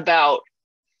concerned about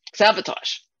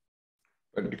sabotage.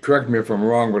 But correct me if I'm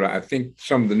wrong, but I think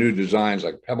some of the new designs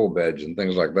like pebble beds and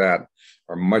things like that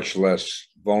are much less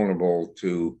vulnerable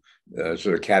to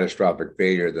sort of catastrophic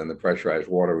failure than the pressurized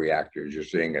water reactors you're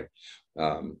seeing it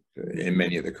in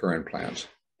many of the current plants.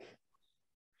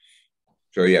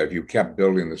 So yeah, if you kept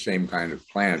building the same kind of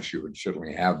plants, you would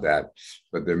certainly have that,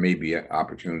 but there may be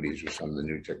opportunities with some of the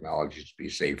new technologies to be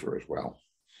safer as well.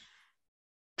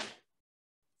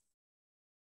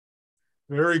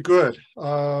 Very good.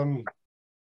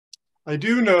 I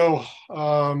do know,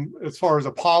 as far as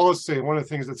a policy, one of the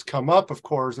things that's come up, of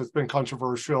course, that's been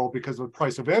controversial because of the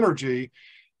price of energy,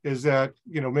 is that,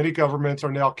 you know, many governments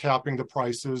are now capping the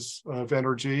prices of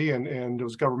energy, and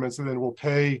those governments then will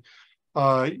pay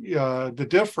the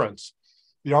difference.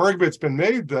 The argument's been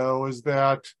made, though, is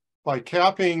that by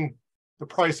capping the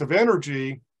price of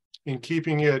energy and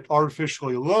keeping it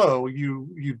artificially low,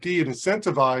 you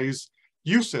de-incentivize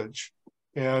usage,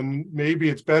 and maybe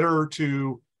it's better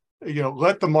to, you know,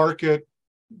 let the market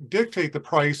dictate the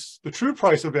price, the true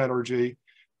price of energy.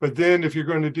 But then if you're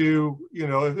going to do, you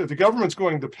know, if the government's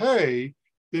going to pay,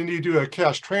 then you do a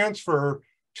cash transfer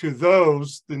to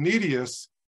those, the neediest,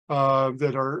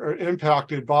 that are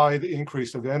impacted by the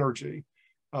increase of energy.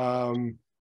 I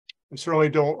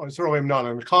certainly am not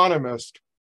an economist,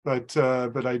 but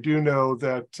I do know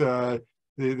that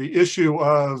the issue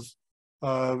of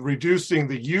reducing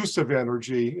the use of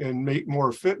energy and make more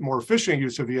efficient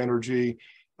use of the energy,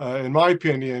 in my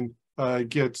opinion,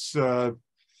 gets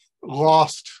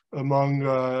lost among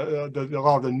a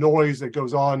lot of the noise that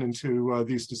goes on into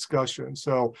these discussions.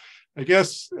 So I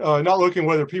guess not looking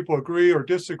whether people agree or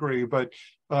disagree, but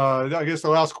I guess the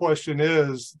last question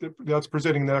is, that's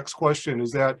presenting the next question,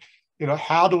 is that, you know,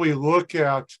 how do we look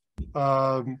at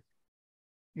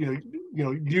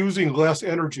using less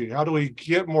energy? How do we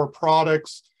get more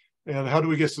products, and how do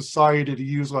we get society to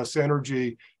use less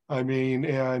energy? I mean,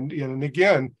 and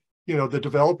again, you know, the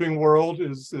developing world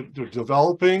is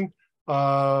developing.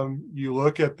 You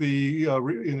look at the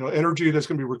energy that's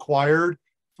going to be required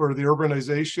for the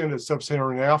urbanization that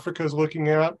sub-Saharan Africa is looking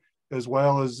at, as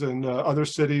well as in other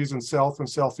cities in South and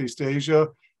Southeast Asia.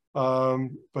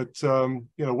 But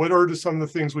what are some of the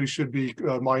things we should be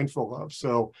mindful of?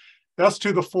 So that's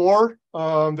to the floor.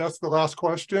 That's the last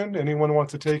question. Anyone want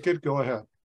to take it? Go ahead.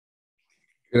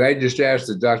 Could I just ask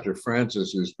that Dr.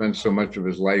 Francis, who spent so much of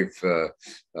his life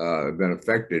been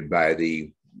affected by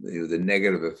the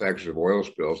negative effects of oil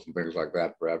spills and things like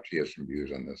that, perhaps he has some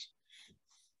views on this.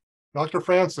 Dr.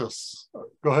 Francis,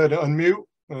 go ahead and unmute,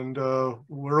 and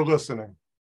we're listening.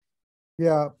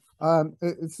 Yeah,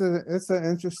 it's an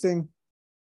interesting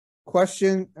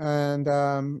question,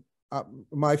 and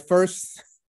my first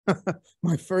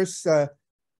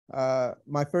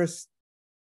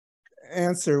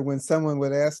answer when someone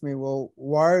would ask me, well,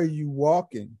 why are you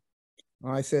walking?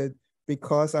 I said,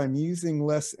 because I'm using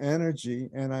less energy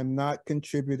and I'm not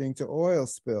contributing to oil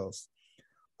spills.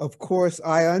 Of course,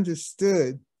 I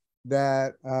understood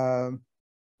that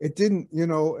it didn't,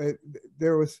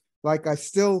 there was like, I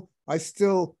still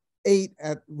ate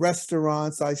at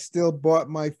restaurants. I still bought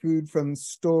my food from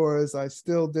stores. I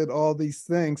still did all these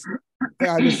things.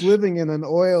 I was living in an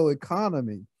oil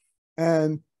economy.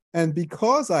 And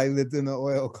because I lived in an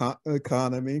oil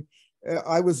economy,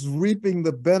 I was reaping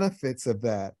the benefits of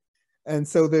that. And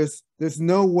so there's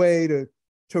no way to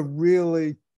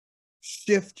really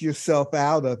shift yourself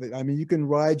out of it. I mean, you can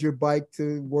ride your bike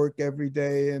to work every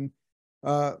day, and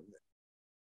but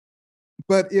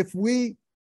if we,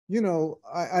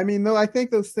 I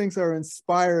think those things are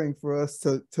inspiring for us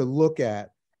to look at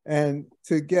and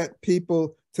to get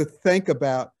people to think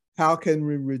about how can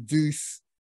we reduce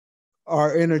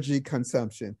our energy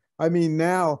consumption. I mean,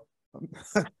 now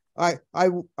I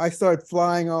started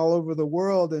flying all over the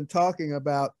world and talking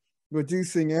about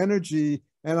reducing energy.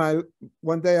 And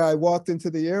one day I walked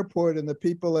into the airport and the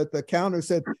people at the counter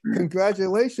said,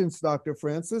 "Congratulations, Dr.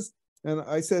 Francis." And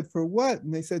I said, "For what?"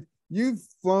 And they said, you've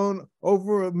flown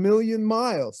over 1 million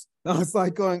miles. I was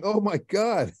like going, oh my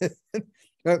God,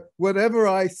 whatever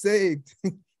I saved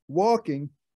walking,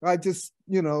 I just,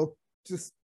 you know,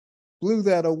 just blew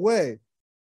that away.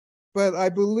 But I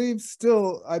believe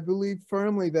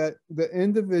firmly that the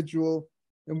individual,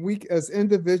 and we as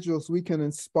individuals, we can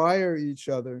inspire each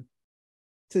other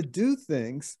to do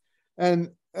things, and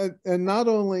not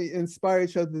only inspire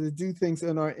each other to do things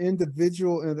in our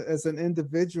individual and as an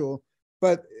individual,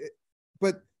 but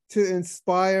to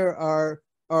inspire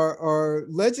our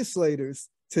legislators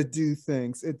to do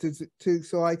things.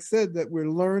 So I said that we're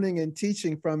learning and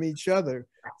teaching from each other.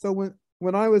 So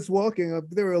when I was walking up,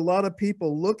 there were a lot of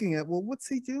people looking at, well, what's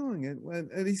he doing?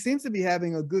 And he seems to be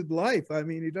having a good life. I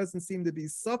mean, he doesn't seem to be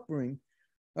suffering.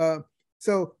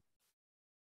 So,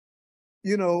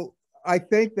 you know, I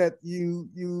think that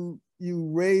you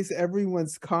raise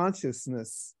everyone's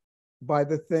consciousness by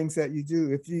the things that you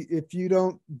do. If you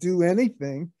don't do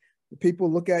anything,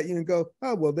 people look at you and go,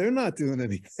 oh, well, they're not doing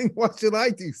anything. Why should I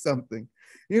do something?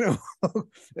 You know,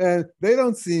 and they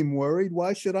don't seem worried.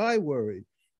 Why should I worry?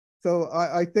 So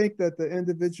I think that the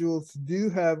individuals do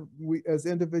have, as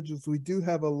individuals, we do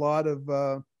have a lot of,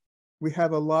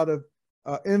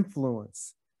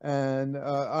 influence. And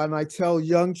I tell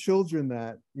young children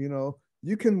that, you know,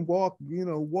 you can walk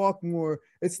more.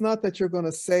 It's not that you're going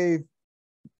to save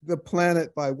the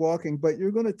planet by walking, but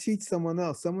you're going to teach someone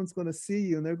else. Someone's going to see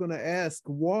you and they're going to ask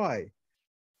why.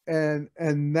 And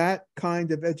that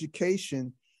kind of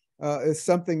education is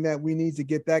something that we need to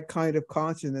get, that kind of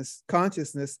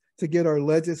consciousness to get our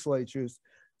legislatures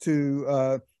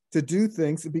to do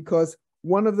things, because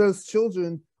one of those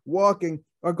children walking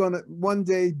are going to one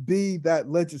day be that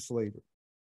legislator.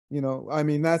 You know, I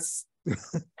mean, that's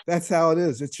that's how it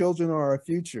is. The children are our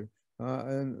future,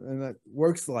 and that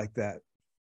works like that.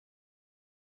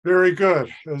 Very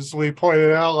good. As we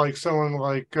pointed out, like someone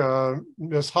like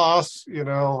Ms. Haas, you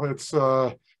know, it's, you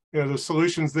know, the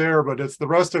solution's there, but it's the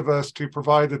rest of us to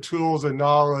provide the tools and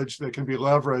knowledge that can be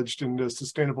leveraged into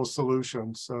sustainable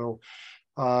solutions. So,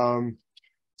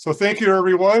 so thank you,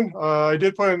 everyone. I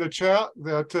did put in the chat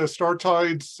that Star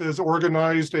Tides has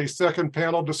organized a second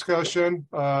panel discussion,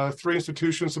 3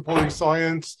 institutions supporting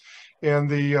science and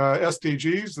the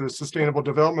SDGs, the Sustainable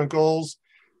Development Goals.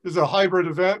 This is a hybrid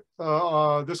event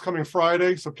this coming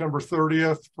Friday, September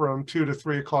 30th from 2 to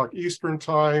 3 o'clock Eastern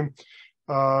time.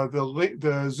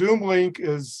 The Zoom link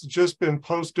has just been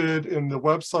posted in the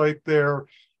website there.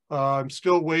 I'm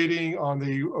still waiting on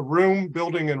the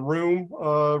building and room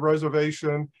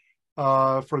reservation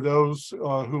for those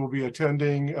who will be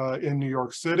attending in New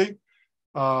York City.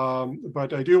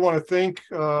 But I do want to thank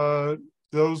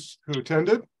those who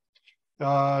attended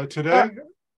today.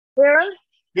 Aaron?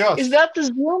 Yes. Is that the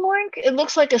Zoom link? It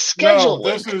looks like a schedule. No,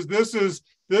 this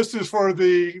is for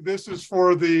the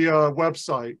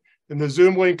website, and the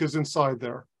Zoom link is inside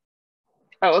there.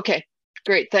 Oh, okay.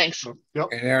 Great, thanks. Yep.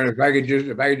 And Aaron, if I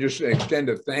could just extend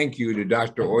a thank you to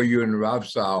Dr. Oyun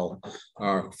Ravsal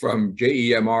from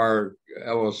JEMR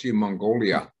LLC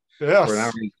Mongolia. Yes. For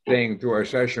not only staying through our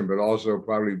session, but also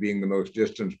probably being the most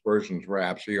distant person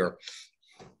perhaps here.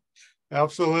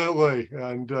 Absolutely.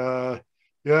 And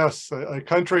yes, a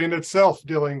country in itself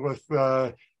dealing with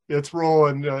its role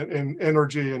in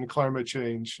energy and climate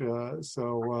change.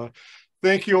 So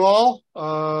thank you all.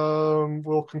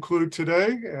 We'll conclude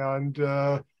today and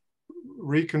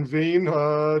reconvene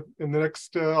in the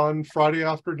next on Friday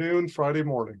afternoon, Friday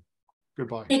morning.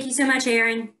 Goodbye. Thank you so much,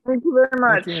 Aaron. Thank you very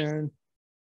much. Thank you, Aaron.